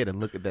as a kid and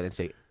look at that and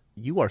say,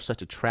 you are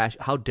such a trash.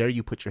 How dare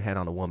you put your hand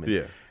on a woman?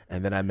 Yeah.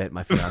 And then I met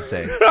my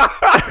fiance.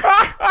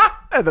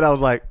 And then I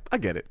was like, I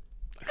get it.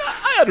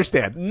 I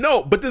understand.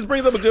 No, but this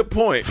brings up a good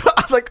point.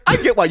 I was like, I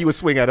get why you would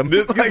swing at him.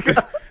 This brings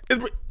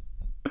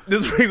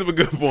up a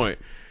good point.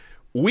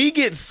 We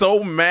get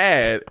so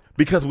mad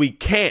because we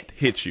can't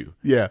hit you.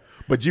 Yeah,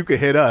 but you can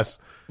hit us.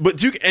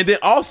 And then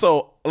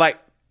also, like,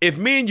 if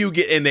me and you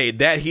get in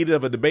that heated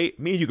of a debate,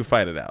 me and you can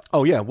fight it out.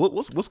 Oh, yeah.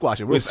 We'll squash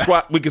it. We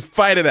can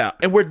fight it out.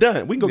 And we're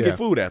done. We can go get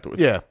food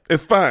afterwards. Yeah.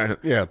 It's fine.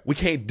 Yeah. We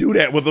can't do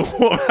that with a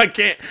woman.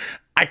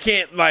 I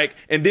can't, like,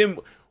 and then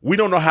we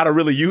don't know how to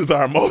really use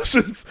our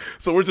emotions.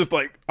 So we're just,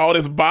 like, all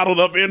this bottled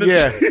up energy.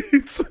 Yeah.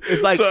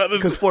 It's like,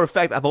 because for a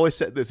fact, I've always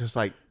said this. It's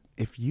like,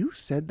 if you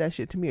said that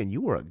shit to me and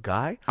you were a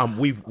guy,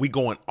 we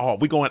going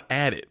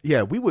at it.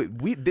 Yeah,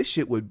 this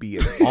shit would be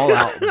an all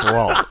out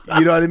brawl.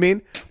 You know what I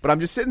mean? But I'm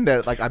just sitting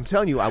there, like, I'm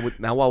telling you, while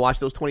I watch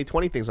those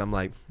 2020 things, I'm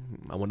like,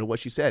 I wonder what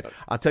she said.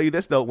 I'll tell you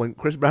this though, when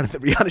Chris Brown and the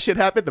Rihanna shit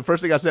happened, the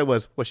first thing I said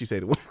was, what she say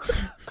to him?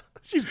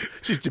 She's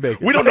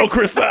Jamaican. We don't know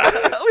Chris side.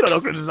 We don't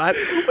know Chris side.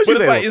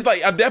 But it's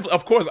like I definitely,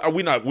 of course,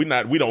 we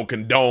don't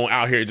condone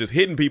out here just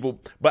hitting people.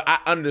 But I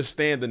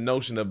understand the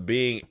notion of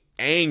being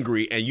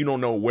angry and you don't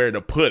know where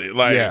to put it.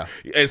 Like, yeah.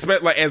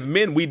 Especially, like, as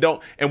men, we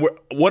don't. And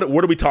what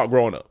do we talk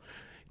growing up?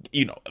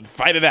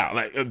 Fight it out,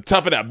 like,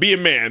 tough it out, be a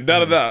man, da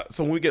da da.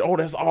 So when we get,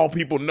 that's all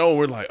people know.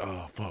 We're like,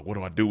 oh fuck, what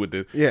do I do with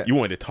this? Yeah, you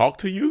want me to talk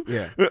to you?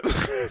 Yeah,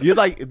 you're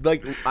like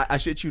I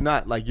shit you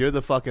not, like, you're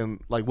the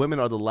fucking, like, women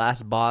are the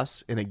last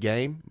boss in a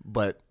game,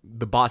 but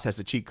the boss has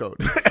the cheat code.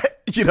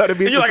 You know what I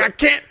mean? And you're like, I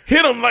can't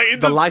hit him. Like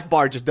the life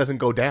bar just doesn't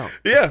go down.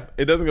 Yeah,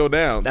 it doesn't go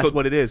down. That's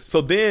what it is.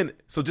 So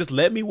just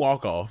let me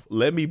walk off.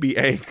 Let me be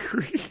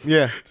angry.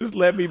 Yeah, just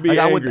let me be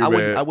angry.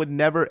 I would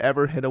never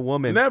ever hit a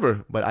woman.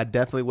 Never. But I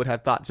definitely would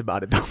have thoughts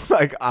about it. Though.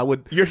 Like I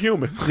would. You're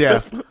human.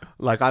 Yeah.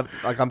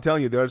 I'm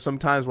telling you, there are some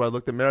times where I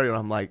looked at Mario and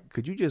I'm like,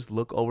 could you just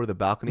look over the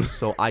balcony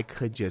so I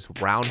could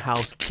just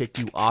roundhouse kick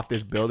you off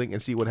this building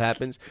and see what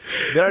happens?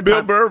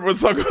 Bill Burr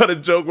was talking about a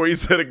joke where he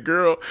said a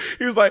girl,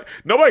 he was like,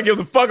 nobody gives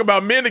a fuck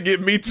about men to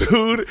get me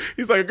too'd.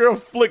 He's like, a girl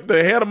flicked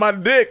the head of my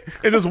dick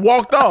and just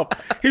walked off.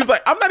 He was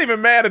like, I'm not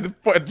even mad at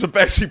the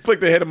fact she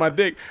flicked the head of my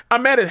dick.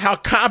 I'm mad at how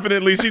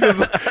confidently she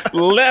just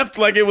left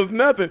like it was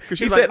nothing.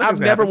 He said, I've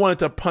never wanted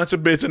to punch a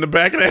bitch in the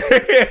back of the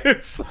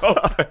head. So,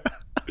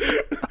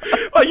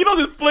 like, you don't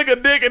just flick a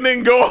dick and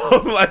then go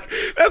on. Like,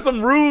 that's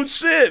some rude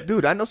shit.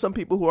 Dude, I know some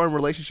people who are in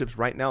relationships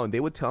right now and they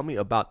would tell me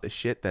about the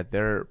shit that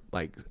their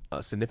like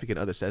a significant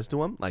other says to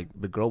them. Like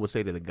the girl would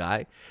say to the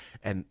guy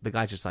and the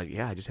guy's just like,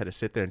 yeah, I just had to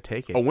sit there and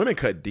take it. Oh, women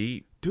cut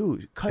deep.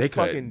 Dude, they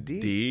fucking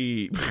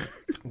deep.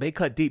 They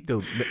cut deep,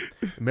 dude.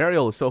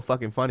 Mariel is so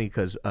fucking funny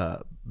because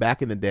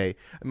back in the day,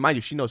 mind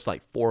you, she knows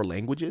like 4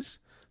 languages.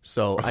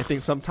 So I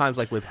think sometimes,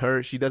 like with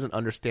her, she doesn't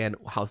understand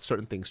how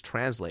certain things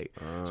translate.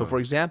 So, for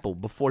example,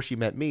 before she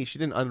met me, she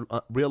didn't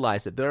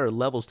realize that there are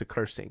levels to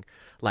cursing.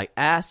 Like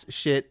ass,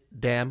 shit,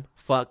 damn,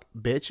 fuck,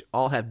 bitch,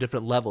 all have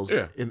different levels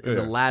in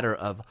the ladder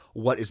of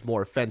what is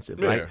more offensive,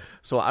 right?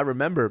 So I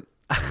remember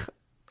I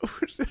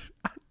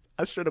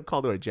straight up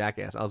called her a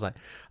jackass. I was like,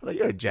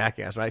 you're a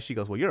jackass, right? She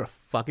goes, well, you're a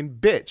fucking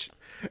bitch.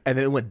 And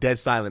then it went dead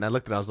silent. I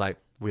looked at her, I was like,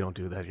 we don't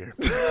do that here.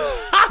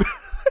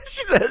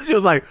 She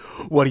was like,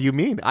 what do you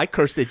mean? I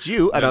cursed at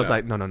you. And I was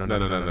like, no.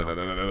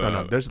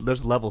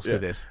 There's levels to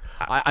this.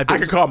 I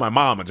could call my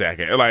mom a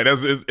jackass. Like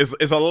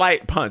it's a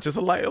light punch. It's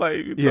a light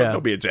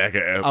don't be a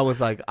jackass. I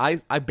was like,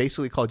 I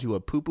basically called you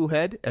a poo-poo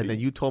head, and then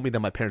you told me that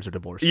my parents are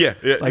divorced. Yeah.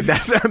 Like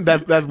that's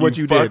what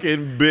you did.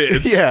 Fucking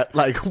bitch. Yeah,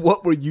 like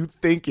what were you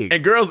thinking?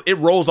 And girls, it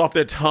rolls off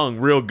their tongue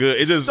real good.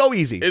 It's just so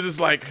easy. It's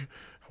just like,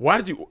 why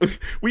did you?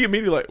 We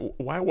immediately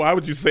like, why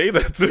would you say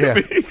that to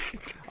me?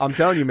 I'm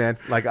telling you, man.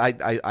 Like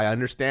I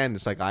understand.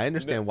 It's like I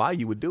understand why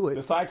you would do it.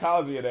 The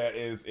psychology of that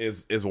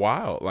is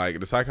wild. Like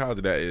the psychology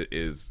of that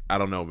is I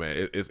don't know,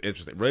 man. It's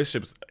interesting.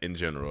 Relationships in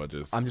general are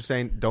just. I'm just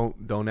saying,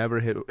 don't ever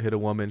hit a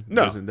woman.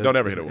 No, don't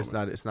ever hit a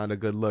woman. It's not a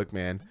good look,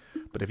 man.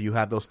 But if you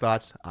have those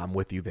thoughts, I'm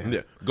with you then.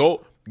 Yeah.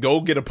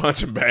 Go get a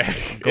punching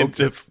bag. Go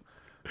get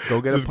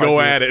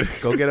at it.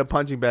 Go get a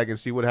punching bag and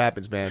see what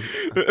happens, man.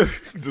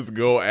 Just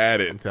go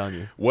at it. I'm telling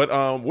you. What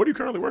are you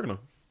currently working on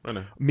right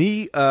now?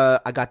 Me,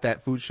 I got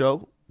that food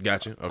show.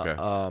 Gotcha.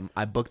 Okay.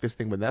 I booked this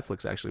thing with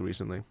Netflix actually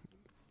recently.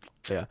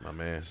 Yeah, my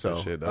man.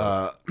 So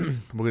we're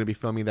gonna be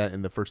filming that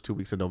in the first 2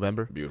 weeks of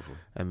November. Beautiful.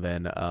 And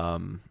then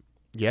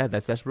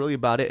that's really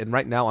about it. And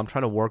right now I'm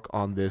trying to work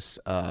on this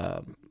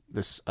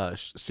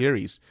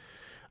series.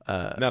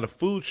 Now the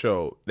food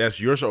show, that's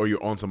your show or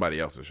you're on somebody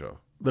else's show?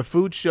 The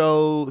food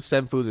show,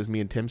 Send Foods, is me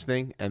and Tim's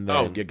thing, and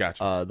then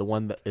gotcha. The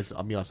one that is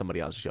me on somebody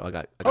else's show. I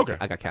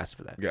got casted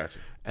for that. Gotcha.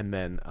 And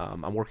then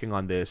I'm working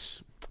on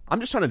this. I'm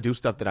just trying to do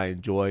stuff that I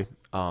enjoy.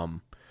 I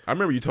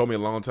remember you told me a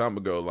long time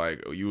ago,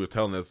 like you were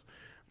telling us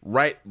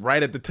right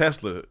at the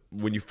Tesla,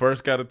 when you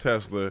first got a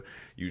Tesla,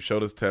 you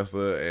showed us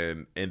Tesla,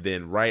 and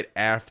then right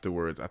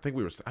afterwards, I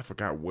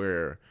forgot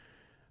where,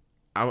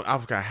 I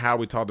forgot how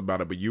we talked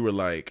about it, but you were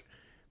like,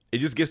 it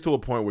just gets to a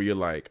point where you're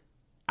like,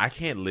 I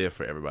can't live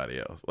for everybody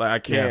else. Like I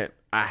can't.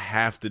 Yeah. I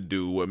have to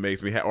do what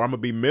makes me happy, or I'm gonna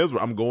be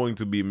miserable. I'm going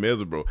to be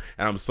miserable,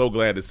 and I'm so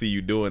glad to see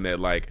you doing that.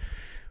 Like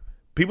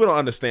people don't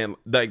understand,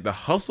 like the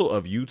hustle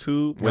of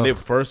YouTube when it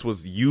first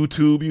was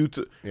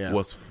YouTube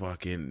was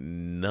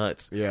fucking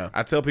nuts. Yeah,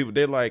 I tell people,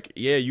 they're like,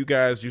 yeah, you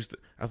guys used to.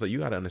 I was like, you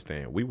got to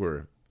understand, we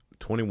were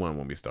 21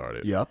 when we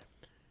started. Yep.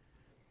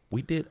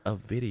 We did a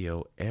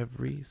video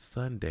every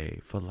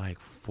Sunday for like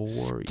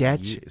 4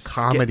 years.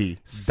 Comedy,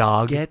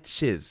 dog.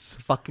 Sketches.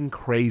 Fucking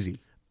crazy.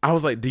 I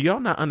was like, do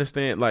y'all not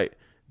understand? Like,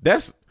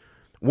 that's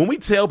when we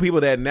tell people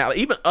that now, like,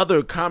 even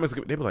other comics,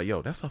 they be like,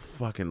 yo, that's a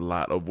fucking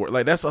lot of work.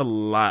 Like, that's a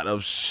lot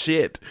of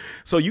shit.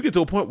 So you get to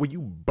a point where you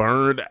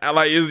burned out.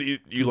 Like, you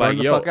like,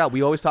 burn the fuck out.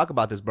 We always talk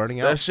about this, burning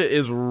out. That shit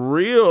is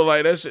real.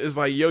 Like, that shit is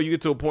like, yo, you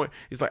get to a point,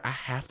 it's like, I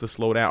have to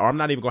slow down, or I'm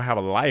not even going to have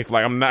a life.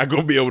 Like, I'm not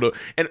going to be able to.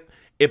 And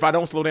if I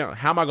don't slow down,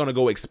 how am I going to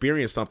go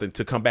experience something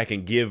to come back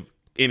and give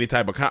any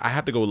type of I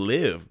have to go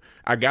live.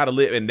 I got to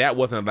live. And that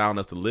wasn't allowing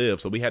us to live.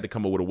 So we had to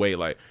come up with a way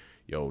like,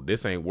 yo,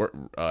 this ain't work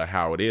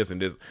how it is.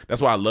 And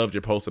that's why I loved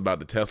your post about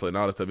the Tesla and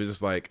all that stuff. It's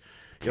just like,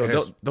 yo,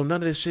 don't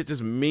none of this shit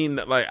just mean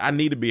that, like, I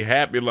need to be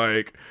happy.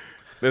 Like,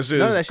 that's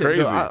just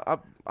crazy.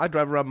 I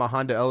drive around my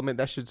Honda Element.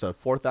 That shit's a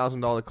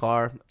 $4,000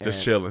 car.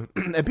 Just chilling.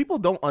 And people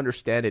don't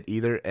understand it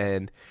either.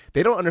 And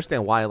they don't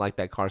understand why I like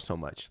that car so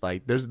much.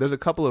 Like, there's a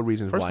couple of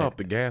reasons why. First off,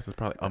 the gas is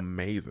probably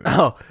amazing.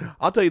 Oh,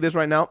 I'll tell you this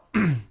right now.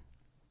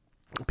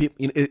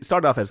 It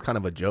started off as kind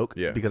of a joke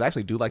because I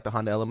actually do like the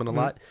Honda Element a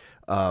lot.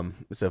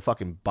 It's a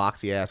fucking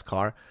boxy ass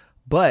car,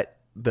 but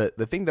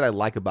the thing that I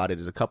like about it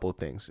is a couple of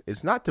things.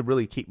 It's not to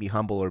really keep me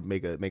humble or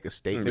make a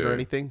statement or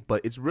anything,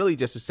 but it's really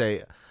just to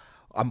say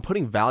I'm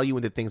putting value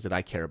into things that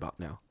I care about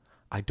now.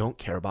 I don't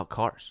care about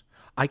cars.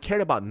 I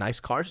cared about nice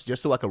cars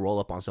just so I could roll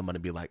up on someone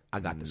and be like, I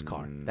got this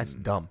car. That's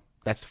dumb.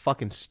 That's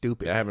fucking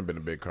stupid. Yeah, I haven't been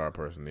a big car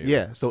person either.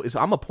 Yeah, so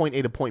I'm a point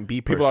A to point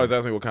B person. People always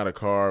ask me what kind of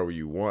car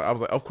you want. I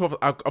was like, of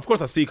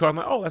course I see cars. I'm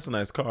like, oh, that's a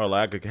nice car.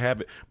 Like, I could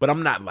have it. But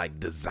I'm not like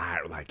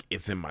like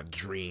it's in my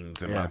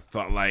dreams and my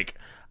thought. Like,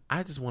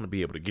 I just want to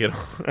be able to get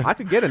on. I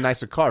could get a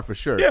nicer car for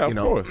sure. Yeah, of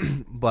course.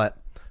 But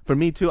for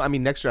me too, I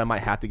mean, next year I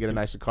might have to get a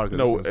nicer car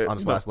because it's on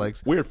its last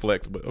legs. Weird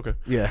flex, but okay.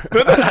 Yeah.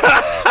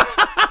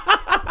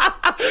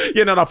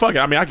 Yeah, no, fuck it.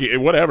 I mean, I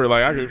can whatever.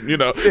 Like, I can,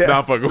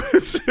 not fucking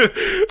with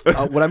you.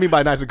 What I mean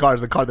by nicer car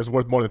is a car that's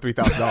worth more than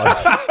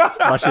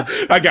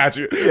 $3,000. I got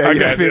you. Yeah, I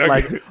got you.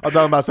 Like, I'm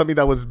talking about something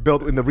that was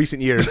built in the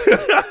recent years. You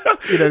know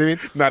what I mean?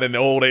 Not in the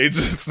old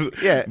ages.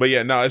 Yeah. But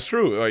yeah, no, it's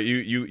true. Like,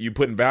 you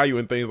putting value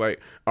in things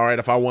like, all right,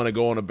 if I want to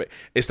go on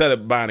instead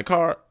of buying a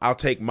car, I'll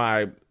take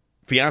my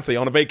fiance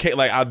on a vacation.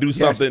 Like, I'll do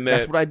something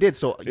that's what I did.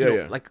 So,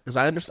 like,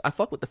 because I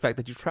fuck with the fact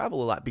that you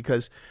travel a lot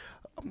because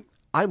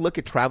I look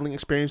at traveling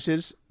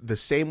experiences the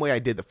same way I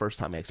did the first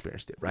time I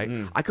experienced it, right?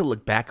 I could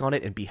look back on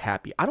it and be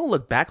happy. I don't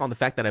look back on the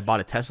fact that I bought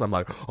a Tesla. I'm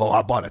like, oh,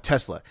 I bought a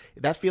Tesla.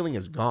 That feeling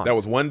is gone. That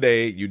was one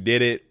day you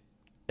did it.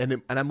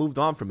 And I moved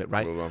on from it,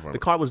 right? The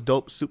car was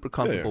dope, super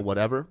comfortable,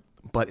 whatever.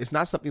 But it's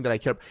not something that I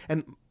care about.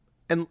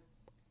 And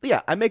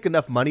yeah, I make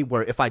enough money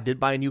where if I did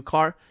buy a new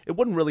car, it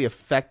wouldn't really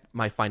affect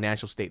my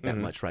financial state that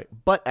much, right?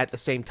 But at the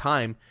same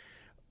time,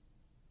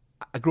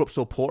 I grew up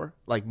so poor.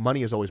 Like,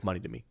 money is always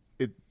money to me.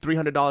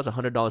 $300,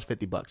 $100,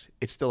 $50.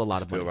 It's still a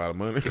lot of money. Still a lot of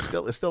money.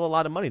 It's still a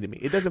lot of money to me.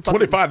 It doesn't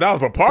 $25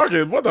 for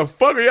parking. What the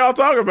fuck are y'all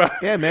talking about?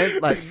 Yeah, man.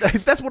 Like,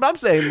 that's what I'm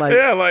saying. Like,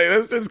 yeah, like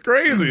that's just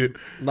crazy.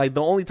 Like,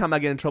 the only time I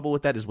get in trouble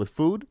with that is with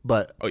food.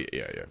 But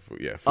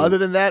food. Other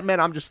than that,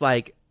 man, I'm just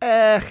like,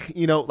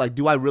 like,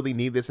 do I really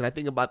need this? And I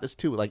think about this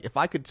too. Like, if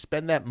I could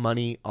spend that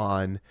money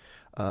on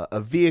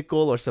a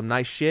vehicle or some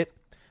nice shit,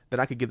 then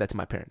I could give that to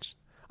my parents.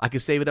 I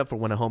could save it up for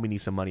when a homie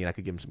needs some money and I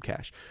could give him some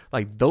cash.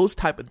 Like, those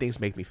type of things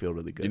make me feel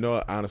really good. You know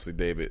what? Honestly,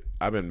 David,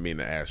 I've been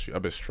meaning to ask you.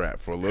 I've been strapped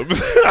for a little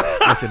bit.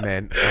 Listen,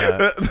 man,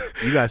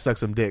 you guys suck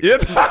some dick.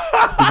 Did you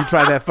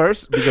try that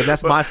first? Because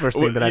that's my first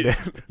thing that I did.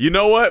 You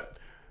know what?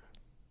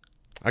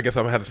 I guess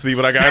I'm going to have to see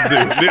what I got to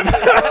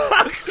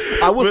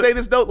do. I will say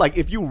this, though. Like,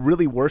 if you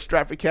really were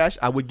strapped for cash,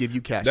 I would give you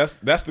cash.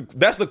 That's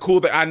the cool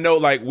thing. I know,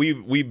 like,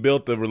 we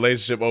built the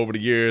relationship over the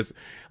years.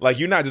 Like,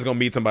 you're not just going to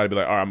meet somebody and be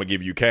like, all right, I'm going to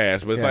give you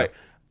cash. But it's like,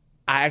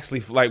 I actually,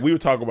 like, we were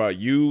talking about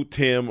you,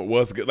 Tim,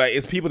 was good. Like,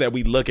 it's people that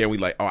we look at and we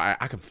like, oh,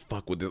 I can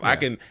fuck with this. Yeah. I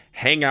can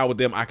hang out with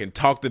them. I can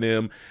talk to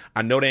them.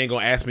 I know they ain't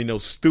going to ask me no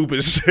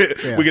stupid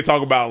shit. Yeah. We can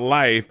talk about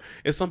life.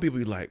 And some people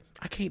be like,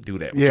 I can't do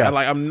that. Yeah.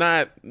 Like, I'm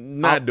not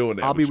doing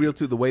that. I'll be real,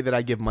 too. The way that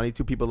I give money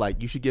to people,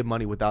 like, you should give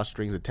money without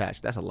strings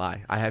attached. That's a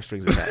lie. I have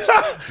strings attached.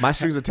 My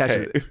strings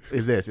attached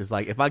is this. It's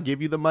like, if I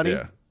give you the money,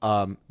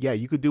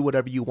 you could do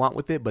whatever you want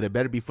with it, but it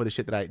better be for the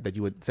shit that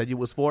you said you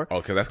was for.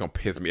 Oh, because that's going to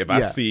piss me. If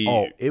I see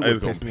it's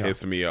going to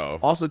piss me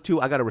off. Also, too,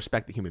 I got to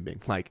respect the human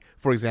being. Like,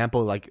 for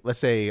example, like, let's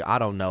say, I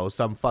don't know,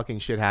 some fucking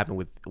shit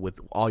happened with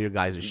all your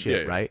guys'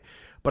 shit, right?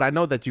 But I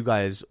know that you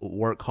guys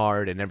work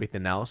hard and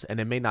everything else, and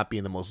it may not be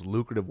in the most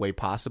lucrative way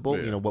possible,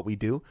 what we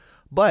do.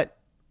 But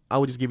I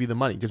would just give you the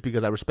money just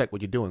because I respect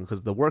what you're doing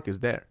because the work is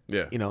there.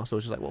 Yeah. So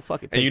it's just like, well,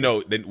 fuck it.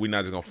 And then we're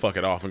not just going to fuck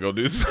it off and go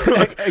do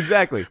something.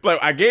 Exactly. Like,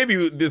 I gave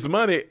you this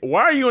money.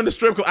 Why are you in the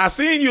strip club? I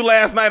seen you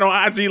last night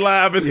on IG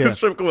Live in the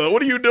strip club.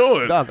 What are you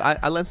doing? Dog,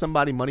 I lent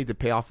somebody money to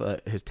pay off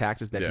his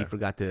taxes that he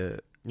forgot to,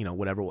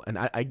 whatever. And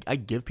I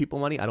give people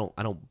money. I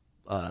don't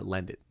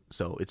lend it.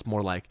 So it's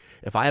more like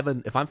if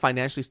I'm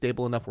financially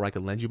stable enough where I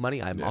could lend you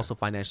money, I'm also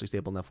financially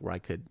stable enough where I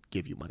could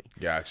give you money.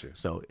 Gotcha.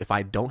 So if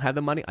I don't have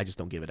the money, I just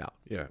don't give it out.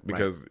 Yeah,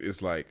 because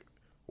it's like,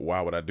 why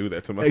would I do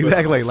that to myself?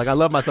 Exactly. Like, I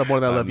love myself more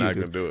than I love you. I'm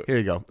not gonna do it. Here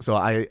you go. So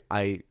I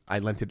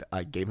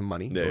gave him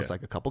money. It was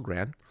like a couple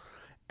grand,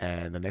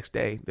 and the next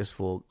day, this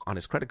fool on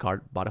his credit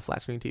card bought a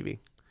flat screen TV.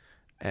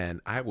 And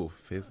I will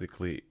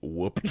physically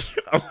whoop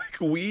you. Like,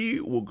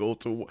 we will go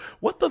to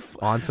what the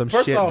on some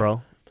shit,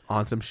 bro.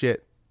 On some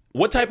shit.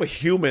 What type of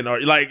human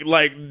are like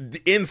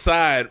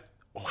inside?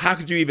 How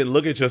could you even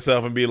look at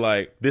yourself and be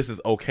like, "This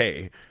is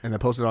okay"? And then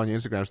post it on your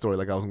Instagram story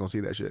like I wasn't gonna see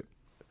that shit.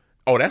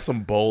 Oh, that's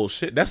some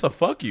bullshit. That's a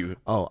fuck you.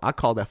 Oh, I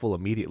called that fool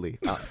immediately.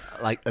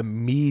 Like,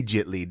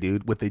 immediately,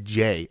 dude, with a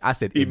J. I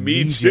said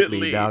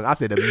immediately, dog. I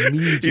said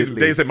immediately.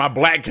 They said my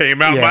black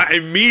came out. My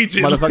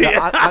immediately.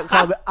 Motherfucker, I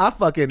called it. I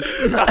fucking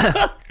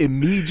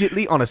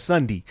immediately on a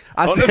Sunday.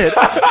 I said,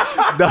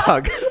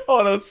 dog.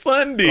 On a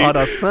Sunday. On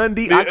a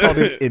Sunday, I called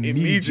him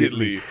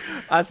immediately.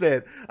 I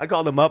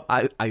called him up.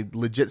 I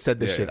legit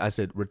said this shit. I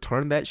said,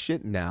 return that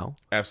shit now.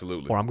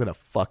 Absolutely. Or I'm going to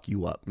fuck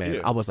you up, man.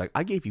 Yeah. I was like,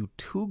 I gave you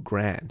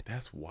 $2,000.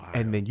 That's wild.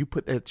 And then you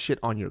put that shit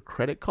on your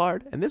credit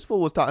card. And this fool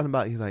was talking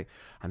about, he's like,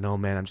 I know,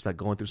 man, I'm just like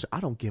going through shit.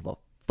 I don't give a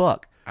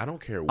fuck. I don't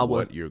care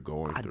what you're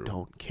going through. I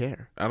don't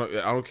care. I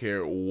don't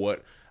care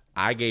what.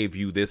 I gave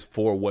you this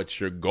for what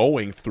you're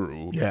going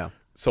through. Yeah.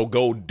 So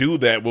go do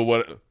that with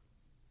what.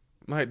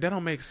 Like, that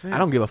don't make sense. I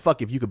don't give a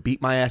fuck if you could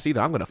beat my ass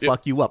either. I'm gonna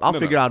fuck you up. I'll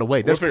figure out a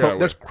way. There's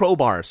there's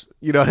crowbars.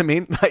 You know what I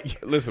mean?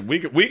 Like, listen, we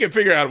can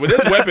figure out with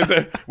this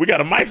weapons. We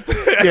got a mic stand.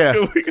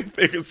 Yeah, we can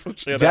figure some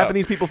shit out.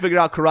 Japanese people figured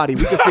out karate.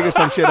 We can figure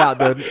some shit out,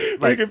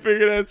 dude. Like, we can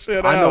figure that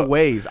shit out. I know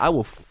ways. I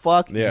will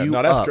fuck you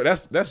up.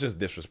 That's just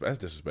disrespect. That's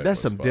disrespectful. That's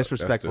some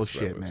disrespectful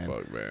shit, man.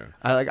 Fuck, man.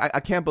 I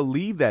can't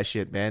believe that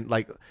shit, man.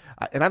 Like,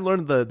 and I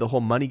learned the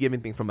whole money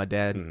giving thing from my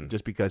dad,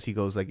 just because he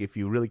goes like, if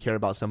you really care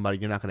about somebody,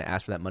 you're not going to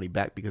ask for that money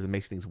back because it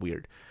makes things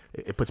weird.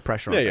 It puts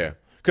pressure on them. Yeah.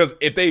 Because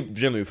if they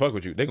genuinely fuck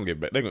with you, they gonna get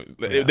back.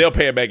 They'll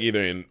pay it back either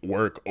in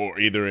work or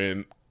either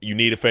in you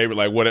need a favor,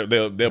 like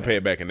whatever. They'll pay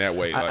it back in that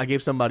way. I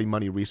gave somebody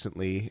money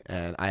recently,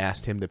 and I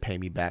asked him to pay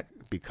me back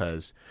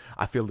because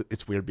I feel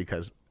it's weird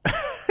because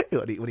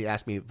when he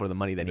asked me for the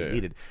money that he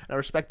needed, and I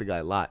respect the guy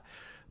a lot,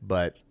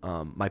 but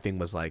my thing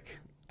was like,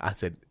 I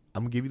said,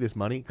 I'm gonna give you this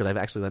money because I've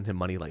actually lent him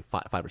money like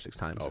five or six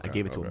times. I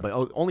gave it to him, but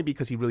only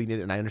because he really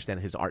needed it, and I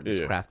understand his art and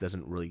his craft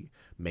doesn't really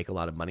make a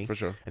lot of money. For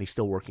sure. And he's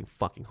still working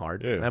fucking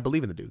hard. Yeah. And I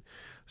believe in the dude.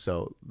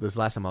 So this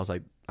last time I was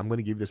like, I'm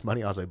gonna give you this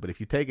money. I was like, but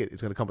if you take it,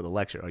 it's gonna come with a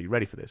lecture. Are you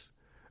ready for this?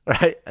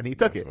 Right? And he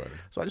took it. Funny.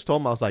 So I just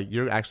told him, I was like,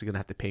 you're actually gonna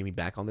have to pay me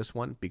back on this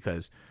one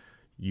because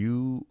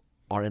you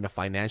are in a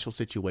financial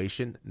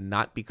situation,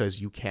 not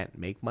because you can't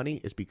make money,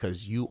 it's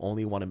because you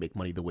only want to make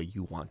money the way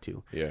you want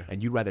to. Yeah.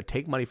 And you'd rather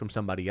take money from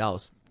somebody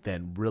else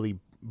than really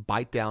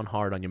bite down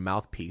hard on your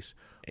mouthpiece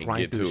and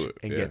get to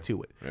it. Get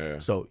to it. Yeah.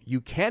 So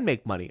you can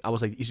make money. I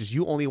was like, it's just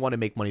you only want to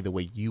make money the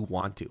way you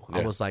want to.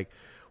 I was like,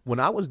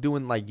 when I was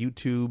doing like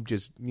YouTube,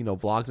 just,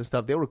 vlogs and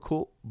stuff, they were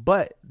cool,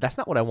 but that's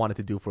not what I wanted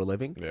to do for a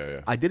living.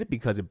 Yeah. I did it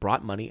because it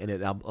brought money and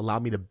it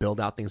allowed me to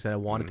build out things that I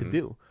wanted to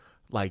do.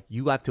 Like,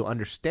 you have to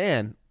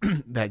understand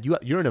that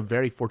you're in a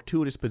very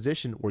fortuitous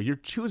position where you're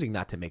choosing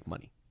not to make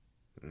money.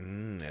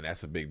 And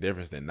that's a big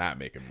difference than not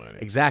making money.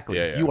 Exactly.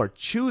 Yeah. You are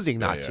choosing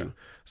not to.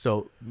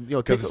 So,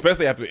 because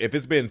especially if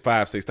it's been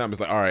 5-6 times, it's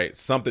like, all right,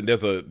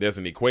 there's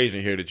an equation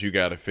here that you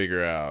got to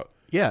figure out.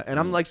 Yeah. And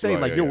I'm like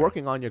saying, you're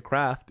working on your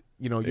craft.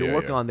 You're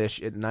working on this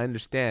shit, and I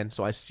understand.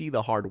 So I see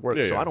the hard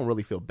work. So I don't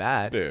really feel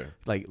bad,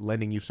 like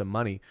lending you some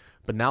money.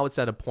 But now it's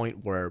at a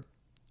point where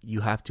you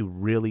have to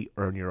really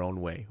earn your own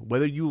way.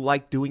 Whether you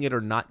like doing it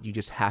or not, you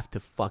just have to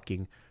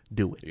fucking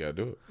do it. You gotta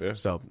do it. Yeah.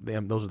 So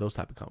those are those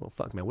type of comments.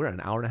 Fuck, man, we're an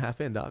hour and a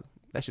half in, dog.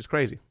 That's just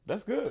crazy.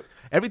 That's good.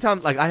 Every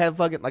time, like I have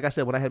fucking, like I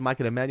said, when I had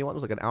Mike and Emmanuel, it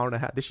was like an hour and a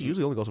half. This shit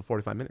usually only goes for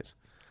 45 minutes.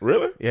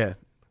 Really? Yeah.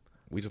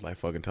 We just like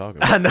fucking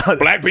talking. I know.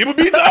 Black people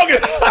be talking.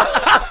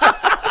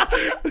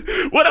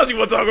 What else you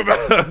want to talk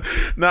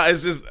about? Nah,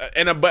 it's just,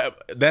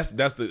 but that's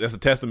a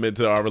testament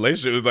to our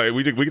relationship. It's like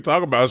we can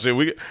talk about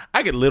shit.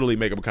 I could literally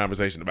make up a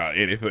conversation about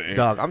anything.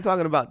 Dog, I'm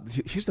talking about.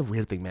 Here's the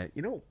weird thing, man.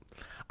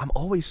 I'm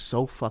always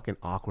so fucking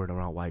awkward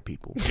around white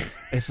people.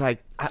 It's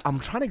like I'm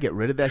trying to get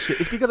rid of that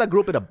shit. It's because I grew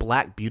up in a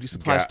black beauty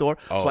supply store.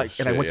 So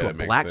and I went to a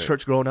black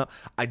church growing up.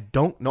 I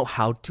don't know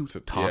how to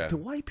talk to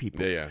white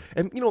people. Yeah.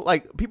 And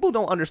like people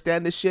don't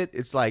understand this shit.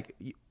 It's like,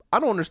 I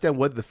don't understand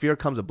whether the fear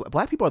comes of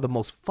black people are the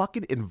most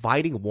fucking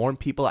inviting, warm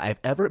people I've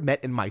ever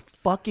met in my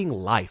fucking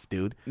life,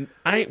 dude.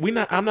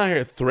 I'm not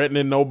here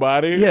threatening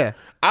nobody. Yeah.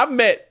 I've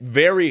met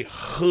very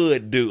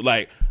hood dude.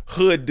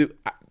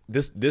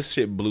 This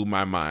shit blew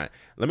my mind.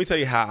 Let me tell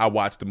you how I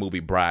watched the movie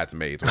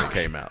Bridesmaids when it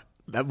came out.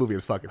 That movie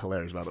is fucking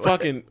hilarious, by the way.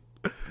 Fucking,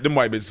 them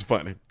white bitches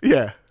funny.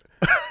 Yeah.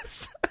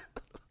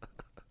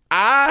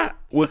 I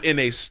was in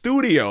a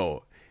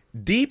studio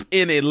deep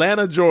in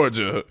Atlanta,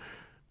 Georgia,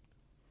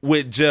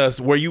 with just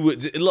where you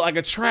would, it looked like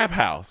a trap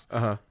house.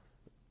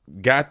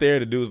 Got there,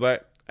 the dude was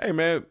like, hey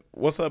man,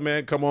 what's up,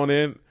 man? Come on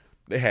in.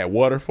 They had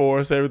water for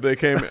us, everything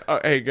came in.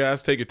 Hey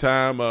guys, take your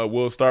time.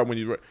 We'll start when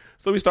you.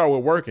 So we start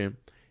with working.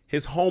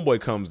 His homeboy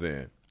comes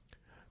in,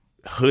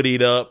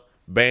 hoodied up,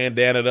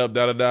 bandanaed up,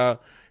 da.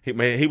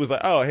 He was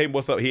like, oh, hey,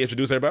 what's up? He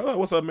introduced everybody. Oh,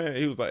 what's up, man?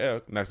 He was like, yeah,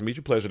 nice to meet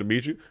you. Pleasure to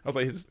meet you. I was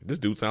like, this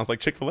dude sounds like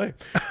Chick-fil-A.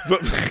 So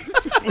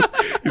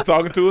he's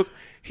talking to us.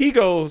 He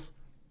goes,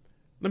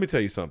 let me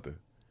tell you something.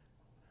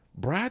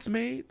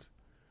 Bridesmaids,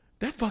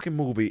 that fucking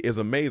movie is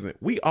amazing.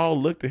 We all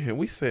looked at him.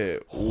 We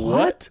said,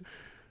 what?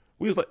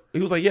 He was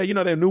like,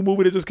 yeah, that new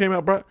movie that just came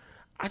out, bro?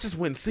 I just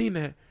went and seen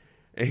that.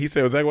 And he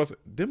said, exactly what?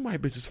 Them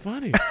white bitches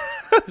funny.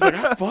 He's like,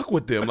 I fuck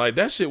with them. Like,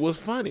 that shit was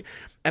funny.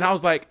 And I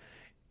was like,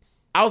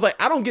 I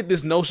don't get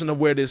this notion of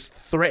where this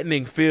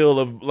threatening feel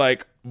of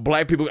like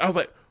black people. I was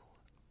like,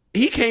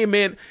 he came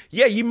in.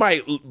 Yeah, you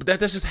might.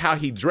 That's just how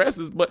he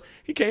dresses. But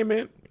he came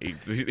in.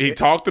 He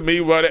talked to me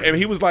about it, and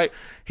he was like,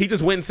 he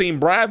just went and seen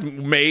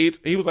Bridesmaids.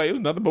 He was like, it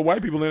was nothing but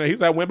white people in there. He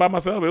was like, I went by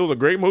myself. It was a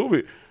great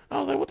movie. I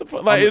was like, what the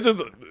fuck? Like, it's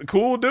just a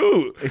cool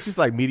dude. It's just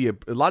like media.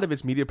 A lot of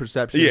it's media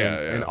perception. Yeah,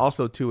 and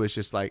also, too, it's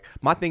just like,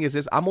 my thing is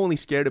this. I'm only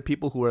scared of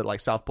people who are like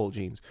South Pole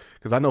jeans.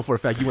 Because I know for a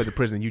fact you went to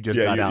prison and you just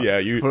got out. Yeah,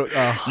 you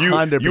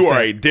 100%. You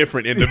are a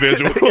different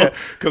individual.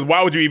 Because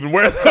why would you even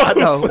wear those? I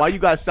know. Why you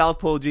got South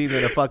Pole jeans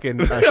and a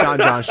fucking Sean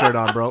John shirt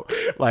on, bro?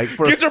 Like,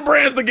 get your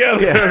brands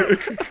together. Yeah.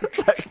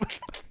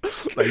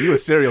 Like you a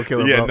serial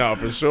killer, bro. Yeah, no,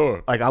 for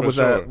sure. Like I was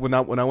when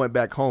I went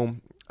back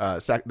home,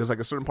 there's like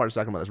a certain part of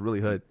Sacramento that's really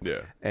hood.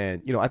 Yeah.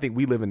 And I think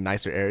we live in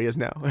nicer areas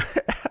now.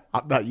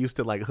 I'm not used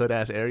to like hood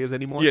ass areas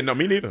anymore. Yeah, no,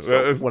 me neither.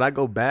 So when I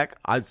go back,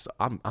 I'm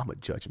a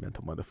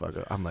judgmental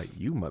motherfucker. I'm like,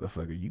 you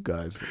motherfucker, you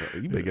guys,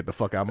 you better get the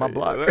fuck out of my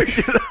block.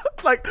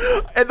 Like,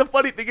 and the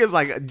funny thing is,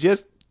 like,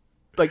 just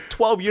like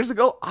 12 years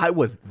ago, I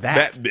was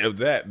that.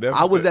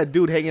 I was that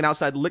dude hanging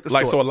outside the liquor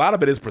store. Like, so a lot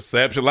of it is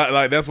perception.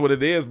 Like that's what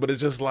it is. But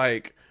it's just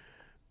like,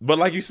 but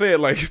like you said,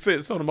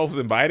 some of the most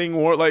inviting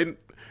or like.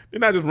 You're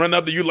not just running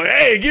up to you like,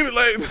 hey, give it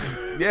like.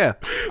 Yeah,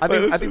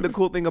 I think the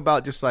cool thing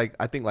about just like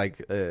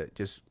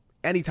just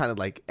any kind of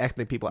like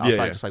ethnic people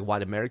outside, just like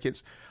white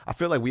Americans, I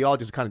feel like we all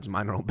just kind of just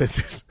mind our own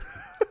business.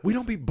 We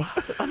don't be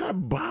bothered. I'm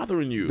not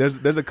bothering you.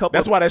 There's a couple.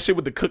 That's why that shit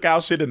with the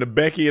cookout shit and the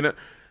Becky and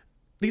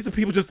these are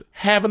people just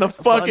having a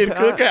fucking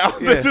cookout.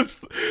 They're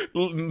just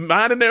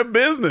minding their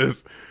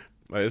business.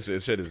 Like,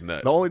 this shit is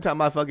nuts. The only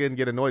time I fucking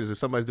get annoyed is if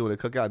somebody's doing a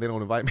cookout and they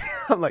don't invite me.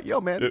 I'm like,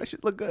 yo, man, that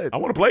shit look good. I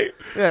want to play it.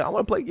 Yeah, I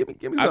want to play. Give me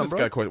something, I just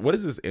got a question. What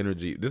is this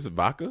energy? This is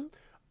vodka?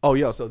 Oh,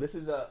 yo, so this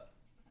is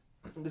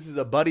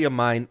a buddy of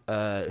mine.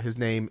 His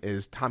name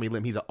is Tommy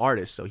Lim. He's an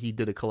artist, so he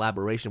did a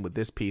collaboration with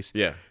this piece.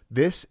 Yeah.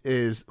 This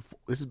is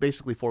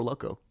basically Four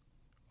Loko.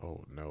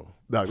 Oh, no.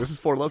 No, this is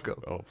Four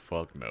Loko. Oh,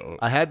 fuck no.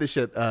 I had this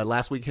shit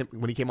last week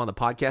when he came on the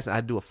podcast, and I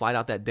had to do a flight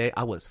out that day.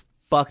 I was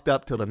fucked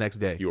up till the next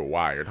day. You were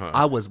wired, huh?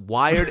 I was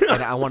wired,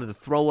 and I wanted to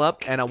throw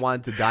up, and I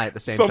wanted to die at the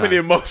same time. So many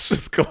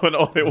emotions going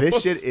on at This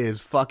once. shit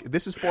is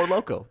This is Four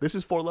Loko. This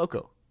is Four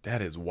Loko.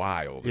 That is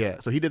wild. Yeah,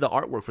 so he did the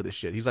artwork for this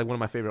shit. He's like one of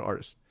my favorite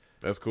artists.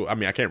 That's cool. I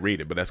mean, I can't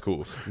read it, but that's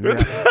cool. Yeah.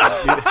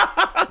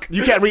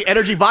 You can't read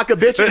energy vodka,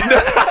 bitch.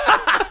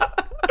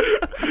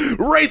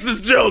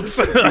 Racist jokes.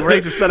 You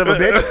racist son of a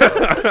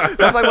bitch.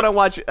 That's like when I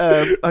watch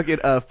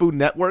Food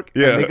Network.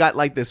 Yeah. And they got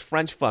like this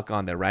French fuck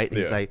on there, right?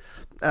 He's like,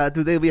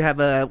 today we have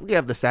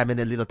the salmon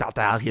and little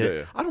tartare here.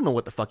 Yeah. I don't know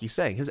what the fuck he's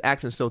saying. His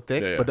accent's so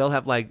thick, but they'll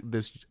have like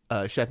this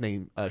chef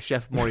named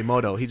Chef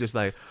Morimoto. He's just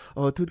like,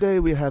 oh, today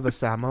we have a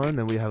salmon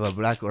and we have a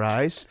black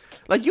rice.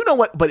 Like, you know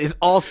what? But it's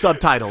all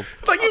subtitled.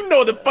 Like, you know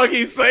what the fuck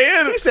he's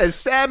saying. He says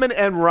salmon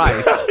and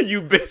rice.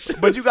 You bitch.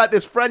 But you got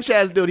this French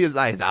ass dude. He's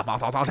like,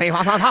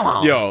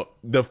 yo,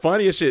 the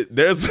funniest shit.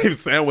 There's a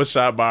sandwich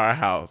shop by our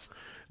house.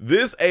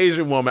 This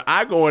Asian woman,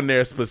 I go in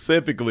there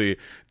specifically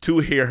to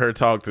hear her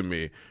talk to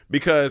me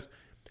because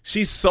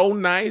she's so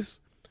nice.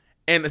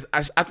 And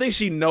I think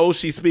she knows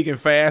she's speaking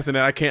fast and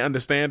that I can't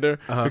understand her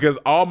because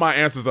all my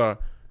answers are,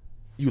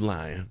 you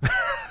lying.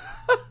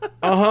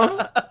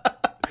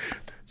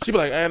 She be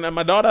like, and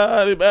my daughter,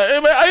 I'm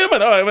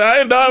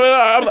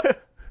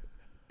like,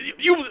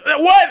 you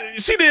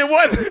what? She did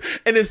what?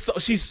 And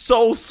she's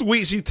so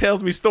sweet. She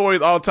tells me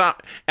stories all the time.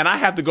 And I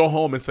have to go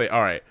home and say,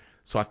 all right,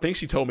 so I think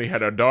she told me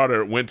her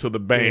daughter went to the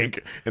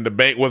bank and the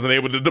bank wasn't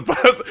able to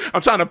deposit.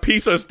 I'm trying to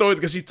piece her stories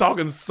because she's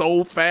talking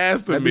so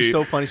fast to me. That'd be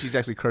so funny. She's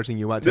actually cursing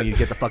you out, telling you to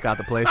get the fuck out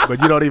of the place,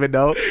 but you don't even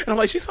know. And I'm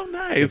like, she's so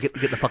nice. Get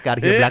the fuck out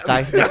of here, black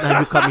guy.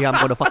 Now you come here, I'm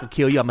going to fucking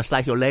kill you. I'm going to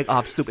slice your leg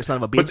off, stupid son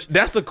of a bitch.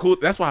 But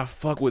that's why I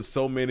fuck with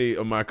so many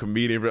of my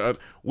comedians.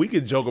 We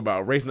could joke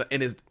about race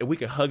and we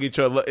could hug each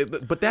other,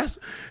 but that's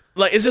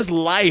like, it's just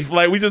life.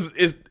 Like,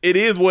 it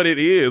is what it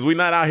is. We're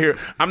not out here.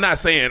 I'm not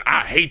saying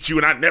I hate you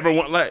and I never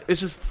want, like,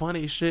 it's just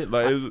funny shit.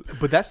 Like,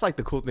 but that's like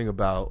the cool thing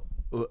about,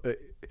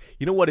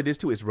 you know what it is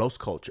too? It's roast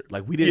culture.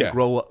 Like, we didn't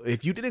grow up.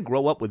 If you didn't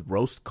grow up with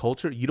roast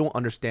culture, you don't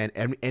understand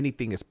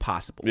anything is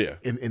possible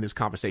in this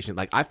conversation.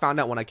 Like, I found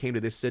out when I came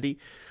to this city,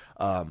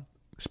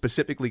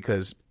 specifically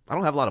because I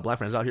don't have a lot of black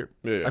friends out here.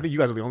 I think you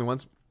guys are the only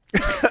ones.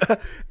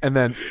 And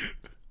then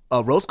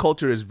roast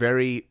culture is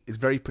very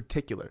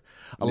particular.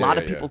 A lot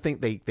of people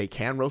think they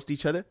can roast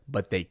each other,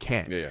 but they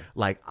can't.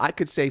 Like, I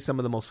could say some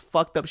of the most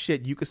fucked up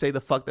shit. You could say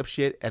the fucked up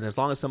shit, and as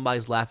long as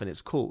somebody's laughing,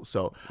 it's cool.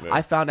 So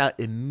I found out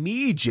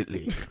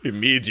immediately.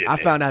 I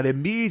found out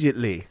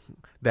immediately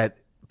that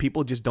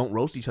people just don't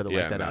roast each other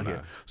like that out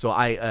here. So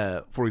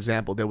I, for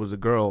example, there was a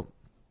girl.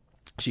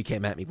 She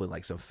came at me with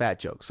like some fat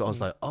jokes. So I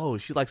was like, oh,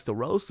 she likes to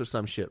roast or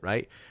some shit,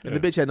 right? And the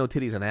bitch had no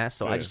titties and ass,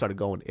 so I just started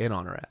going in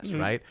on her ass,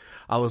 right?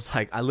 I was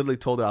like, I literally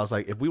told her, I was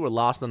like, if we were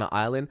lost on an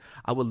island,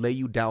 I would lay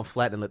you down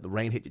flat and let the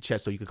rain hit your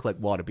chest so you could collect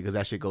water because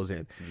that shit goes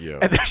in.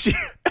 And then she...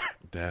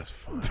 That's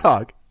fun.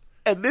 Dog.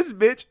 And this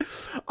bitch,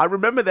 I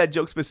remember that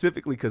joke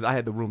specifically because I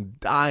had the room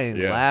dying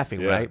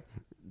laughing, right?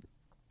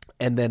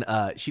 And then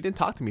she didn't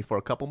talk to me for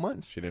a couple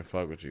months. She didn't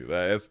fuck with you.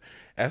 That's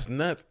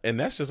nuts. And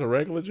that's just a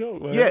regular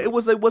joke. Like, yeah, it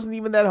wasn't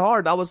even that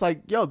hard. I was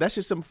like, yo, that's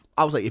just some.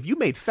 I was like, if you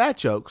made fat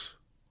jokes,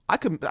 I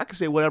could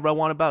say whatever I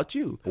want about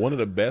you. One of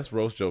the best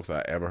roast jokes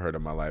I ever heard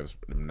in my life is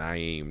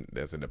Naeem,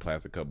 that's in the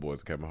Plastic Cup Boys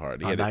of Kevin Hart.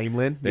 Naeem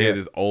Lynn? They had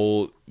this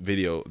old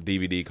video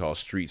DVD called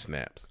Street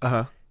Snaps.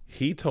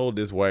 He told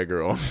this white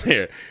girl on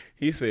there,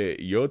 he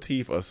said, your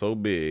teeth are so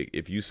big,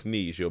 if you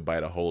sneeze, you'll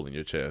bite a hole in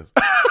your chest.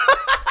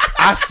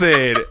 I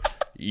said...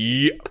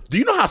 Yeah. Do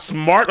you know how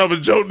smart of a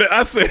joke that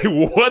I said,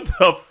 what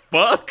the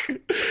fuck?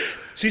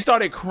 She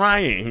started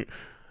crying.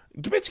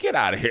 Bitch, get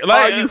out of here.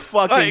 Like, are you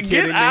fucking kidding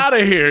get me? out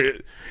of here.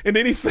 And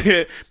then he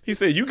said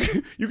you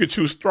can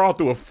chew straw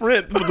through a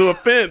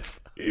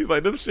fence. He's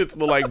like, them shits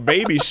look like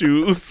baby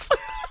shoes.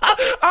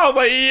 I was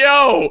like,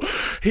 yo,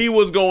 he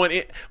was going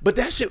in. But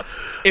that shit,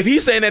 if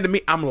he's saying that to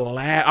me, I'm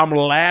laughing.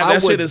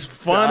 That shit is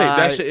funny.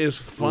 That shit is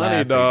funny,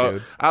 laughing, dog.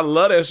 Dude. I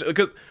love that shit.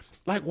 Because,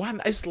 like, why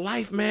not? It's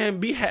life, man.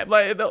 Be happy.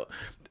 Like,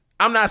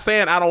 I'm not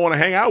saying I don't want to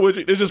hang out with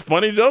you. It's just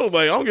funny jokes.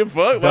 Like, I don't give a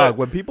fuck. Dog, like,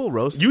 when people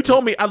roast you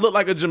told me I look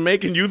like a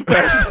Jamaican youth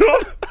pastor.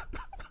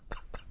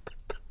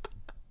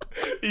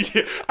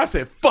 Yeah, I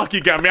said, fuck,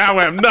 you got me. I don't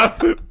have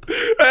nothing.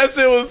 That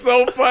shit was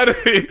so funny.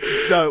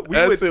 No,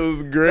 shit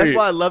was great. That's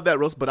why I love that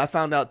roast. But I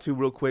found out, too,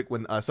 real quick,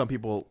 when some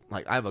people,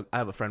 like, I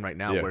have a friend right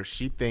now where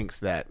she thinks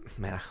that,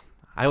 man,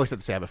 I always have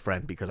to say I have a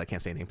friend because I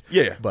can't say names.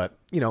 Yeah. But,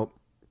 you know,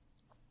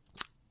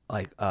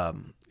 like,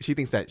 she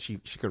thinks that she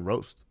could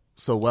roast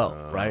so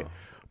well, right?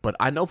 But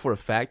I know for a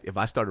fact if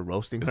I started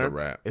roasting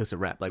her, it's a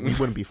wrap. Like, we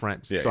wouldn't be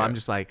friends. So I'm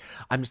just like,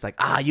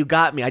 you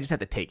got me. I just have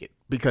to take it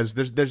because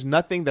there's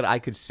nothing that I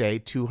could say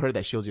to her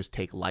that she'll just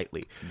take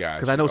lightly.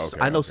 Because I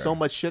know so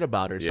much shit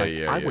about her. It's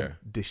I would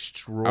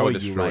destroy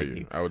you right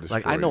now. I would destroy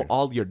like I know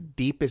all your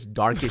deepest,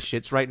 darkest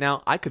shits right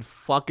now. I could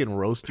fucking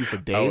roast you for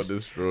days,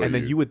 and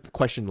then you would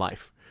question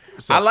life.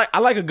 So I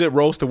like a good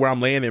roast to where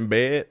I'm laying in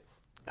bed.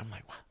 I'm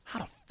like, how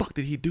the fuck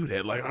did he do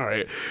that? Like, all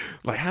right,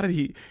 like how did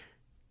he?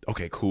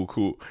 Okay,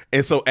 cool.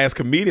 And so as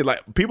comedians,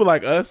 like people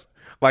like us,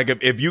 like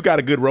if you got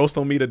a good roast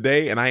on me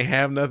today and I ain't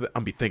have nothing,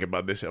 I'm be thinking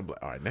about this shit. I'm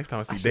like, all right, next time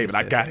I see David,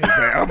 I got his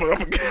ass.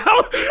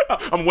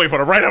 I'm waiting for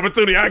the right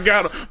opportunity. I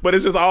got him. But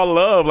it's just all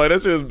love. Like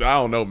that's just, I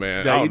don't know,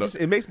 man. Yeah,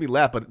 it makes me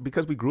laugh. But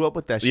because we grew up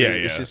with that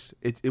shit, it's just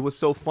it was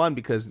so fun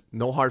because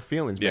no hard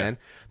feelings, man.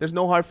 There's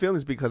no hard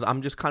feelings because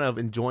I'm just kind of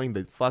enjoying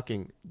the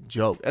fucking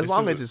joke as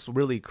long as it's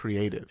really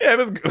creative.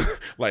 Yeah,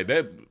 like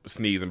that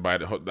sneeze and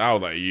bite. I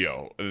was like,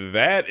 yo,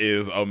 that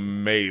is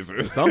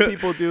amazing. Some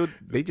people, dude,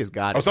 they just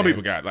got it. Some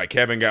people got it. Like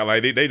Kevin got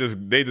like they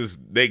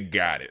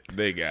got it.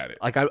 They got it.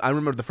 Like I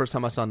remember the first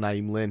time I saw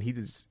Naeem Lynn, he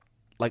just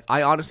like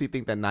I honestly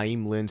think that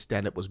Naeem Lynn's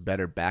stand-up was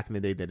better back in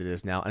the day than it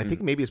is now. And I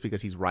think maybe it's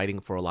because he's writing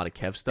for a lot of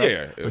Kev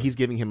stuff. So he's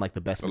giving him like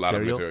the best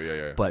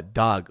material. But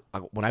dog,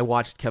 when I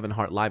watched Kevin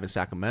Hart live in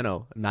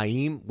Sacramento,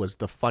 Naeem was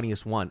the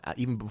funniest one,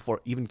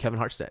 even Kevin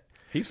Hart said.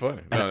 He's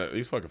funny. No,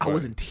 he's fucking funny. I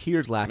was in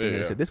tears laughing. And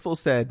he said, this fool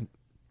said,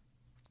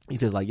 he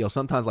says like, yo,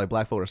 sometimes like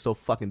black folk are so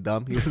fucking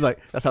dumb. He was like,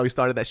 that's how he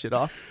started that shit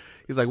off.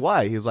 He was like,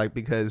 why? He was like,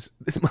 because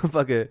this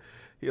motherfucker,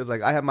 he was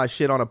like, I have my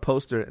shit on a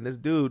poster and this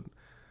dude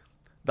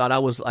thought I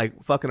was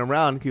like fucking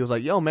around. He was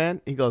like, yo,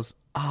 man. He goes,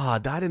 I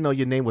didn't know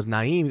your name was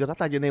Naeem. He goes, I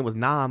thought your name was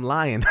Nah, I'm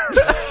lying.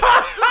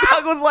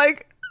 Doug was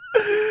like,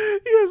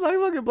 he was like,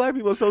 fucking black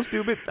people are so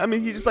stupid. I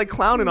mean, he just like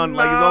clowning on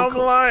like his own. I'm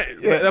lying.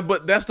 Yeah.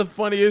 But that's the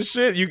funniest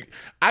shit.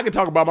 I can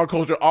talk about my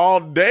culture all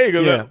day.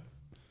 Cause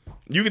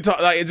you can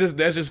talk like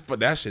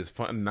that's shit's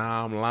fun.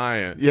 Nah, I'm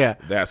lying. Yeah,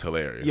 that's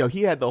hilarious. Yo,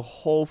 he had the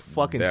whole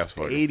fucking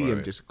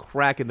stadium just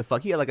cracking the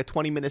fuck. He had like a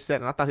 20-minute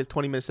set, and I thought his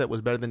 20-minute set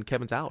was better than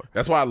Kevin's hour.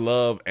 That's why I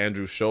love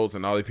Andrew Schultz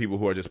and all these people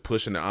who are just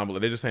pushing the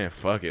envelope. They're just saying,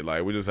 "Fuck it,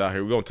 like we're just out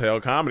here. We're gonna tell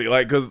comedy."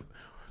 Like, cause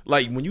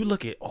like when you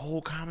look at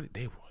old comedy,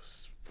 they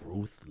was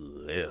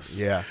ruthless.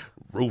 Yeah,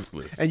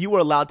 ruthless. And you were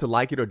allowed to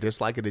like it or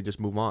dislike it and just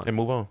move on. And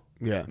move on.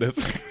 Yeah.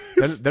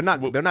 They're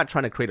not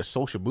trying to create a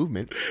social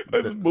movement.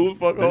 They just move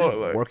the fuck on.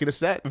 Like, working a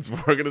set. It's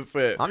working a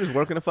set. I'm just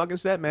working a fucking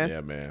set, man.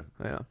 Yeah, man.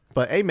 Yeah.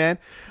 But hey, man,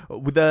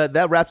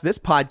 that wraps this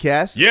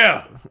podcast.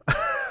 Yeah.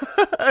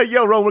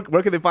 Yo, Rome,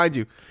 where can they find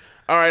you?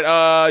 All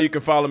right, you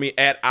can follow me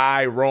at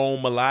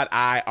iRome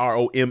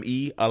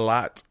IROME a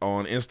lot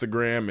on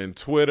Instagram and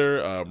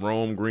Twitter.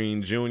 Rome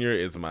Green Jr.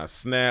 is my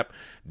Snap.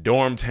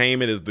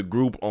 Dormtainment is the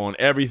group on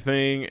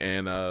everything.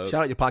 And shout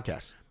out your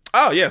podcast.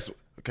 Oh yes, we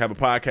have a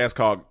podcast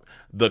called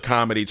The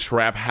Comedy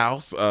Trap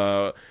House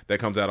that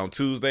comes out on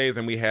Tuesdays,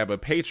 and we have a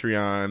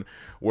Patreon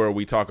where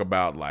we talk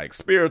about like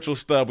spiritual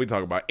stuff. We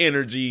talk about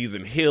energies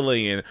and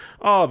healing and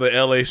all the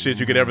LA shit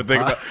you could ever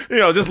think about. You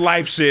know, just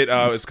life shit.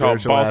 It's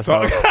called Boss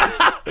Talk.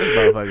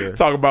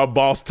 Talk about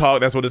Boss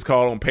Talk. That's what it's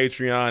called on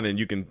Patreon, and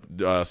you can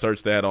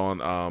search that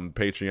on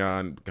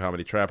Patreon,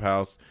 Comedy Trap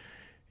House.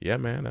 Yeah,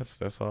 man,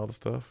 that's all the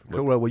stuff.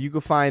 Cool. Well, you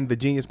can find the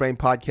Genius Brain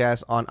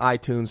podcast on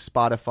iTunes,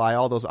 Spotify,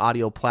 all those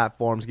audio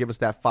platforms. Give us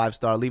that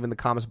 5-star. Leave in the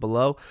comments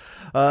below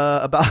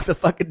about the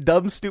fucking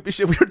dumb, stupid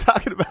shit we were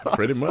talking about.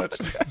 Pretty much.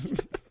 All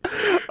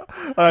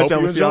right,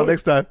 y'all. We'll see y'all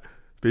next time.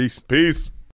 Peace. Peace.